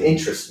just doesn't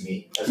interest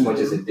me as much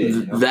as it did.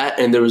 You know? That,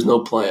 and there was no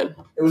plan.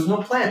 There was no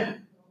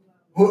plan.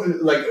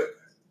 Like,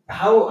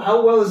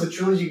 how well is a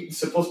trilogy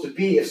supposed to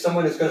be if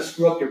someone is going to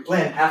screw up your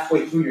plan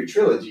halfway through your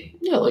trilogy?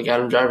 Yeah, like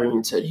Adam Driver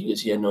even said,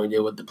 he had no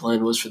idea what the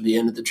plan was for the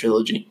end of the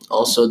trilogy.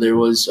 Also, there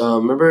was,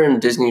 remember in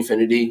Disney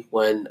Infinity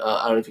when,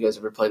 I don't know if you guys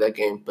ever played that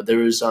game, but there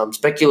was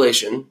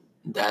speculation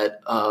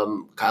that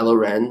Kylo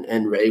Ren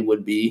and Rey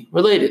would be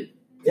related.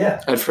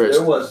 Yeah. At first.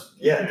 There was,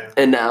 yeah.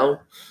 And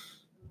now,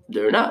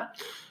 they're not.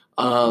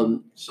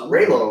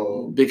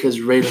 Reylo. Because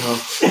Reylo.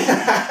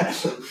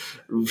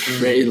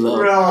 Reylo.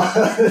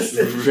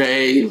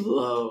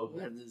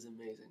 That is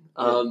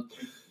amazing.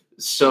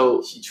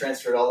 So she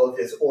transferred all of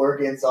his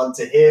organs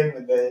onto him,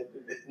 and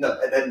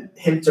then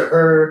him to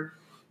her,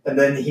 and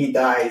then he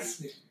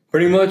dies.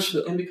 Pretty much.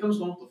 And becomes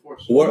one with the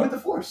Force. One with the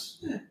Force.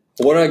 Yeah.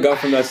 What I got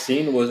from that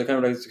scene was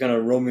kind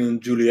of Romeo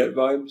and Juliet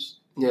vibes.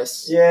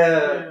 Yes.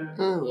 Yeah.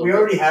 We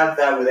already have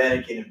that with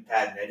Anakin and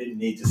Padme. I didn't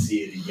need to see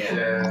it again.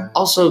 Yeah.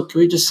 Also, can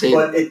we just say...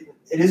 But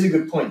it is a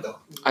good point, though.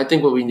 I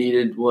think what we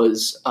needed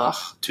was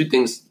two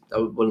things I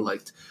would have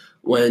liked.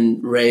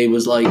 When Rey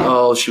was like,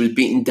 oh, she was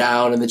beaten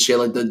down, and then she had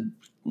like the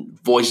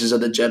voices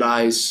of the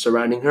Jedi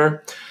surrounding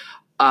her.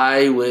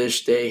 I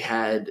wish they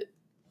had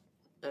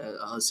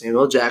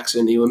Samuel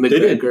Jackson, Ewan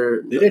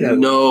McGregor. They did have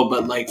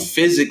but like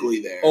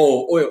physically there.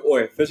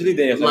 Oh, physically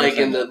they have like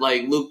in the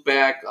look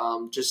back.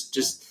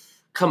 Just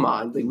come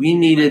on, like we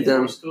needed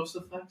them. Ghost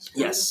effects.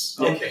 Yes.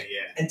 Okay.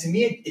 Yeah. And to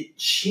me, it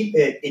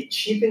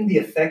cheapened the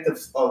effect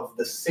of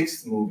the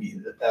sixth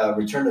movie,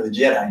 Return of the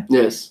Jedi.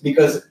 Yes.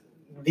 Because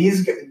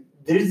this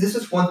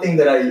is one thing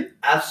that I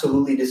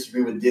absolutely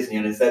disagree with Disney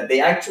on, is that they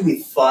actually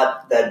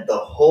thought that the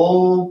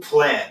whole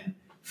plan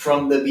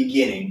from the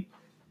beginning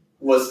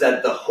was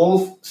that the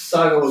whole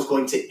saga was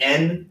going to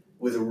end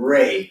with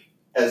Rey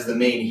as the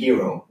main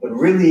hero, when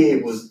really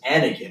it was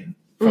Anakin.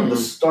 From the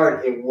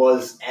start, it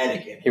was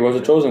Anakin. He was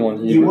the chosen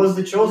one. He was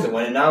the chosen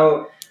one, and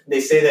now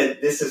they say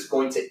that this is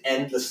going to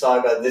end the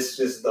saga. This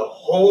is the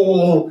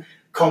whole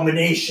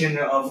culmination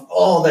of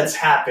all that's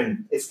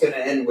happened. It's going to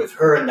end with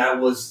her, and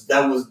that was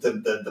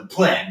the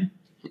plan.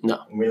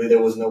 No. Really,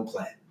 there was no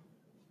plan.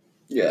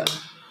 Yeah.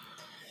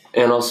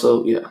 And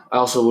also, I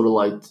also would have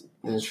liked.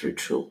 That's very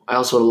true. I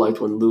also would have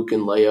liked when Luke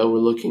and Leia were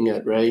looking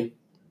at Rey.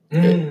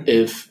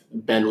 If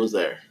Ben was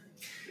there.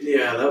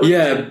 Yeah, that would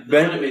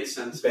Ben- that make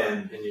sense, in my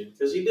Ben. opinion.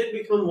 Because he did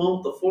become one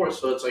with the Force,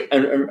 so it's like,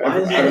 And why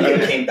is And he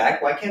he came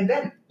back. Why can't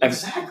Ben?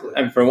 exactly.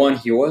 and for one,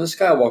 he was a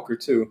Skywalker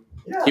too.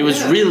 Yeah, He was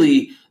yeah.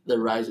 really the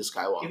rise of He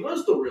Skywalker.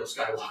 was the real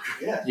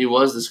Skywalker. Yeah. He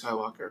was the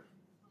Skywalker.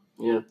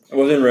 Yeah. It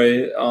wasn't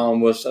Ray.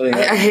 Was I think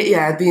I hate.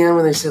 Yeah. At the end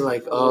when they say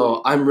like,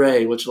 "Oh, I'm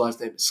Rey. What's your last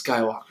name?"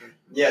 Skywalker.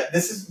 Yeah,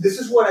 this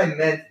is what I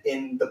meant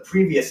in the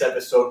previous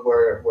episode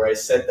where I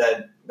said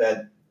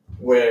that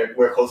where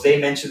Jose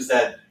mentions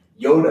that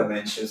Yoda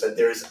mentions that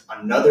there is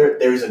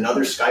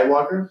another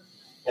Skywalker,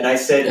 and I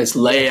said It's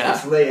Leia.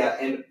 It's Leia,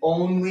 and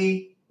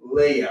only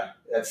Leia.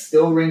 That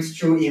still rings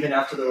true even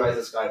after the rise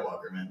of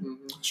Skywalker, man.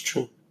 Mm-hmm. It's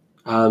true.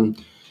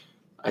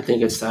 I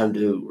think it's time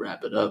to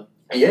wrap it up.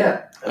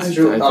 Yeah, that's I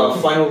true.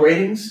 think- Final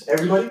ratings,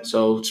 everybody.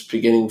 So it's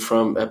beginning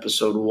from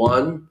episode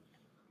 1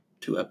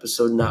 to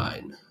episode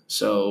 9.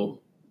 So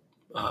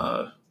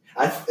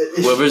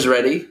whoever's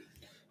ready,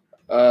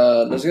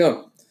 let's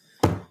go.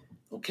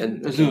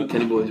 Let's do it.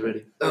 Kenny Boy's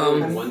ready.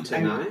 1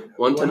 to 9?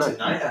 1 to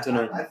 9.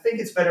 Tonight. I think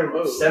it's better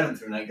Oh. 7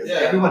 through 9 because Yeah.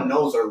 everyone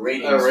knows our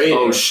ratings. Our ratings.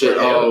 Oh, shit.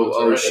 Yeah,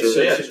 Oh, it's shit. already-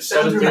 So, yeah, 7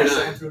 7 through through 9. 9.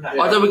 7 through 9.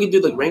 I thought we could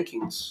do like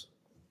rankings.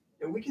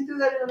 Yeah, we can do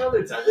that in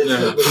another time.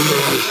 Yeah.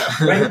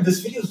 Right, this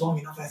video is long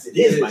enough as it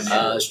is, my man.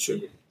 That's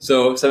true.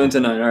 So 7 to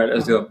 9. All right,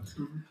 let's go.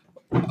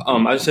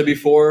 I said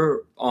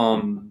before,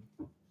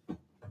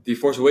 The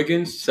Force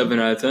Awakens 7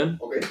 out of 10.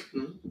 Okay,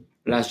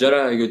 Last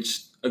Jedi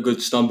a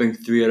good stumping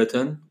 3 out of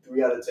 10.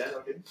 3 out of 10.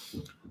 Okay.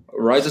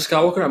 Rise of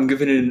Skywalker, I'm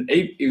giving it an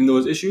 8, even though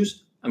it's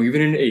issues. I'm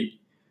giving it an 8.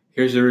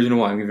 Here's the reason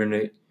why I'm giving it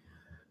an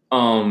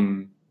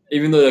 8.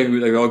 Even though like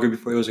we all agreed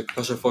before, it was a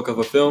clusterfuck of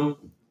a film.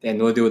 They had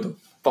no idea what the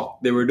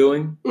fuck they were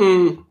doing.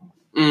 And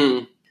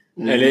And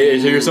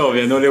it's yourself,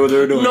 they had no idea what they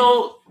were doing.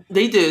 No,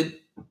 they did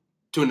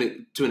to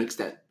an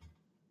extent.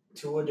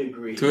 To a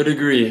degree. To a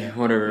degree,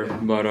 whatever. Yeah.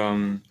 But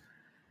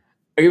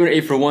I give it an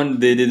 8 for one.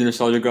 They did the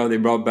nostalgia route.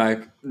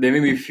 They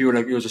made me feel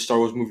like it was a Star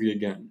Wars movie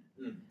again.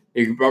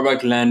 They brought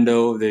back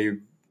Lando. They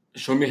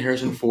showed me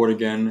Harrison Ford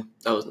again.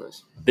 That was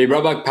nice. They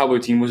brought back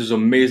Palpatine, which is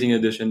an amazing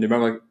addition. They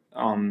brought back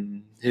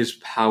his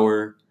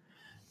power.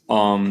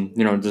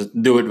 Just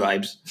do it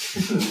vibes.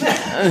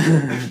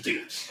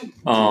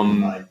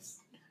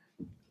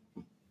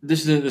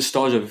 This is the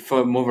nostalgia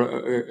for more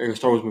of a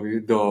Star Wars movie.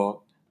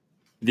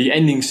 The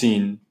ending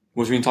scene,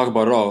 which we didn't talk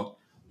about at all,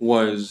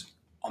 was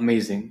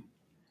amazing.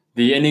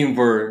 The ending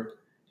where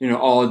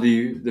all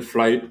the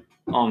flight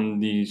on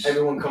these.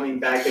 Everyone coming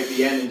back at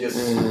the end and just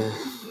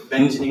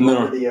venting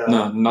over the.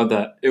 No, not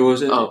that. It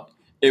was.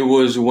 It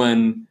was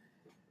when.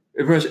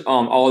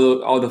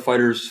 All the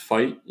fighters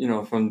fight.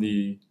 From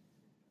the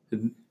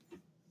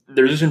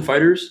resistance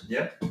fighters.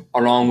 Yeah.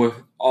 Along with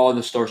all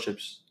the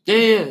starships.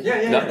 Yeah.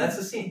 That's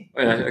the scene.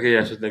 Oh, yeah, okay,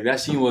 yeah. So that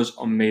scene was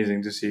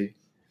amazing to see.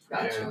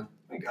 Gotcha.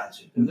 I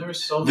got you. And there were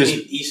so many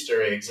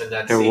Easter eggs in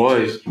that There scene,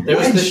 was. too. There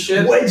was the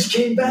ship. Wedge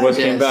came back. Wedge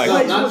came back.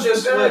 No, not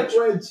just Wedge.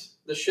 Wedge.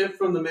 The ship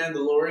from the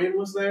Mandalorian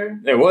was there.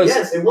 It was.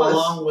 Yes, it was.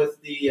 Along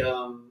with the,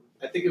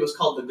 I think it was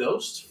called the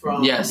Ghost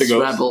from. Yes, The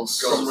Ghost. Rebels.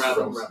 From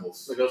Rebels.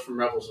 Rebels. The Ghost from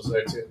Rebels was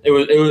there too. It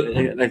was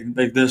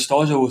like the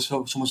nostalgia was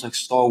so much like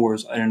Star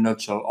Wars in a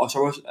nutshell. All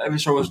Star Wars, every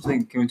Star Wars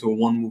thing came into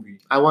one movie.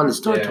 I wanted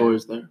Star Yeah.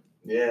 Tours there.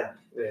 Yeah.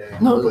 Yeah.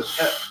 No. But,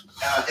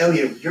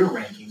 Elliot, your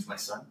rankings, my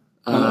son.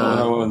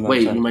 No,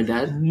 Wait, sorry. you're my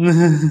dad?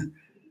 I'm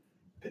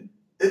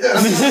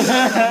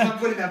not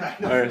putting that back.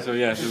 No. All right, so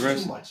yeah, so Too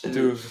rest, much.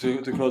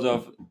 to close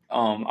off,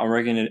 I'm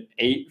ranking it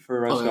 8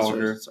 for Rise of that's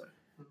Skywalker. right. Sorry.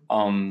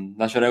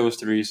 Last Jedi was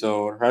 3,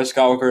 so Rise of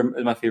Skywalker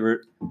is my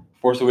favorite.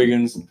 Force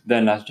Awakens,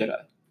 then Last Jedi.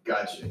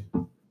 Gotcha.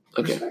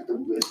 Okay.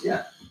 Respectable list,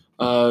 yeah.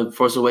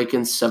 Force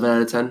Awakens, 7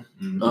 out of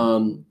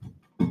 10.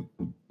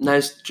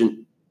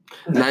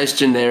 Nice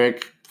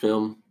generic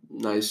film.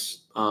 Nice.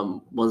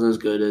 Wasn't as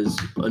good as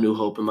A New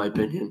Hope in my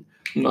opinion.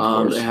 Of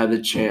course. It had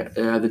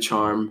the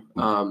charm.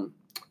 No,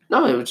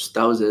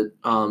 that was it.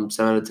 7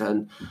 out of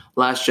 10.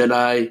 Last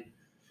Jedi.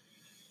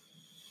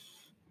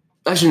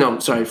 Actually, no.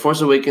 Sorry.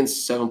 Force Awakens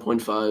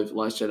 7.5.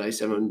 Last Jedi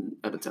 7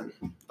 out of 10.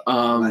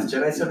 Last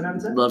Jedi 7 out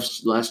of 10?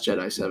 Last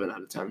Jedi 7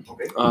 out of 10.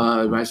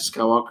 Okay. Rise of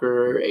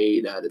Skywalker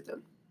 8 out of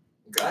 10.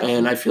 Gotcha.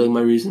 And I feel like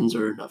my reasons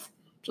are enough.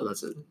 So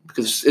that's it.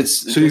 Because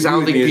it's. So you because I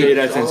don't agree think with me,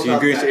 people- 8 out of 10. So you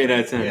agree it's 8 out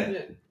of 10.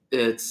 Yeah.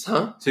 It's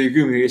So you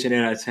agree with me, it's an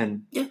 8 out of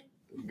 10. Yeah.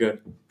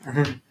 Good.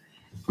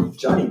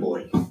 Johnny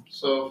boy.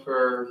 So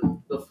for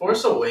The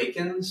Force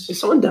Awakens. Is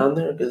someone down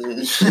there? Because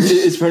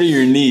It's part of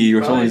your knee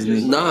or probably someone's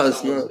just knee. No, it's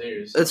someone's not.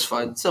 ears. It's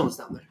fine. Someone's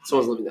down there.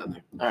 Someone's living down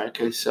there. All right.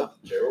 Okay. So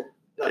Gerald?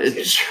 No, I'm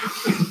just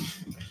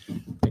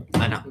kidding.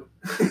 I know.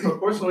 For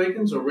Force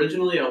Awakens,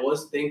 originally I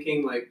was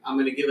thinking like I'm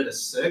gonna give it a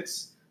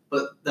 6,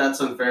 but that's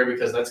unfair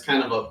because that's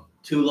kind of a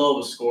too low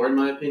of a score in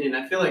my opinion.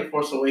 I feel like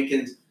Force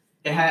Awakens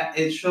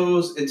it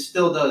shows, it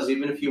still does,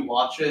 even if you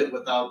watch it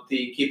without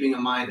the keeping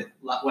in mind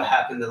what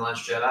happened in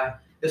Last Jedi.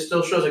 It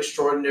still shows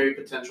extraordinary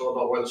potential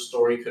about where the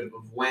story could have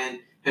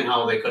went and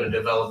how they could have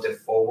developed it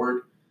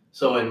forward.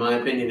 So in my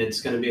opinion,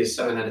 it's going to be a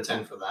 7 out of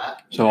 10 for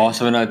that. So all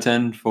 7 out of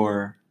 10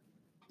 for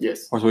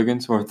Yes. Force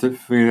Awakens, or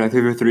 3 out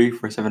of 3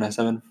 for 7 out of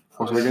 7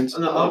 Force Awakens.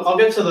 No, I'll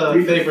get to the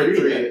Three for favorite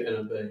three, 3 in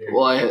a bit here.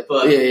 Well,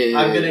 But yeah.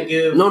 I'm going to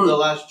give No. The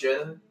Last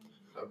Jedi.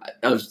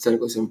 I was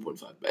technically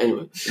 7.5, but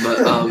anyway.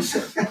 But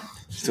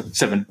So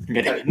 7.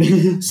 Get it.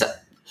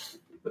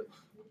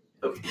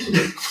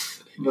 Okay.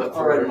 But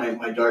All right,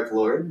 my Dark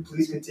Lord,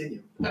 please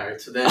continue. All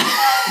right, so then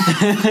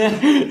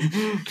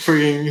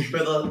Freaking.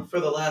 for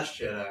the Last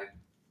Jedi,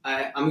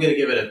 I'm going to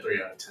give it a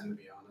 3 out of 10 to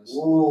be honest.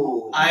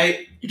 Ooh.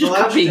 you just The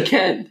Last copied Jedi-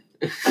 Ken.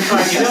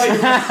 Alright, you know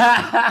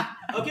what?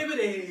 I'll give it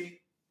a.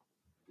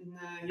 Nah,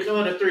 you know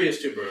what? A 3 is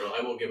too brutal.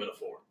 I will give it a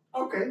 4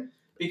 Okay.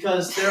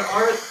 because there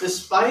are,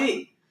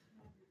 despite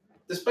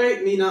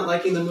me not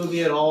liking the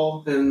movie at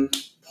all, and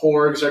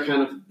porgs are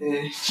kind of.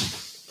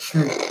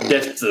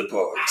 Death to the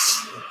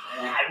Porgs.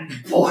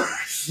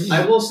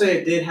 I will say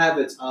it did have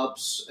its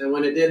ups, and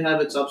when it did have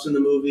its ups in the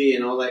movie,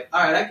 and I was like,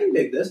 all right, I can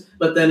dig this.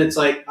 But then it's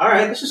like, all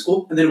right, this is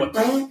cool, and then it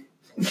went.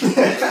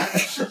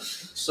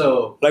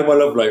 So Like my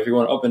love life, you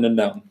want up and then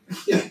down.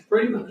 yeah,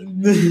 pretty much.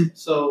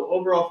 So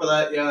overall for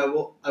that, yeah,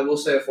 I will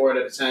say a 4 out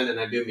of 10, and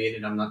I do mean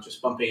it. I'm not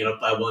just bumping it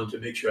up by 1 to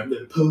make sure I'm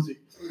not posing.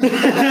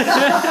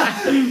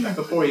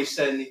 Before you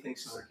said anything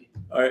snarky.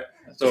 Alright,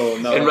 so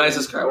now. And Rise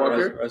of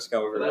Skywalker? Rise of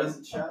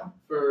Skywalker.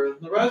 For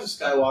the Rise of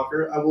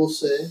Skywalker, I will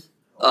say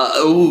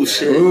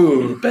Shit.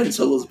 Ooh. Ben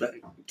Solo's back.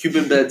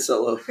 Cuban Ben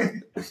Solo.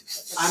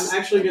 I'm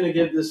actually going to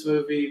give this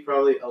movie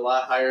probably a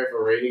lot higher of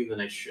a rating than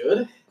I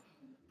should.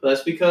 But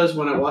that's because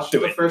when I watched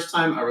it the first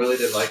time, I really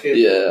did like it.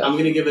 Yeah. I'm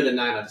going to give it a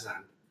 9 out of 10.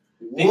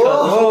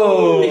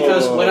 Whoa.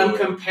 Because when I'm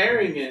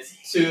comparing it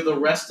to the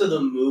rest of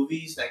the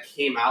movies that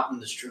came out in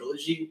this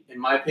trilogy, in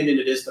my opinion,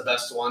 it is the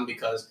best one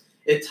because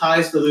it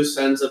ties the loose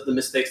ends of the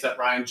mistakes that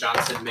Rian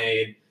Johnson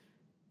made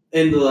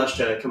in The Last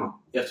Jedi. Come on.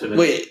 You have to admit.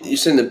 Wait, you're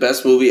saying the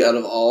best movie out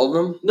of all of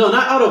them? No,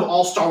 not out of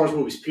all Star Wars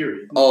movies,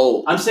 period.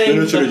 Oh. I'm saying The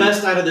new the trilogy.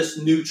 best out of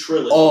this new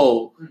trilogy.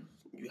 Oh.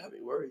 You have me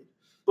worried.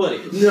 Buddy,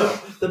 no.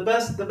 The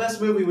best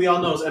movie we all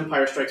know is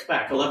Empire Strikes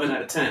Back, 11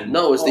 out of 10.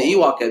 No, it's the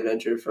Ewok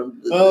adventure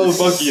from. Oh,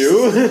 fuck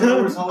you.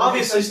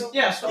 Obviously,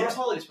 yeah, Star Wars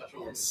Holiday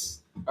Special. Yes.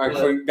 Alright,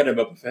 forget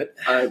about Boba Fett.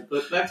 Alright,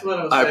 But back to what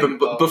I was alright, saying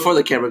but about... before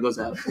the camera goes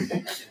out.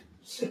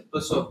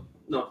 But so,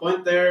 no,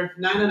 point there.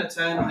 9 out of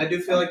 10. I do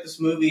feel like this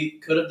movie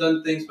could have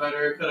done things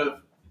better, could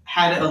have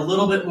had a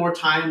little bit more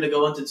time to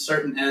go into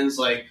certain ends,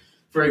 like,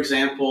 for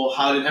example,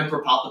 how did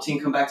Emperor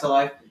Palpatine come back to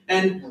life?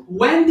 And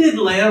when did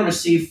Leia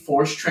receive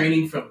Force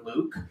training from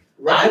Luke?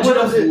 I would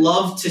have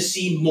loved to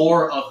see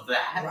more of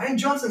that. Rian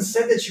Johnson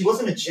said that she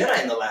wasn't a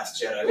Jedi in The Last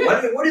Jedi.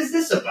 Yeah. What is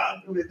this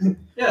about?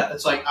 Yeah,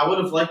 it's like I would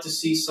have liked to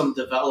see some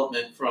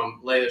development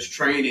from Leia's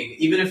training,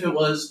 even if it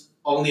was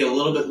only a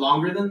little bit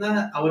longer than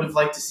that. I would have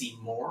liked to see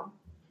more,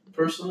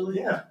 personally.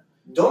 Yeah.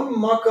 Don't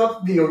muck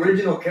up the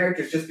original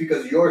characters just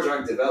because yours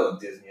aren't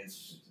developed, Disney.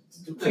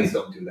 Please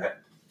don't do that.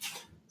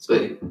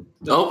 Sweet.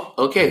 Oh,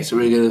 okay. So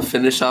we're gonna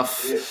finish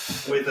off.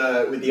 With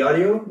the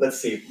audio, let's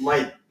see.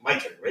 My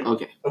turn, right?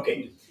 Okay.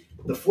 Okay.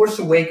 The Force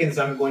Awakens,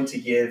 I'm going to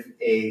give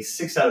a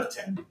 6 out of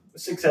 10. A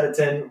 6 out of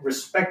 10,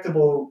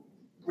 respectable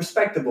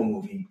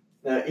movie.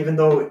 Even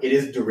though it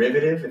is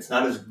derivative, it's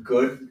not as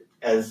good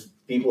as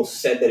people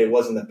said that it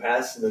was in the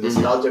past. The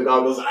nostalgia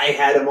goggles, I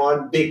had them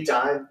on big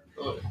time.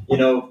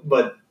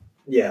 But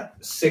yeah,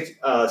 6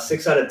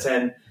 out of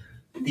 10.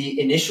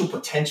 The initial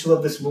potential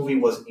of this movie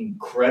was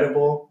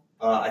incredible.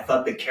 I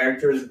thought the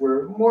characters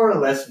were more or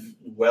less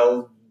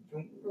well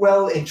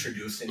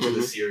introduced into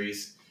the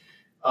series.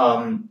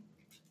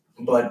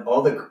 But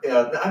all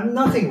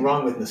nothing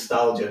wrong with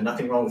nostalgia,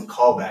 nothing wrong with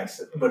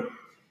callbacks. But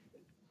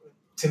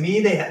to me,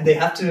 they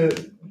have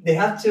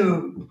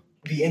to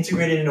be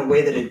integrated in a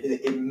way that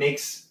it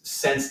makes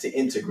sense to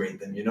integrate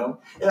them.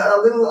 A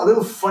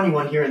little funny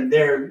one here and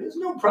there is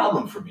no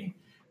problem for me.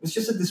 It's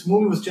just that this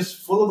movie was just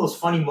full of those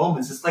funny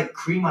moments. It's like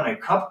cream on a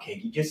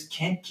cupcake. You just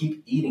can't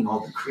keep eating all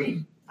the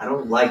cream. I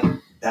don't like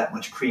that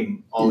much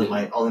cream all in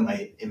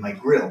my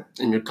grill.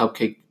 In your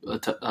cupcake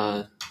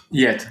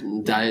Yet.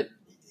 diet.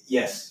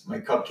 Yes, my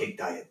cupcake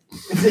diet.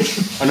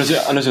 Unless you're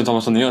talking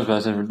about something else, but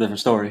that's a different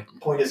story.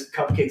 Point is,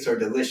 cupcakes are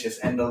delicious,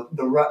 and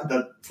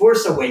the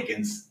Force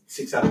Awakens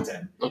 6 out of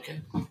 10.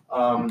 Okay.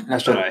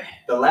 Last Jedi.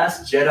 The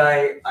Last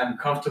Jedi, I'm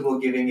comfortable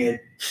giving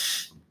it.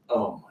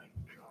 Oh my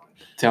god.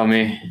 Tell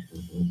me.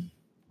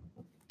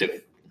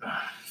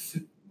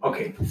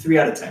 Okay, 3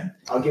 out of 10.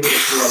 I'll give it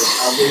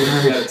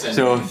a 3 out of 10.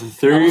 So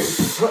 3.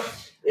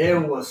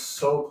 It was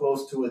so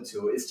close to a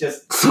 2. It's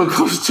just So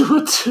close to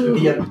it too.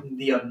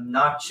 the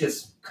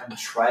obnoxious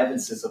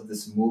contrivances of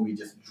this movie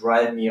just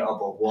drive me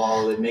up a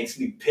wall. It makes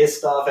me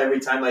pissed off every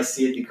time I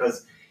see it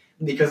because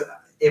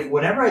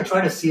whenever I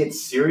try to see it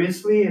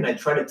seriously and I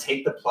try to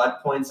take the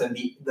plot points and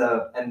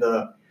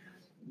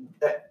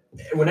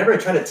whenever I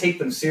try to take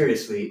them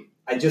seriously,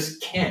 I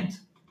just can't.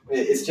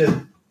 It's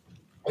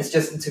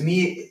just to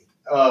me.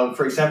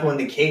 For example, in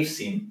the cave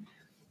scene,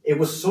 it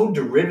was so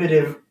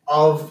derivative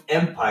of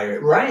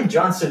Empire. Rian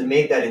Johnson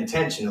made that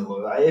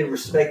intentional. I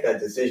respect that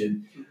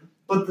decision.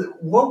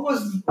 But what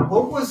was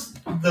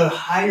the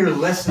higher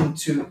lesson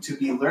to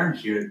be learned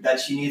here? That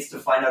she needs to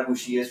find out who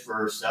she is for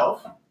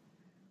herself?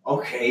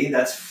 Okay,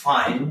 that's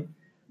fine.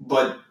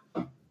 But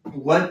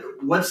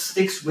what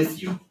sticks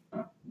with you?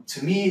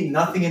 To me,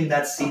 nothing in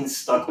that scene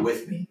stuck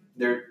with me.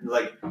 They're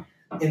like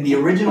in the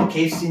original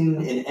cave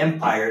scene in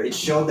Empire, it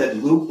showed that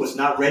Luke was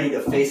not ready to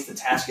face the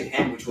task at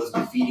hand, which was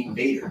defeating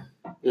Vader.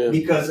 Yeah.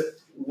 Because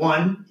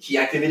one, he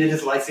activated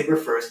his lightsaber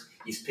first.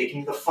 He's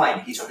picking the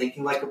fight. He's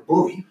thinking like a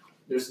bully.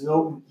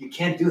 You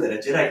can't do that. A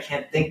Jedi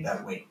can't think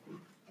that way.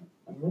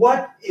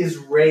 What did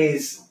Rey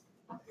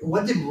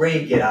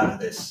get out of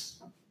this?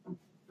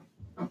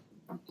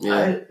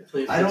 Yeah.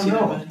 I don't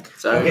know.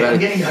 Sorry,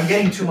 okay, I'm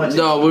getting too much.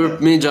 No,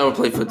 me and John will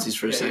play footsies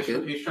for a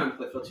second. He's trying to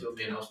play footsie with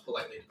me, and I was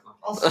politely declining.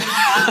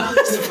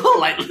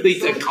 Politely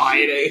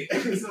declining.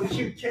 So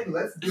cute, kid.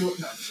 Let's do it.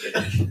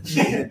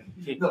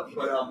 No,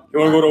 but You want to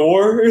go to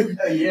war?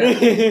 yeah.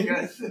 Hey,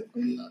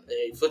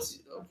 footsie.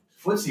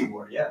 Footsie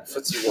war, yeah.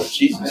 Footsie war. I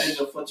Jesus. didn't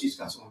know footsie's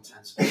got so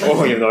intense.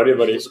 Oh, you have no idea,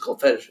 buddy. It's a called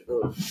fetish.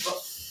 Oh.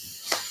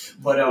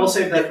 But We'll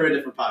save that for a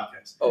different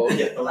podcast. Oh.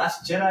 Yeah, The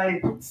Last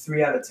Jedi,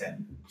 3 out of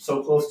 10.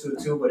 So close to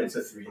a 2, but it's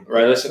a 3.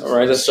 Right,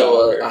 that's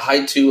So a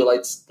high 2,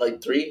 like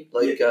 3,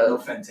 like no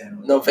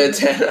Fantano. no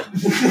Fantana.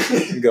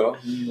 Go.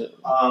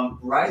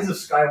 Rise of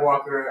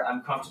Skywalker,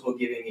 I'm comfortable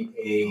giving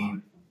a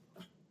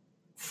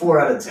 4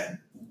 out of 10.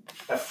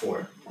 A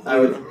 4. I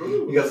would,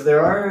 because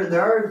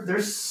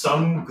there's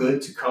some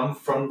good to come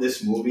from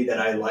this movie that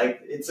I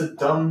like. It's a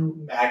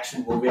dumb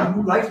action movie.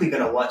 I'm likely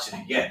gonna watch it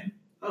again.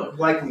 I'm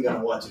likely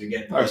gonna watch it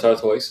again. I saw it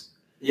twice.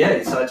 Yeah,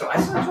 I saw it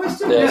twice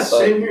too. Yeah,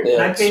 same here.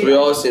 Yeah, so we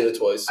all seen it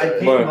twice. I Sorry.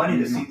 paid But- money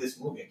to see this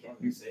movie. I can't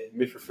really say it.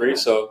 Me for free,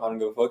 so I don't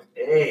give a fuck.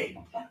 Hey,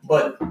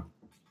 but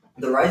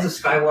The Rise of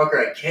Skywalker,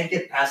 I can't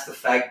get past the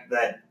fact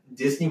that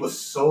Disney was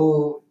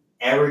so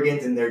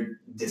arrogant in their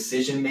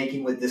decision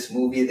making with this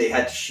movie. They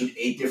had to shoot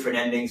 8 different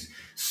endings,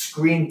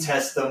 screen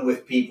test them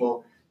with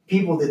people.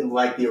 People didn't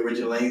like the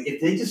original ending. If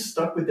they just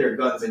stuck with their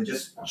guns and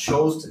just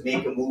chose to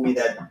make a movie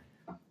that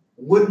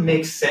would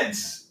make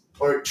sense,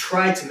 or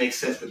try to make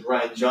sense with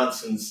Rian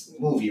Johnson's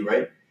movie,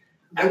 right?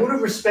 I would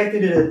have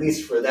respected it at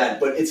least for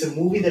that, but it's a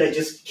movie that I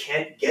just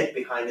can't get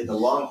behind in the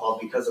long haul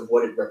because of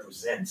what it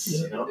represents,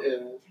 you know? Yeah.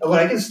 But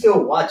I can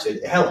still watch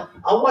it. Hell,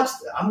 I'm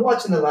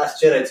watching The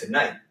Last Jedi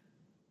tonight.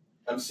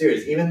 I'm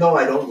serious. Even though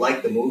I don't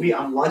like the movie,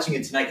 I'm watching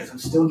it tonight because I'm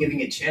still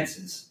giving it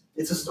chances.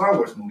 It's a Star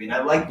Wars movie, and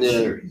I like the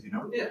series, you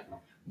know? Yeah.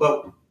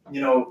 But,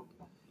 you know,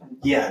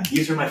 yeah,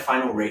 these are my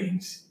final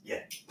ratings.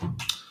 Yeah.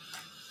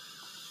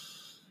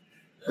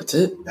 That's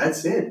it.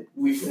 That's it.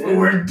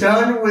 We're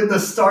done with the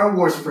Star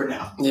Wars for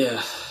now.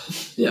 Yeah.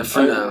 Yeah,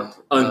 for now.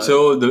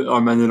 Until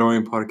our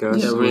Mandalorian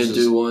podcast. Yeah, we're going to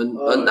do one.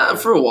 Not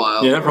for a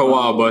while. Yeah, not for a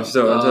while, but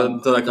still,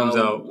 until that comes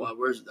out. Wow,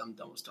 I'm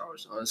done with Star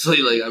Wars,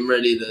 honestly. Like, I'm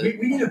ready to...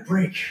 We need a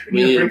break.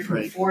 We need a from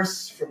break.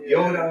 Force, from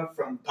Yoda,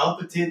 from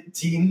Palpatine.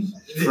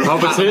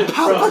 Palpatine.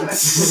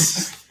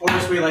 Or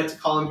as we like to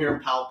call him here,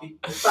 Palpy.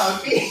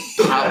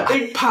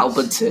 Palpatine.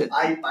 Palpatine.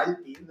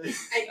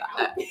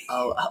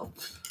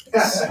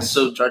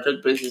 So Jar Jar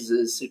Binks is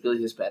a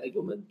secretly Hispanic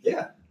woman?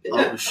 Yeah.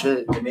 Oh,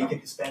 shit. Jamaican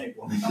Hispanic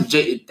woman.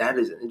 That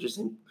is an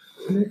interesting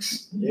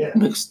mix.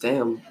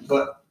 Damn.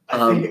 But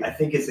I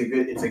think it's a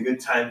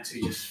good time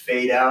to just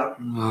fade out,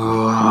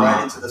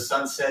 right into the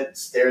sunset,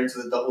 stare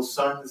into the double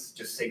suns,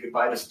 just say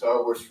goodbye to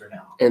Star Wars for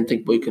now. And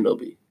Think Boy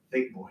Kenobi.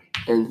 Big boy.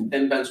 And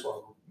Ben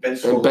Swallow. Ben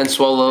Swallow. Ben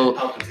Swallow.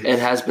 Palpatine. And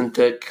Has Been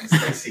Thick. And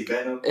Sexy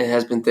Venom. It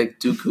Has Been Thick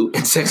Dooku.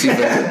 And Sexy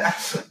Venom.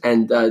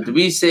 And did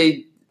we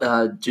say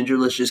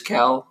Gingerlicious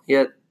Cal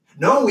yet?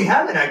 No, we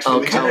haven't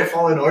actually. We Cal. Jedi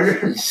Fallen Order.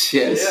 Yes.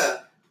 Yeah.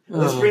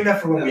 Let's bring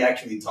that for when we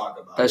actually talk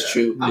about That's that.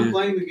 true. I'm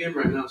playing the game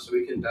right now, so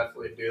we can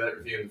definitely do that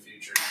review in the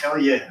future. Hell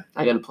yeah.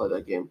 I gotta play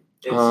that game.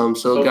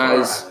 It's- So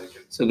guys, far, I like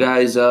it. I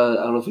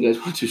don't know if you guys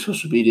want to do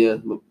social media,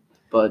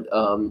 but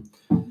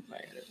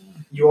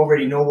You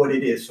already know what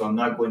it is, so I'm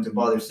not going to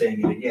bother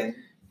saying it again.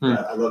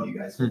 I love you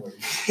guys.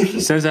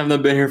 Since I've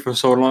not been here for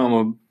so long, I'm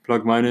going to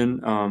plug mine in.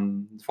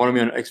 Follow me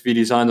on XV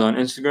Designs on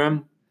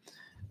Instagram.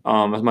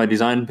 That's my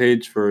design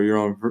page for your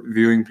own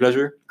viewing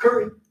pleasure.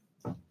 Curry.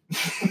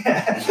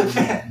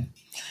 That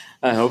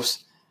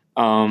helps.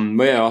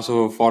 But yeah,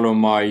 also follow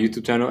my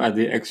YouTube channel at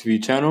the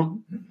XV channel.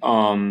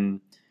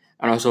 And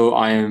also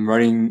I am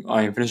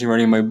finishing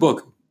writing my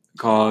book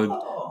called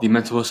The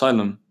Mental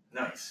Asylum.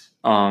 Nice.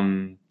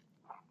 On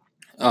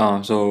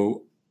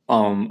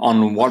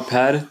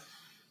Wattpad,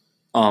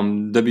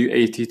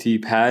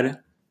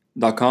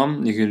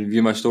 wattpad.com, you can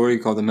view my story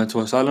called The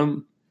Mental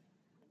Asylum.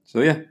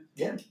 So yeah.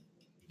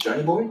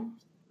 Johnny Boy?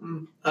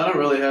 I don't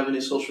really have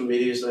any social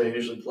medias that I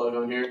usually plug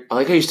on here. I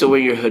like how you're still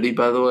wearing your hoodie,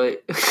 by the way.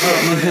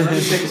 Let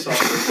me take a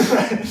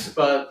selfie.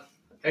 But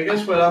I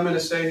guess what I'm going to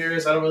say here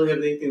is I don't really have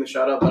anything to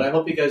shout out, but I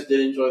hope you guys did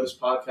enjoy this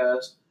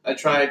podcast. I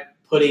tried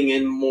putting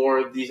in more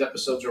of these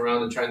episodes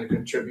around and trying to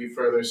contribute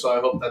further, so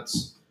I hope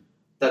that's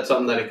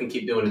something that I can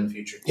keep doing in the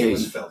future. It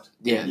was felt.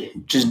 Yeah,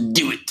 just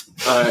do it.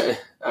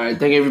 All All right.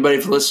 Thank you, everybody,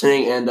 for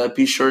listening. And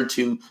be sure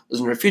to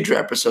listen to our future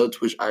episodes,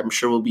 which I'm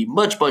sure will be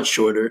much, much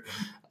shorter.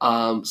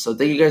 So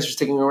thank you guys for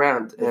sticking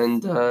around.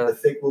 And the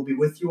thick will be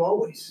with you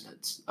always.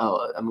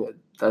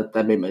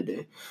 that made my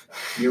day.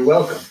 You're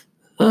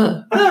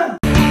welcome.